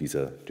denn zu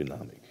dieser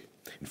Dynamik?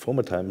 In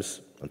former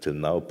times, until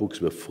now,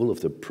 books were full of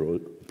the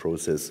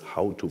process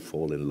how to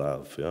fall in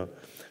love, yeah?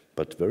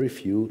 But very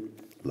few,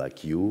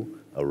 like you,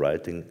 are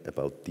writing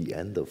about the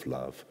end of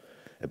love,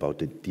 about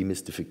the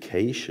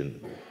demystification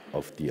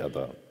of the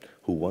other,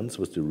 who once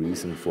was the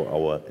reason for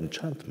our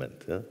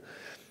enchantment. Yeah?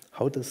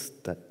 How does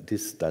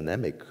this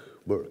dynamic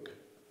work?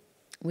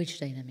 Which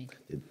dynamic?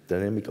 The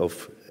dynamic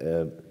of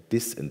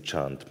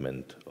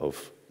disenchantment,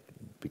 of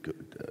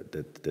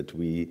that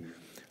we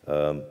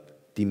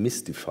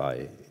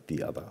demystify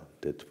the other,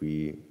 that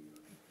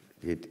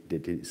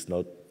it is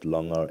not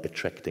longer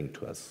attracting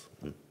to us.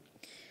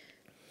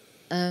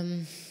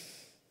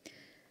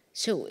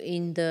 So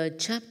in the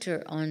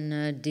chapter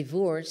on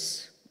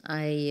divorce,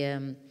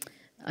 I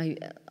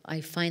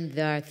find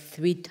there are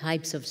three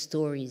types of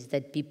stories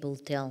that people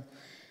tell.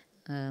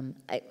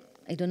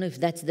 I don't know if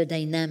that's the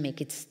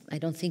dynamic. I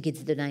don't think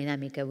it's the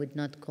dynamic. I would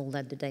not call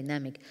that the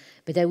dynamic.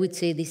 But I would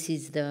say this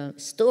is the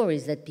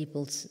stories that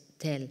people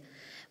tell.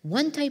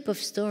 One type of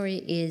story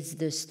is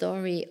the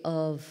story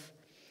of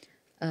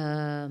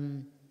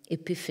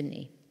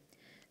epiphany,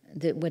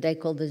 what I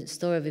call the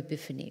story of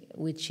epiphany,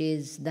 which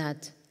is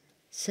that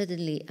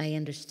suddenly I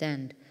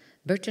understand.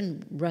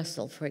 Bertrand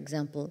Russell, for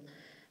example,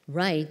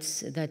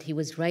 writes that he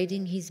was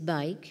riding his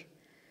bike,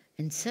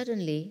 and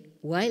suddenly,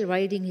 while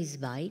riding his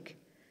bike,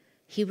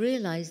 he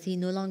realized he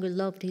no longer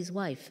loved his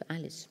wife,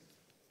 Alice.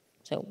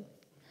 So,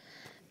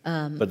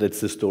 but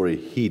that's the story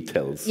he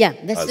tells. Yeah,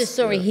 that's the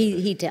story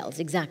he tells,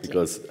 exactly.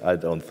 Because I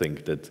don't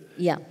think that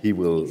he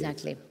will,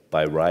 exactly,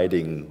 by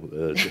riding,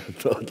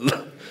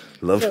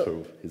 love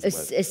his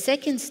wife. A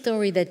second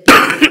story that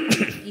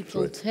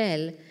people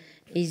tell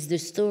is the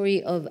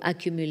story of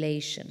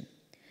accumulation.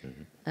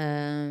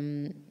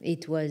 Mm-hmm.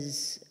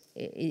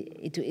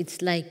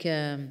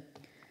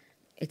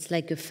 It's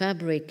like a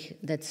fabric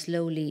that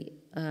slowly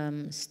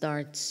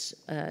starts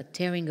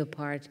tearing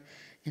apart,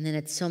 and then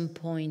at some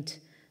point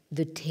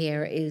the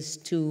tear is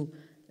too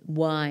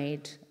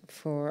wide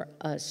for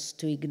us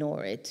to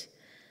ignore it.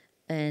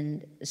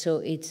 And so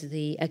it's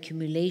the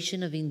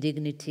accumulation of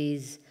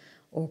indignities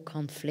or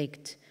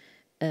conflict,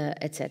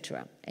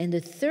 etc. And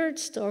the third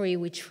story,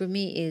 which for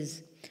me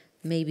is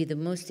maybe the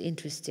most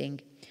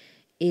interesting,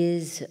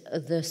 is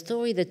the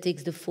story that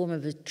takes the form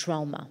of a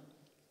trauma.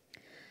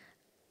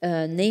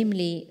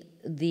 Namely,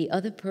 the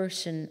other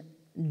person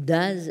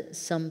does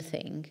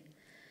something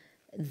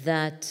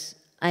that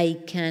I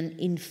can,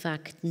 in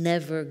fact,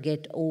 never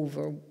get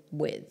over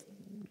with.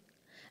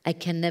 I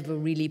can never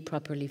really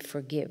properly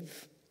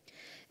forgive.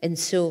 And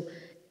so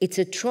it's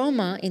a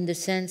trauma in the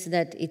sense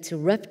that it's a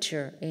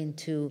rupture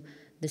into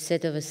the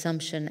set of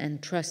assumption and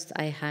trust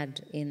I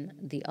had in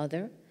the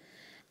other.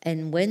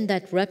 And when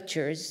that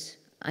ruptures,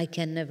 I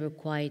can never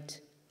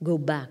quite go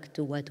back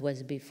to what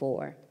was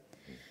before.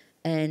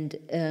 And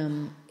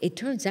it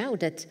turns out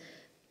that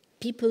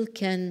people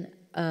can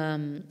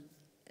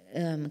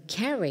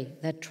carry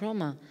that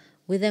trauma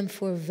with them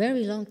for a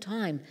very long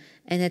time,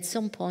 and at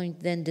some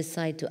point then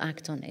decide to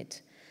act on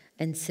it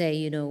and say,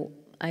 you know,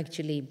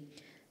 actually,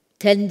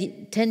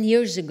 10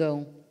 years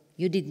ago,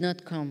 you did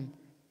not come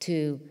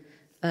to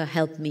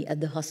help me at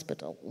the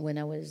hospital when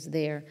I was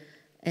there,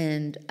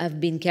 and I've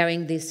been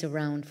carrying this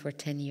around for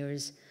 10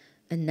 years,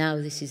 and now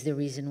this is the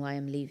reason why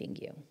I'm leaving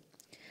you.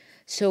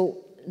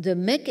 So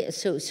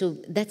so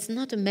that's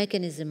not a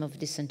mechanism of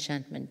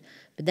disenchantment,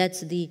 but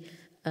that's the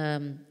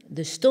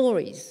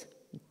stories,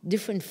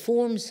 different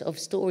forms of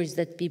stories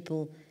that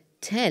people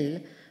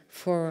tell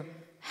for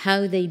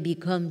how they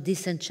become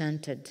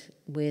disenchanted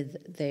with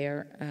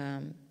their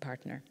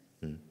partner.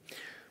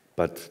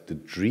 But the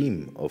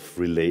dream of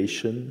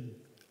relation,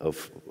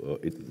 of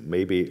it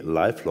maybe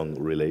lifelong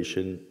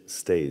relation,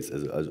 stays.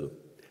 Also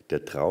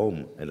der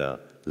Traum einer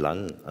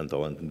lang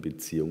andauernden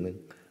Beziehung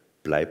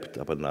bleibt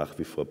aber nach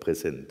wie vor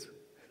präsent.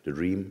 The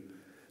dream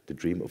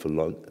of a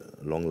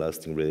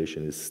long-lasting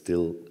relation is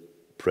still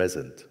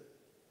present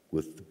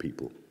with the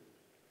people.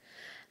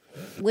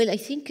 Well, I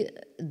think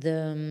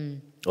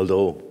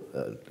although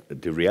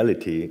the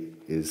reality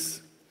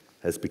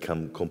has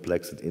become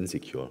complex and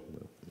insecure.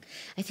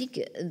 I think,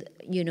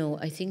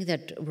 I think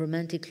that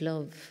romantic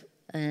love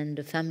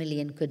and family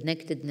and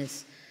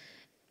connectedness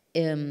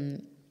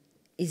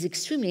is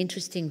extremely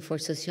interesting for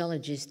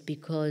sociologists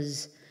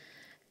because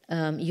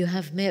you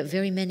have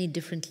very many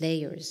different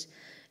layers.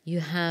 You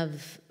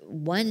have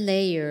one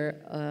layer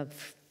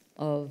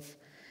of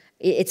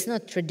it's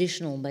not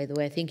traditional, by the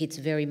way. I think it's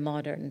very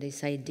modern,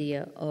 this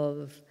idea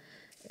of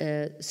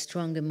a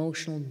strong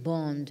emotional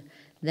bond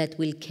that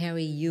will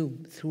carry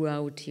you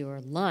throughout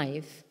your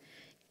life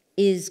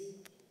is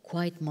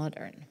quite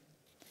modern.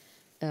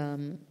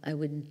 I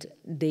wouldn't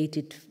date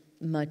it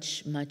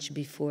much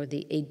before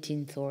the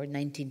 18th or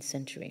 19th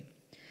century.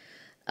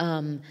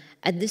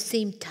 At the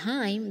same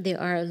time, there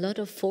are a lot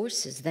of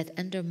forces that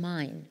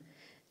undermine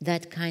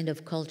that kind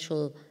of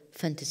cultural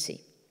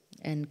fantasy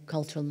and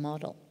cultural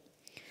model.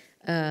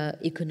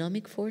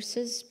 Economic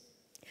forces,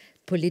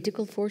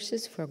 political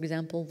forces, for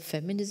example,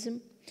 feminism,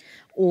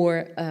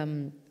 or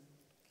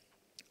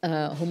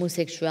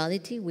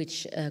homosexuality,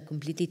 which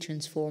completely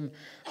transform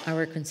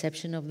our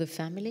conception of the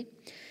family.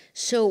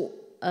 So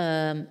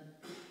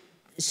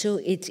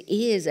it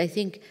is, I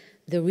think,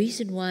 the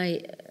reason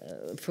why,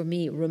 for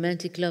me,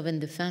 romantic love and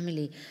the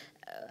family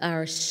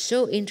are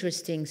so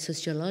interesting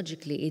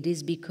sociologically. It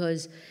is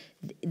because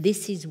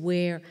this is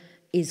where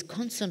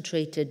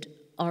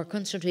are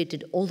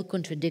concentrated all the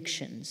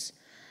contradictions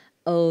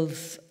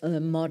of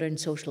modern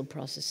social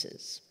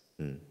processes.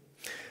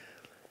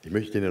 Ich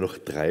möchte Ihnen noch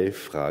 3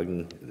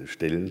 Fragen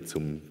stellen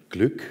zum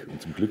Glück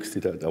und zum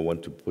Glückszitat. I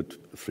want to put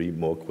 3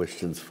 more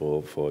questions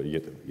for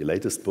your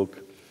latest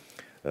book,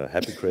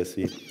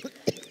 Happycracy,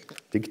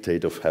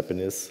 Dictate of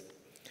Happiness.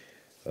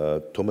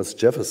 Thomas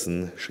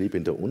Jefferson schrieb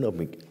in der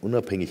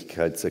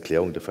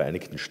Unabhängigkeitserklärung der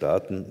Vereinigten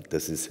Staaten,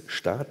 dass es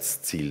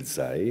Staatsziel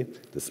sei,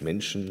 den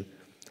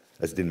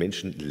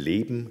Menschen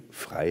Leben,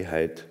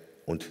 Freiheit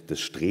und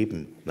das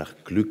Streben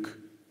nach Glück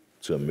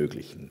zu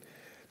ermöglichen.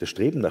 Das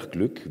Streben nach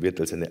Glück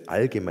wird als eine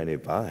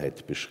allgemeine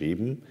Wahrheit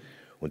beschrieben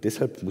und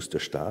deshalb muss der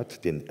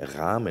Staat den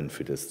Rahmen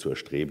für das zu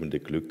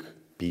erstrebende Glück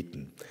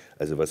bieten.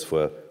 Also was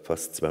vor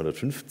fast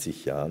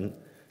 250 Jahren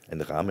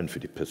ein Rahmen für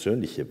die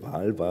persönliche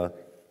Wahl war,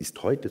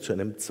 ist heute zu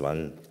einem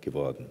Zwang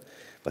geworden.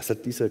 Was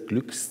hat dieser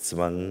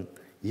Glückszwang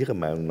Ihrer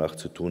Meinung nach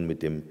zu tun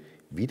mit dem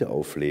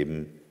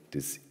Wiederaufleben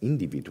des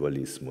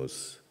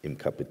Individualismus im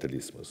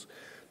Kapitalismus?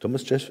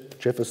 Thomas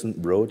Jefferson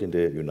wrote in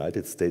the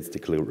United States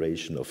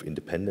Declaration of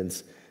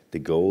Independence the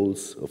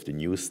goals of the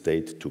new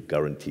state to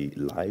guarantee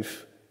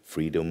life,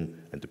 freedom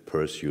and the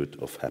pursuit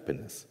of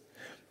happiness.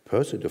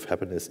 Pursuit of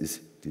happiness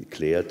is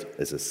declared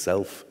as a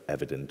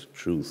self-evident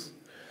truth.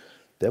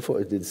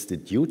 Therefore, it is the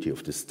duty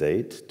of the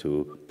state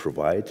to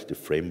provide the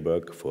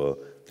framework for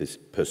this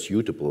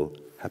pursuitable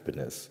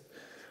happiness.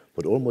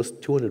 What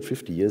almost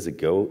 250 years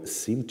ago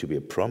seemed to be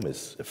a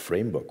promise, a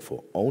framework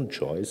for own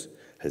choice,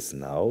 has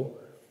now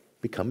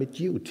become a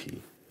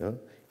duty,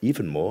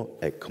 even more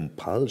a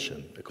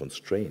compulsion, a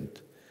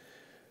constraint.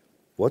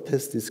 What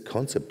has this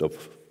concept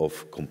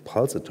of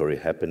compulsory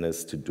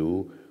happiness to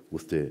do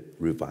with the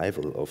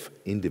revival of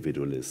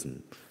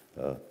individualism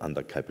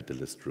under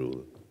capitalist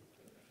rule?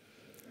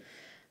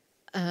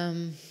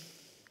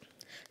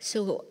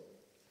 So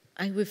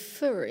I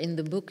refer in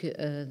the book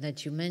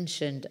that you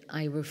mentioned,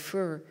 I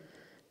refer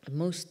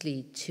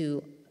mostly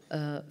to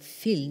a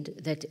field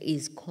that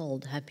is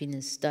called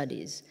happiness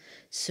studies.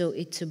 So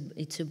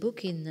it's a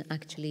book in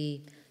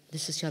actually the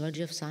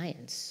sociology of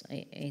science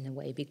in a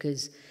way,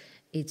 because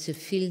it's a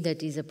field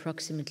that is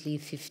approximately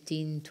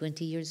 15,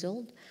 20 years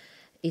old.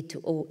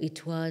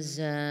 It was,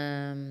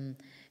 and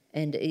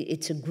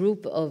it's a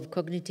group of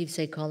cognitive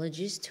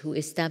psychologists who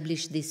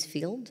established this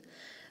field.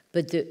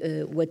 But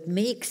what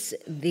makes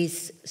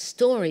this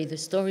story, the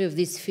story of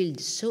this field,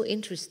 so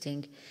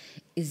interesting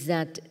is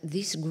that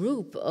this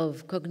group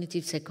of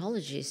cognitive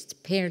psychologists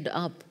paired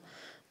up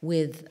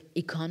with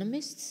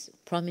economists,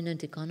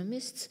 prominent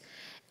economists,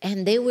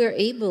 and they were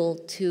able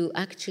to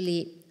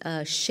actually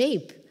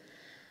shape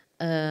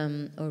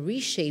or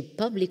reshape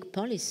public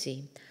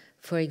policy.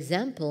 For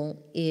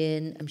example,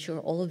 I'm sure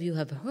all of you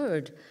have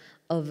heard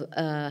of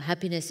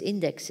happiness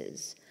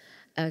indexes.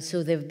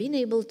 So they've been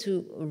able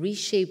to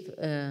reshape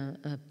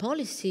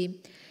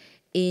policy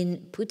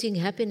in putting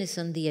happiness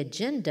on the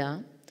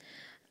agenda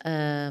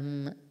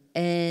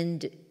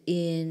and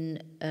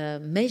in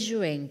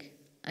measuring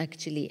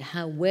actually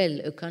how well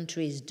a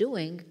country is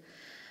doing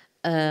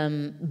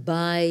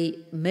by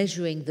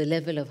measuring the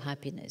level of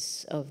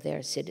happiness of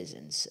their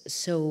citizens.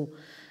 So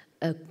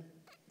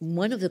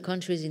one of the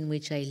countries in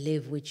which I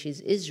live, which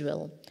is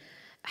Israel,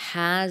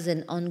 has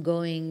an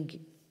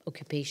ongoing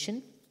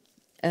occupation,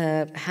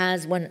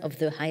 has one of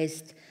the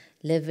highest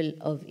level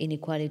of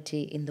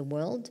inequality in the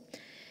world,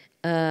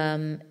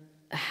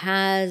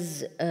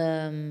 has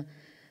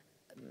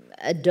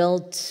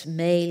adult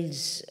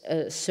males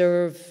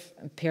serve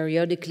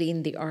periodically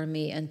in the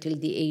army until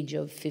the age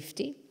of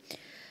 50,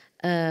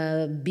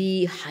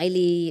 be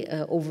highly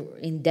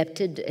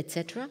over-indebted,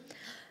 etc.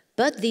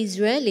 But the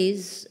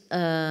Israelis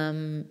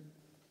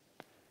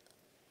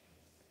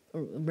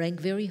rank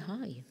very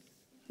high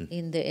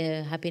in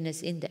the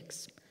happiness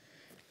index.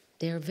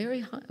 They're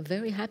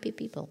very happy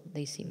people,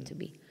 they seem to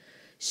be.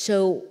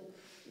 So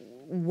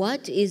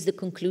what is the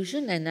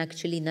conclusion? And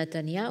actually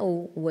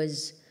Netanyahu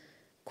was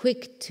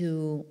quick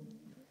to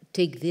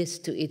take this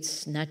to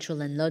its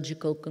natural and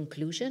logical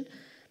conclusion.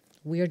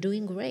 We are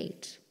doing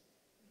great.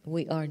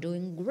 We are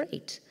doing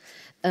great.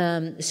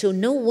 So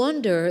no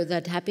wonder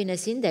that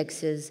happiness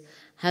indexes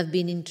have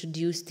been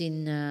introduced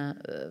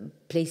in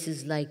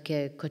places like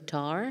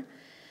Qatar,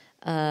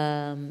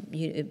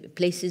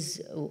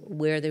 places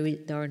where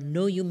there are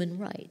no human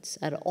rights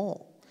at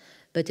all.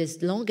 But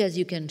as long as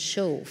you can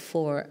show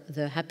for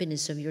the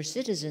happiness of your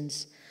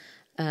citizens,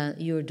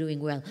 you're doing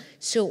well.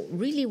 So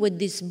really what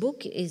this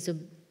book is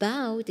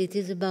about, it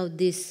is about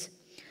this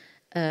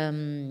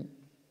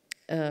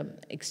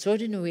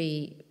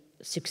extraordinary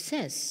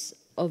success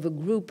of a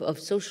group of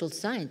social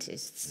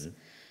scientists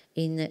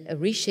in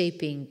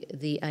reshaping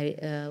the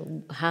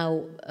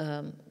how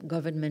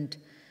government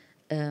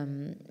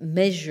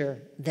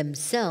measure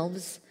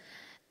themselves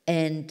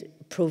and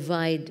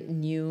provide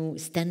new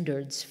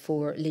standards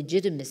for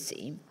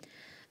legitimacy,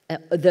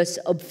 thus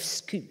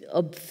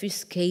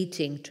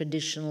obfuscating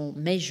traditional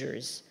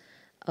measures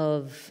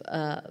of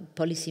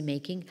policy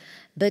making.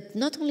 But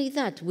not only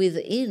that,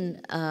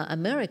 within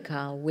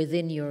America,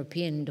 within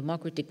European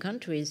democratic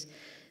countries,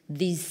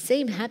 these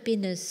same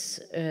happiness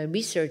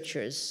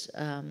researchers,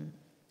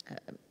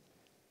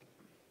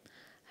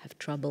 have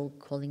trouble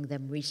calling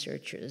them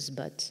researchers,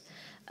 but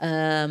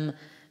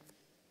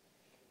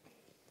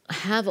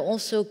have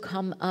also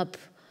come up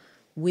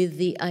with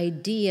the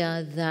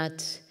idea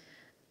that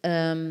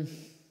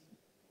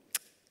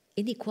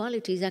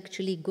inequality is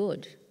actually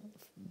good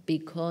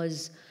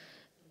because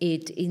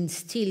it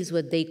instills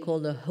what they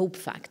call a hope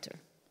factor.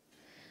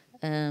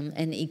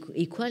 And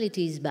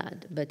equality is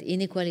bad, but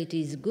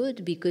inequality is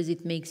good because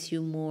it makes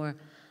you more,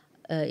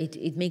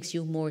 it makes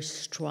you more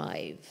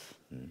strive.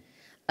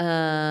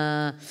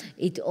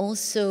 It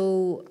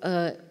also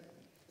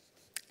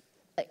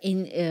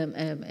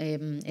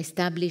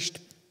established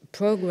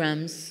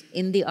programs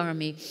in the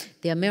army.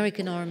 The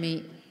American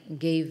army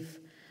gave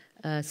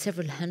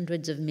several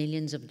hundreds of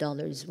millions of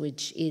dollars,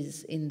 which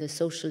is in the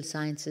social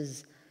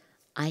sciences,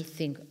 I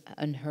think,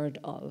 unheard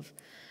of,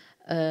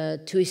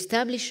 to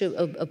establish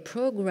a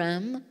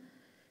program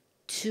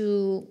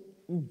to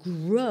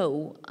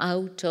grow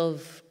out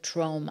of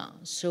trauma.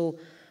 So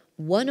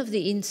one of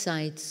the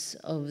insights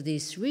of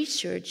this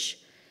research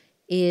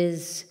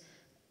is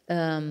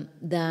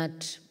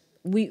that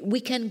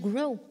we can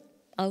grow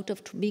out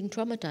of being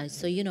traumatized.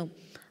 So, you know,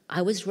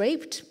 I was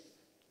raped,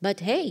 but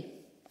hey,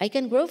 I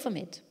can grow from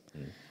it.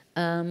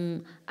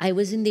 I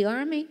was in the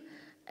army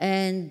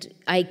and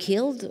I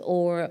killed,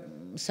 or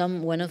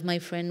one of my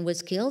friends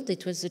was killed.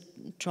 It was a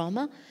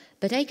trauma,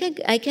 but I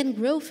can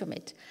grow from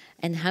it.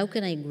 And how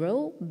can I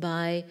grow?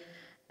 By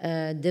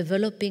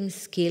developing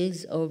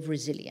skills of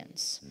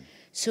resilience.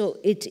 So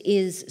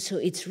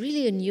it's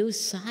really a new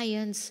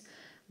science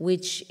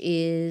which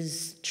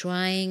is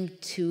trying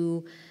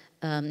to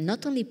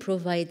not only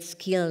provide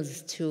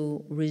skills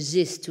to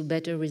resist, to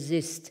better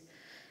resist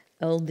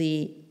all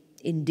the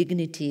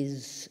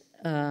indignities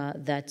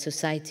that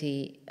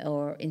society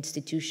or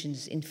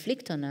institutions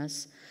inflict on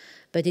us,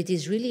 but it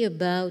is really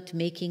about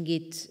making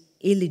it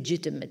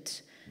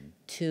illegitimate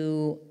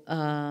to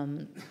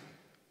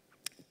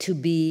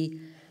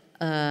be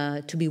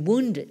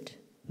wounded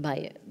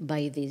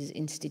by these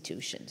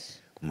institutions.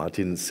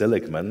 Martin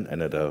Seligman,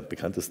 einer der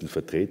bekanntesten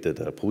Vertreter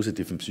der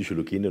positiven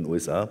Psychologie in den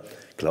USA,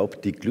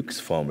 glaubt, die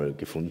Glücksformel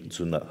gefunden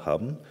zu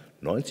haben.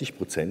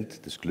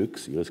 90% des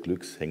Glücks, ihres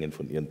Glücks, hängen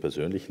von ihren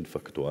persönlichen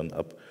Faktoren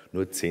ab,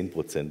 nur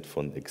 10%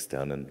 von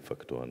externen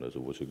Faktoren,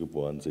 also wo sie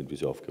geboren sind, wie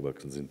sie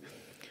aufgewachsen sind,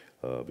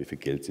 wie viel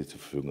Geld sie zur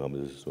Verfügung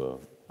haben, das ist so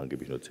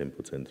angeblich nur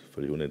 10%,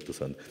 völlig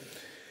uninteressant.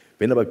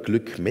 Wenn aber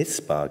Glück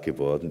messbar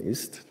geworden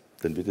ist,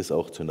 dann wird es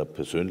auch zu einer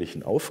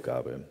persönlichen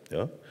Aufgabe,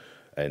 ja?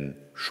 Ein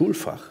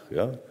Schulfach,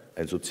 ja?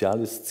 Ein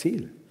soziales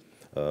Ziel,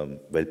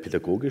 weil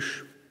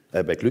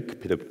Glück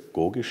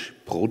pädagogisch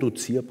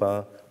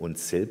produzierbar und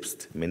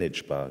selbst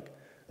managebar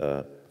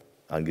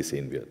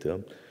angesehen wird. Ja?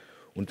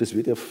 Und das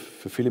wird ja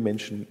für viele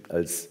Menschen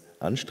als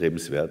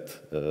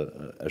anstrebenswert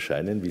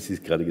erscheinen, wie Sie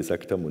es gerade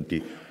gesagt haben, und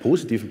die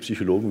positiven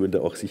Psychologen würden da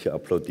auch sicher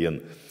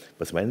applaudieren.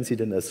 Was meinen Sie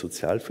denn als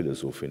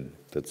Sozialphilosophin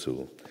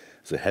dazu?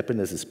 So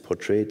happiness is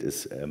portrayed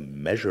as a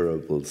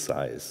measurable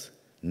size.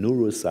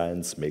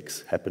 Neuroscience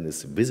makes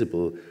happiness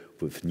visible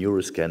with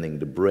neuroscanning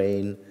the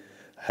brain.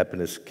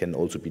 Happiness can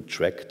also be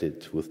tracked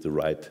with the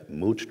right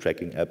mood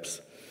tracking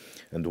apps.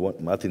 And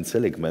Martin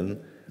Seligman,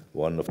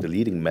 one of the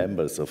leading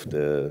members of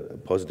the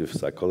positive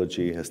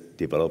psychology, has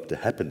developed a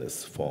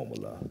happiness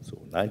formula.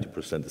 So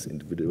 90% is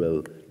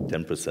individual,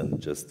 10%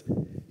 just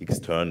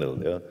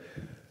external. Yeah?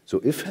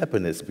 So if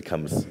happiness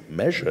becomes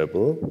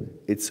measurable,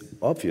 it's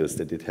obvious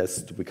that it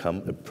has to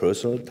become a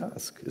personal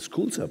task, a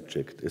school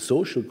subject, a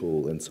social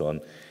goal, and so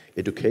on,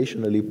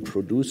 educationally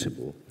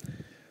producible.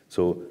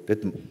 So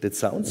that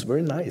sounds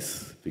very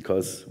nice,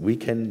 because we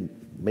can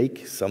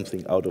make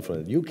something out of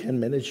it. You can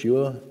manage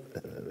your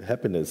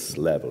happiness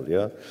level,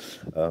 yeah?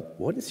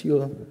 What is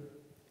your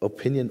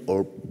opinion,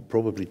 or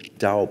probably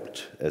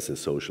doubt as a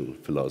social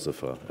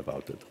philosopher,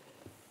 about it?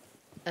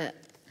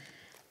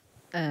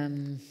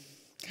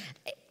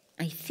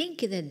 I think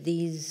that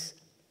this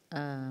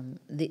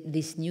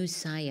new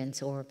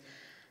science, or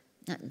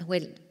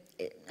well,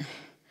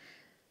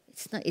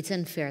 it's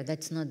unfair.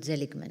 That's not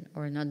Seligman,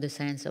 or not the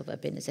science of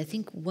happiness. I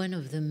think one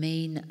of the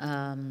main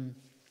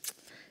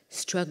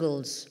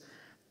struggles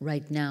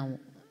right now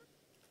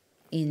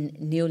in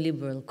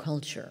neoliberal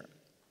culture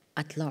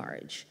at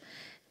large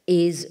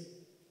is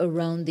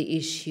around the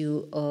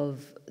issue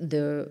of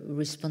the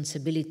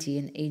responsibility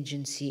and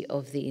agency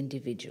of the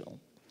individual.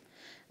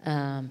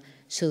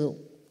 So,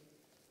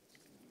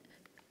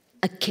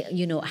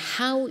 you know,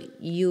 how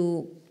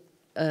you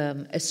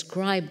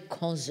ascribe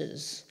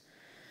causes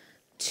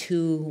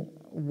to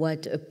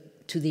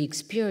the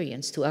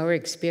experience, to our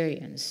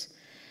experience,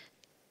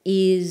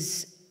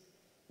 is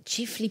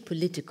chiefly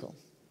political.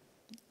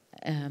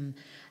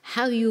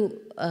 How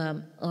you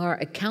are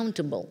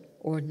accountable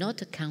or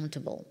not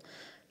accountable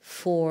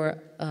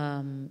for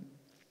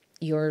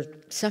your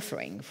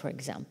suffering, for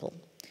example,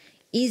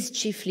 is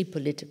chiefly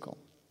political.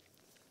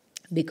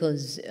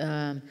 Because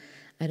I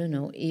don't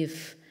know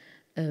if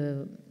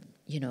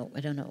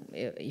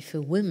if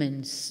a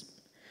woman's,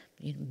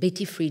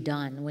 Betty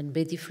Friedan, when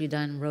Betty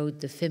Friedan wrote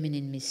The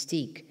Feminine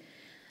Mystique,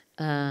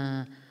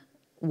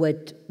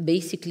 what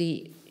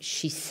basically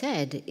she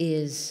said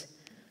is,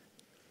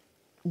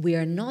 we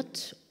are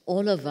not,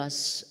 all of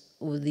us,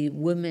 or the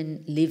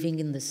women living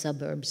in the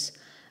suburbs,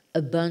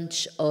 a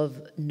bunch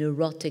of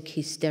neurotic,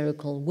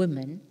 hysterical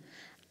women,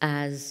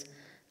 as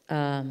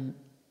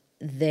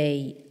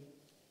they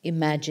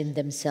imagine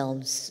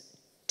themselves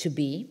to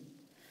be,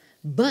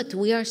 but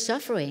we are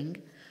suffering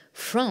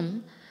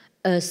from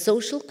a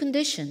social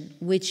condition,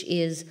 which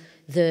is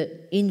the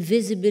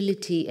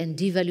invisibility and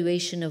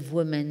devaluation of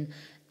women,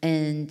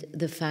 and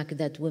the fact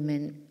that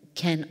women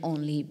can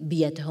only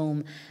be at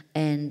home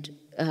and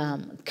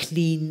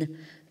clean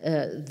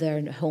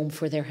their home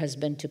for their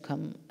husband to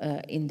come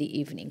in the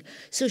evening.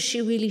 So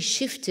she really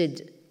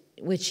shifted,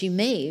 what she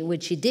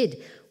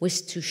did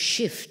was to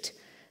shift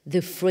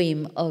the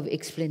frame of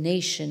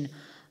explanation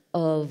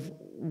of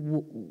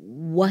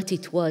what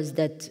it was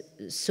that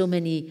so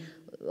many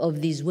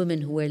of these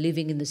women who were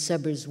living in the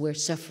suburbs were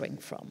suffering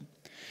from.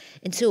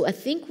 And so I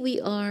think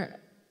we are,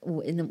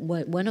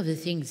 one of the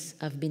things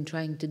I've been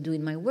trying to do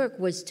in my work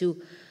was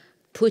to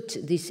put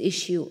this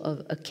issue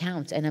of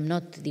account, and I'm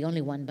not the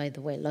only one, by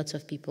the way, lots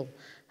of people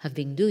have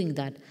been doing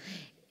that,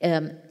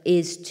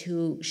 is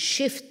to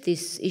shift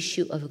this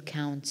issue of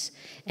accounts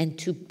and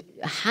to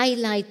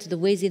highlight the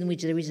ways in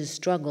which there is a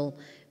struggle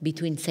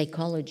between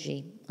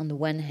psychology on the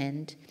one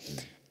hand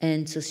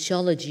and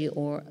sociology,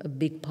 or a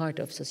big part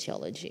of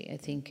sociology. I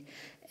think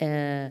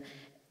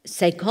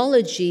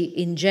psychology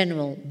in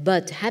general,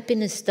 but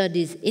happiness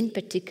studies in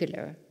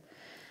particular,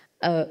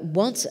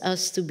 wants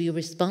us to be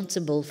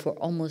responsible for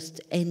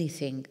almost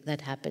anything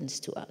that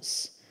happens to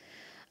us.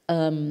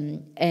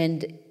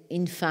 And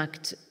in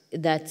fact,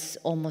 that's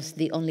almost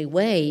the only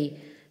way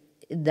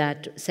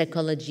that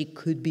psychology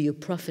could be a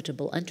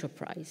profitable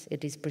enterprise.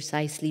 It is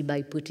precisely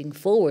by putting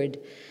forward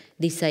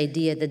this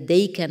idea that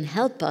they can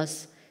help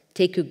us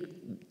take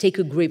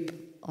a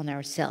grip on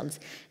ourselves.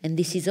 And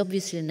this is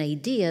obviously an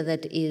idea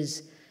that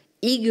is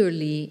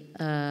eagerly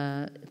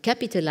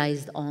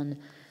capitalized on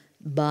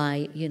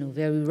by,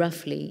 very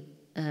roughly,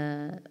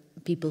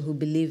 people who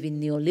believe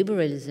in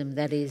neoliberalism,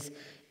 that is,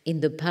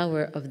 in the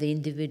power of the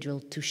individual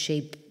to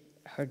shape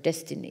her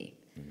destiny.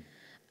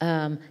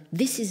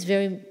 This is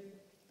very,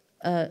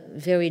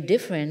 very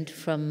different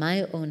from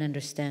my own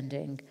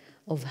understanding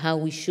of how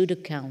we should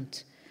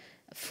account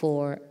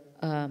for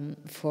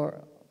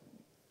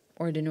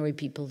ordinary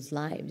people's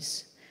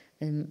lives.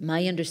 And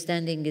my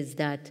understanding is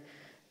that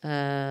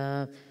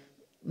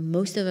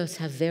most of us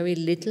have very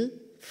little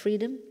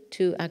freedom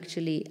to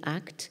actually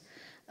act,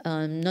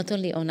 not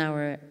only on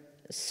our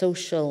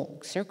social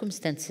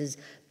circumstances,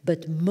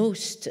 but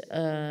most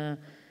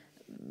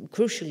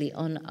crucially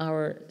on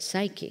our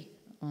psyche.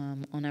 I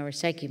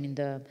mean,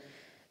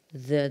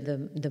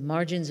 the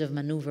margins of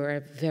maneuver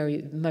are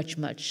very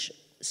much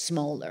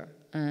smaller,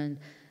 and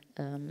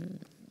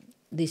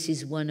this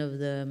is one of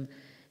the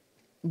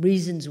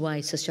reasons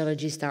why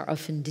sociologists are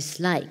often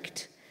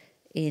disliked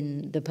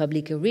in the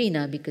public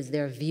arena, because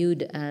they're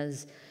viewed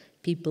as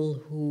people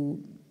who,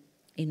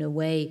 in a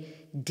way,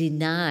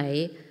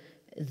 deny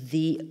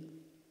the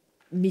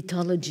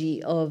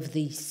mythology of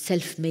the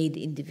self-made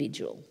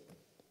individual.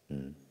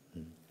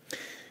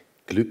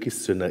 Glück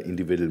ist zu einer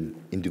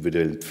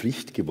individuellen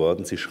Pflicht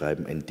geworden. Sie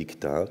schreiben ein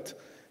Diktat.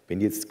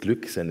 Wenn jetzt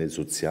Glück seine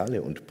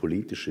soziale und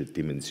politische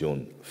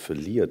Dimension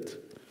verliert,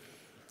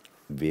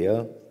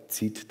 wer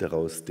zieht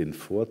daraus den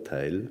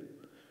Vorteil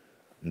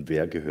und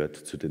wer gehört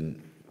zu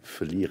den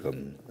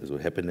Verlierern? Also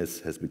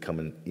happiness has become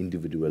an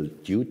individual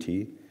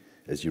duty,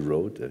 as you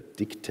wrote, a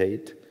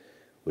dictate,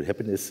 when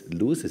happiness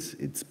loses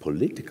its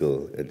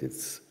political and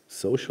its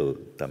social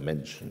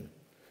dimension,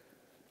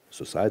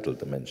 societal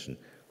dimension,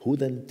 who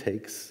then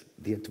takes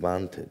the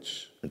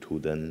advantage and who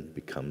then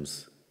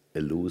becomes a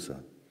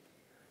loser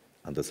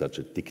under such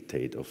a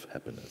dictate of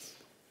happiness?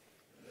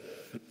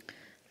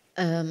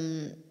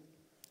 I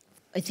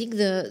think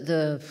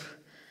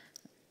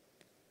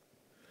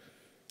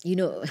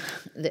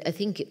I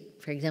think,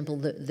 for example,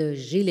 the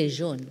Gilets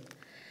jaunes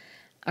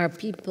are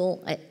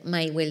people,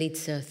 well,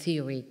 it's a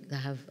theory that I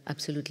have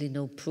absolutely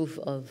no proof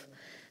of.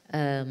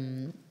 I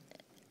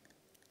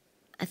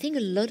think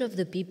a lot of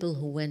the people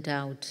who went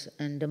out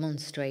and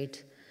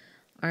demonstrate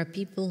are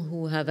people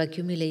who have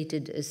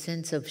accumulated a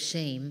sense of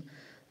shame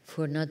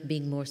for not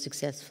being more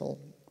successful,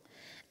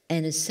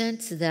 and a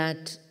sense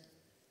that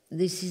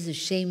this is a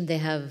shame they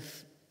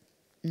have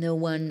no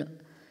one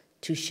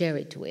to share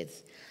it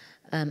with.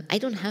 I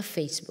don't have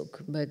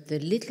Facebook, but the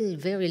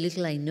very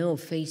little I know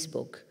of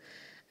Facebook,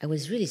 I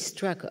was really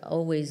struck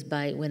always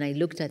by, when I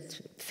looked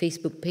at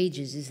Facebook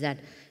pages, is that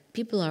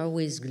people are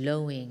always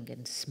glowing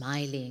and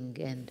smiling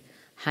and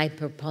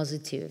hyper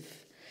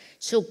positive.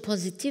 So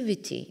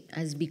positivity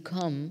has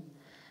become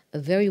a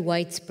very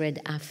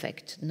widespread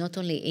affect, not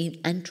only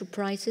in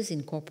enterprises,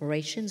 in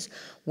corporations,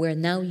 where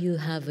now you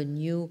have a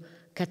new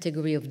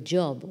category of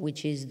job,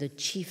 which is the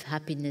chief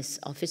happiness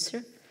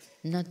officer,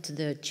 not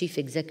the chief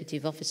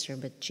executive officer,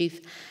 but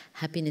chief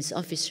happiness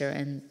officer,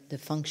 and the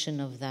function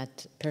of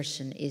that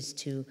person is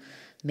to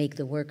make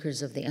the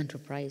workers of the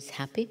enterprise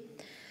happy.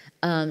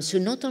 So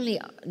not only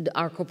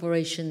are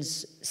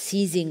corporations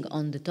seizing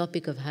on the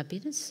topic of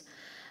happiness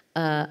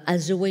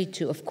as a way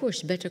to, of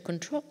course, better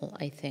control,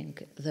 I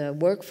think, the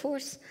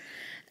workforce,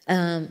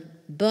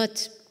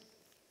 but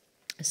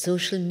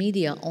social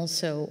media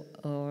also,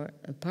 or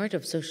a part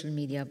of social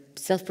media,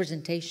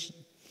 self-presentation,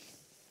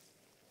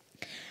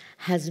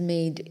 has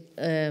made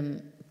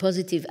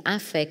positive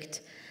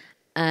affect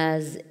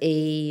as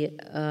I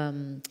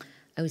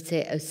would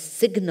say, a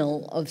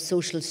signal of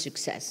social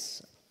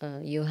success.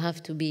 You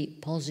have to be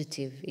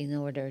positive in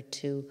order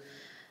to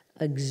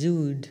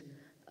exude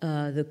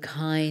the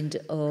kind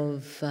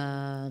of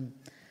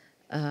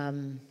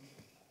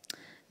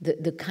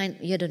the kind.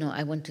 I don't know.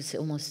 I want to say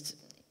almost.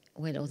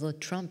 Well, although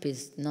Trump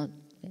is not,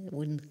 I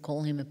wouldn't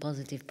call him a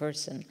positive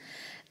person,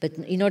 but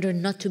in order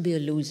not to be a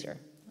loser,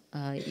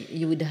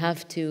 you would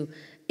have to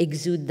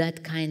exude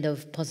that kind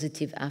of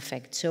positive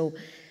affect.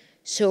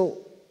 So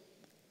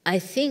I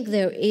think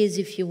there is,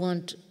 if you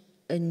want,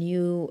 a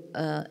new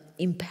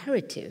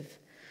imperative,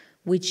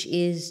 which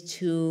is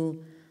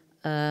to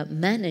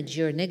manage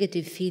your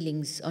negative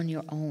feelings on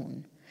your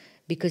own,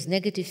 because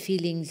negative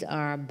feelings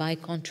are, by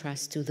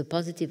contrast to the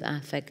positive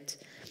affect,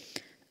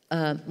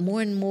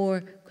 more and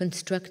more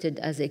constructed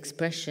as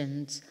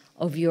expressions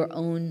of your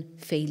own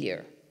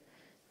failure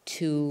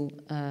to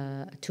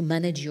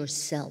manage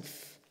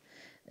yourself.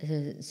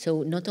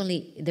 So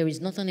there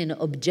is not only an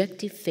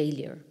objective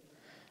failure,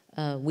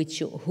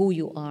 who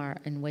you are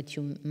and what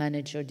you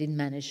manage or didn't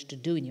manage to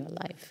do in your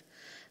life,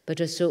 but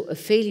also a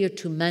failure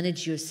to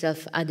manage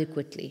yourself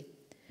adequately.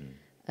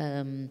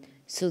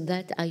 So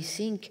that, I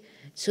think,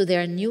 so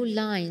there are new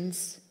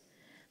lines,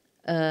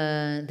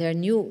 there are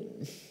new,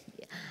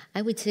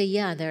 I would say,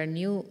 yeah, there are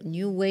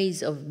new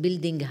ways of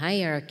building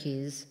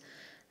hierarchies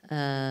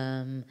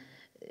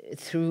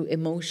through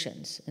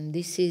emotions, and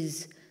this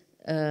has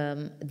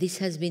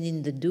been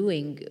in the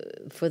doing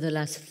for the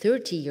last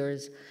 30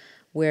 years,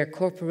 where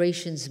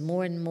corporations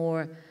more and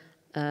more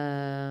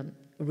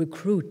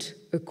recruit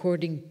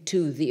according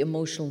to the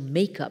emotional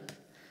makeup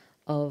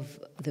of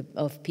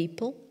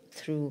people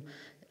through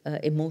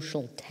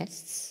emotional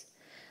tests,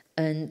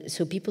 and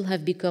so people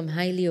have become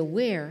highly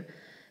aware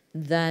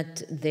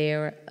that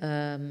their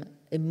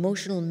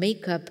emotional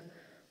makeup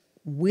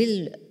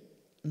will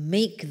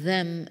make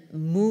them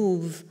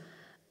move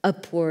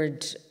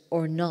upward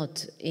or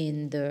not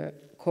in the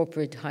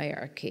corporate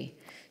hierarchy.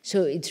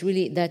 So it's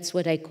really, that's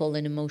what I call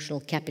an emotional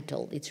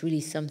capital. It's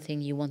really something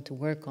you want to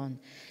work on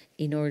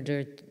in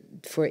order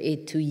for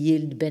it to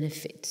yield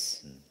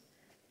benefits.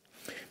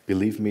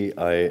 Believe me,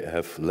 I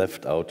have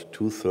left out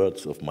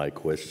 2/3 of my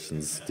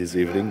questions this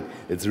evening.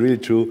 It's really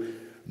true.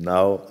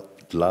 Now,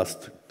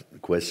 last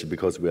question,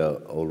 because we are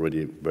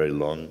already very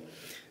long.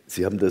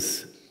 Sie haben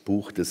das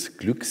Buch Das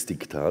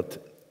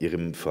Glücksdiktat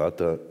Ihrem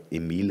Vater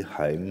Emil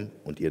Heim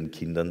und Ihren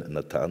Kindern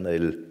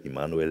Nathanael,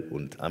 Immanuel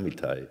und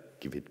Amitai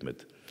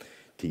gewidmet,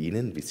 die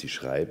Ihnen, wie Sie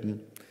schreiben,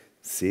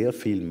 sehr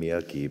viel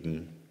mehr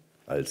geben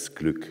als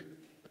Glück.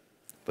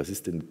 Was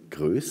ist denn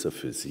größer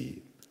für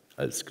Sie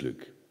als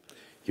Glück?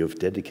 You have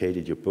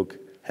dedicated your book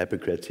Happy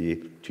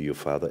to your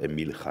father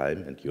Emil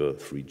Heim and your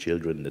 3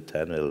 children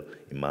Nathanael,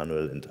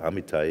 Immanuel and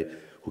Amitai,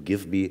 who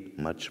give me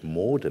much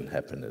more than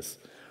happiness.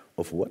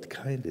 Of what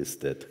kind is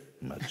that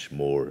much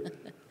more?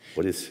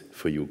 What is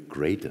for you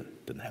greater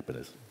than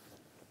happiness?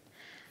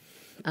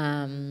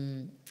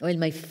 Well,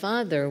 my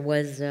father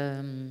was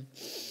a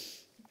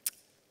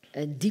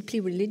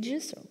deeply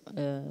religious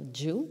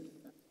Jew,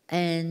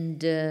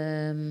 and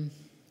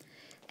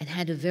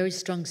had a very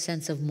strong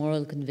sense of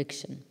moral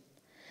conviction.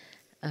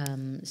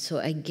 So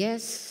I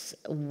guess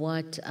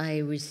what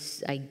I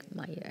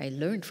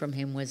learned from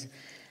him was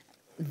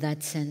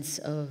that sense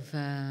of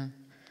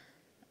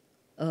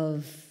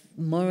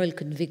moral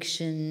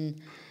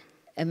conviction.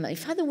 And my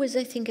father was,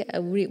 I think,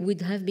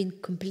 would have been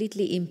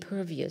completely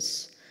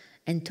impervious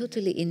and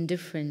totally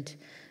indifferent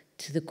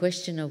to the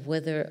question of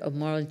whether a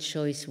moral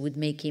choice would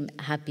make him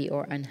happy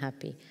or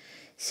unhappy.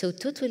 So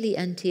totally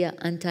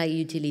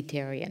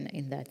anti-utilitarian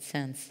in that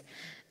sense.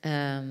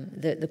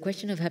 The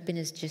question of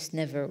happiness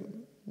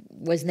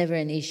was never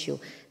an issue.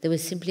 There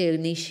was simply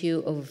an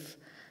issue of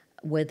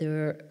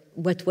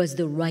what was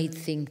the right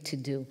thing to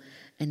do.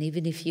 And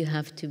even if you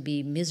have to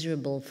be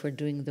miserable for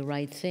doing the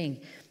right thing,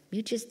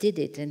 you just did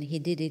it, and he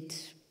did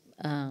it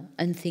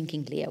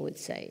unthinkingly, I would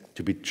say.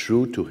 To be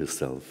true to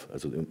himself.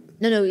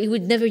 No, he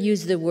would never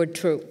use the word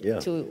true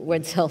to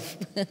oneself.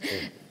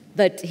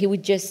 But he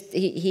would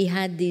he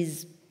had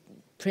these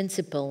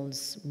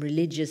principles,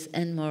 religious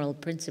and moral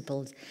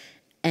principles,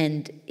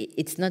 and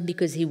it's not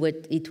because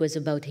it was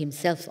about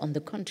himself, on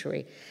the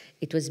contrary.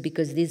 It was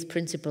because these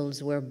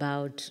principles were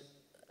about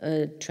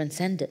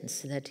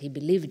transcendence that he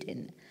believed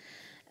in.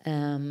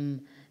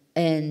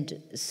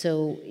 And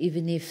so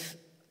even if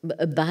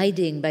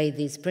abiding by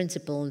these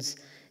principles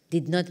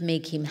did not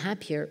make him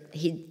happier,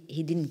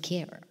 he didn't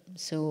care.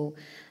 So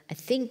I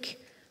think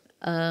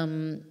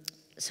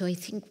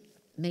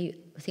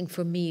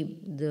for me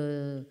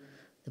the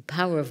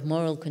power of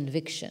moral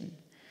conviction.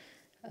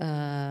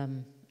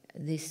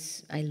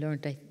 This I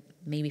learned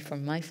maybe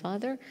from my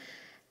father,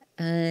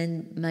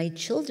 and my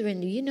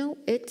children.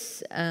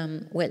 It's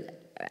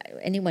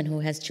anyone who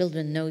has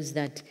children knows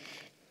that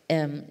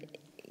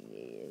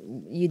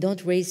you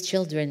don't raise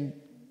children.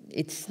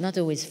 It's not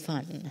always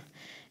fun.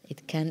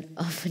 It can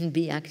often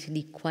be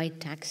actually quite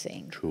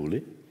taxing.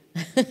 Truly.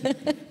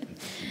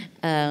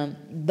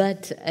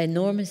 But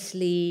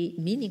enormously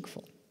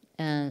meaningful.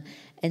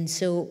 And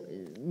so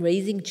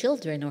raising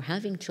children or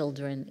having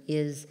children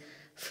is,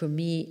 for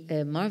me,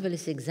 a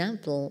marvelous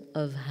example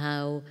of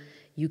how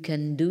you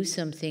can do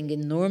something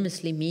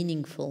enormously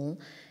meaningful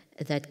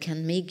that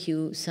can make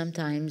you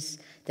sometimes,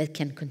 that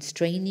can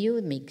constrain you,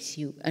 it makes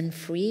you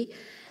unfree,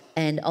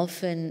 and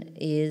often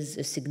is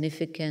a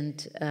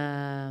significant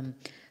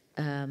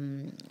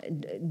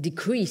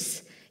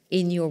decrease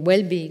in your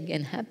well-being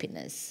and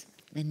happiness.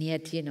 And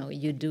yet,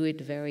 you do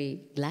it very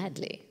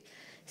gladly.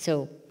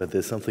 So, but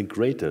there's something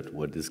greater,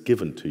 what is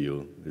given to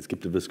you. Es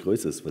gibt etwas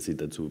Größeres, was Sie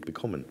dazu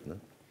bekommen. Ne?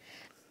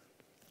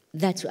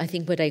 That's, I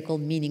think, what I call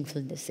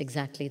meaningfulness,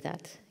 exactly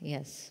that.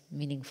 Yes,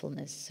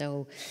 meaningfulness.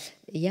 So,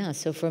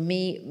 so for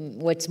me,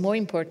 what's more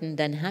important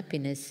than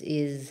happiness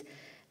is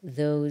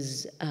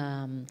those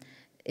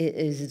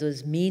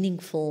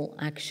meaningful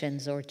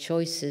actions or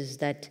choices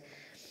that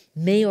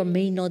may or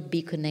may not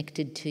be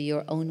connected to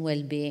your own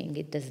well-being.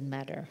 It doesn't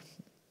matter.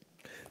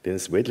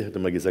 Dennis Waitley hat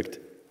einmal gesagt,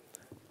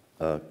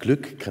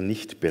 Glück kann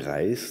nicht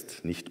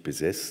bereist, nicht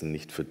besessen,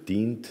 nicht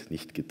verdient,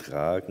 nicht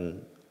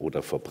getragen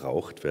oder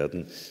verbraucht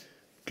werden.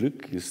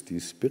 Glück ist die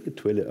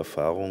spirituelle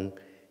Erfahrung,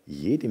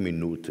 jede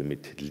Minute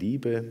mit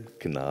Liebe,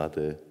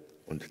 Gnade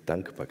und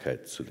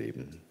Dankbarkeit zu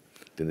leben.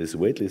 Dennis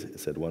Waitley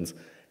said once,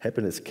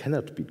 happiness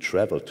cannot be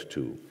traveled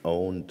to,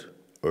 owned,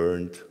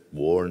 earned,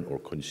 worn or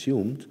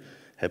consumed.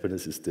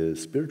 Happiness is the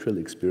spiritual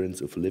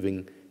experience of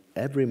living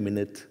every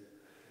minute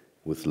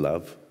with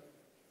love,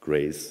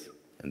 grace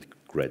and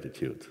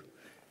gratitude.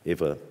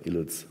 Eva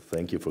Illouz,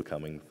 thank you for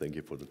coming. Thank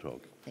you for the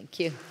talk. Thank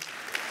you.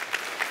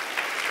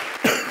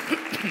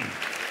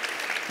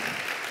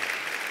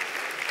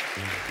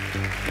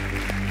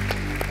 Thank you.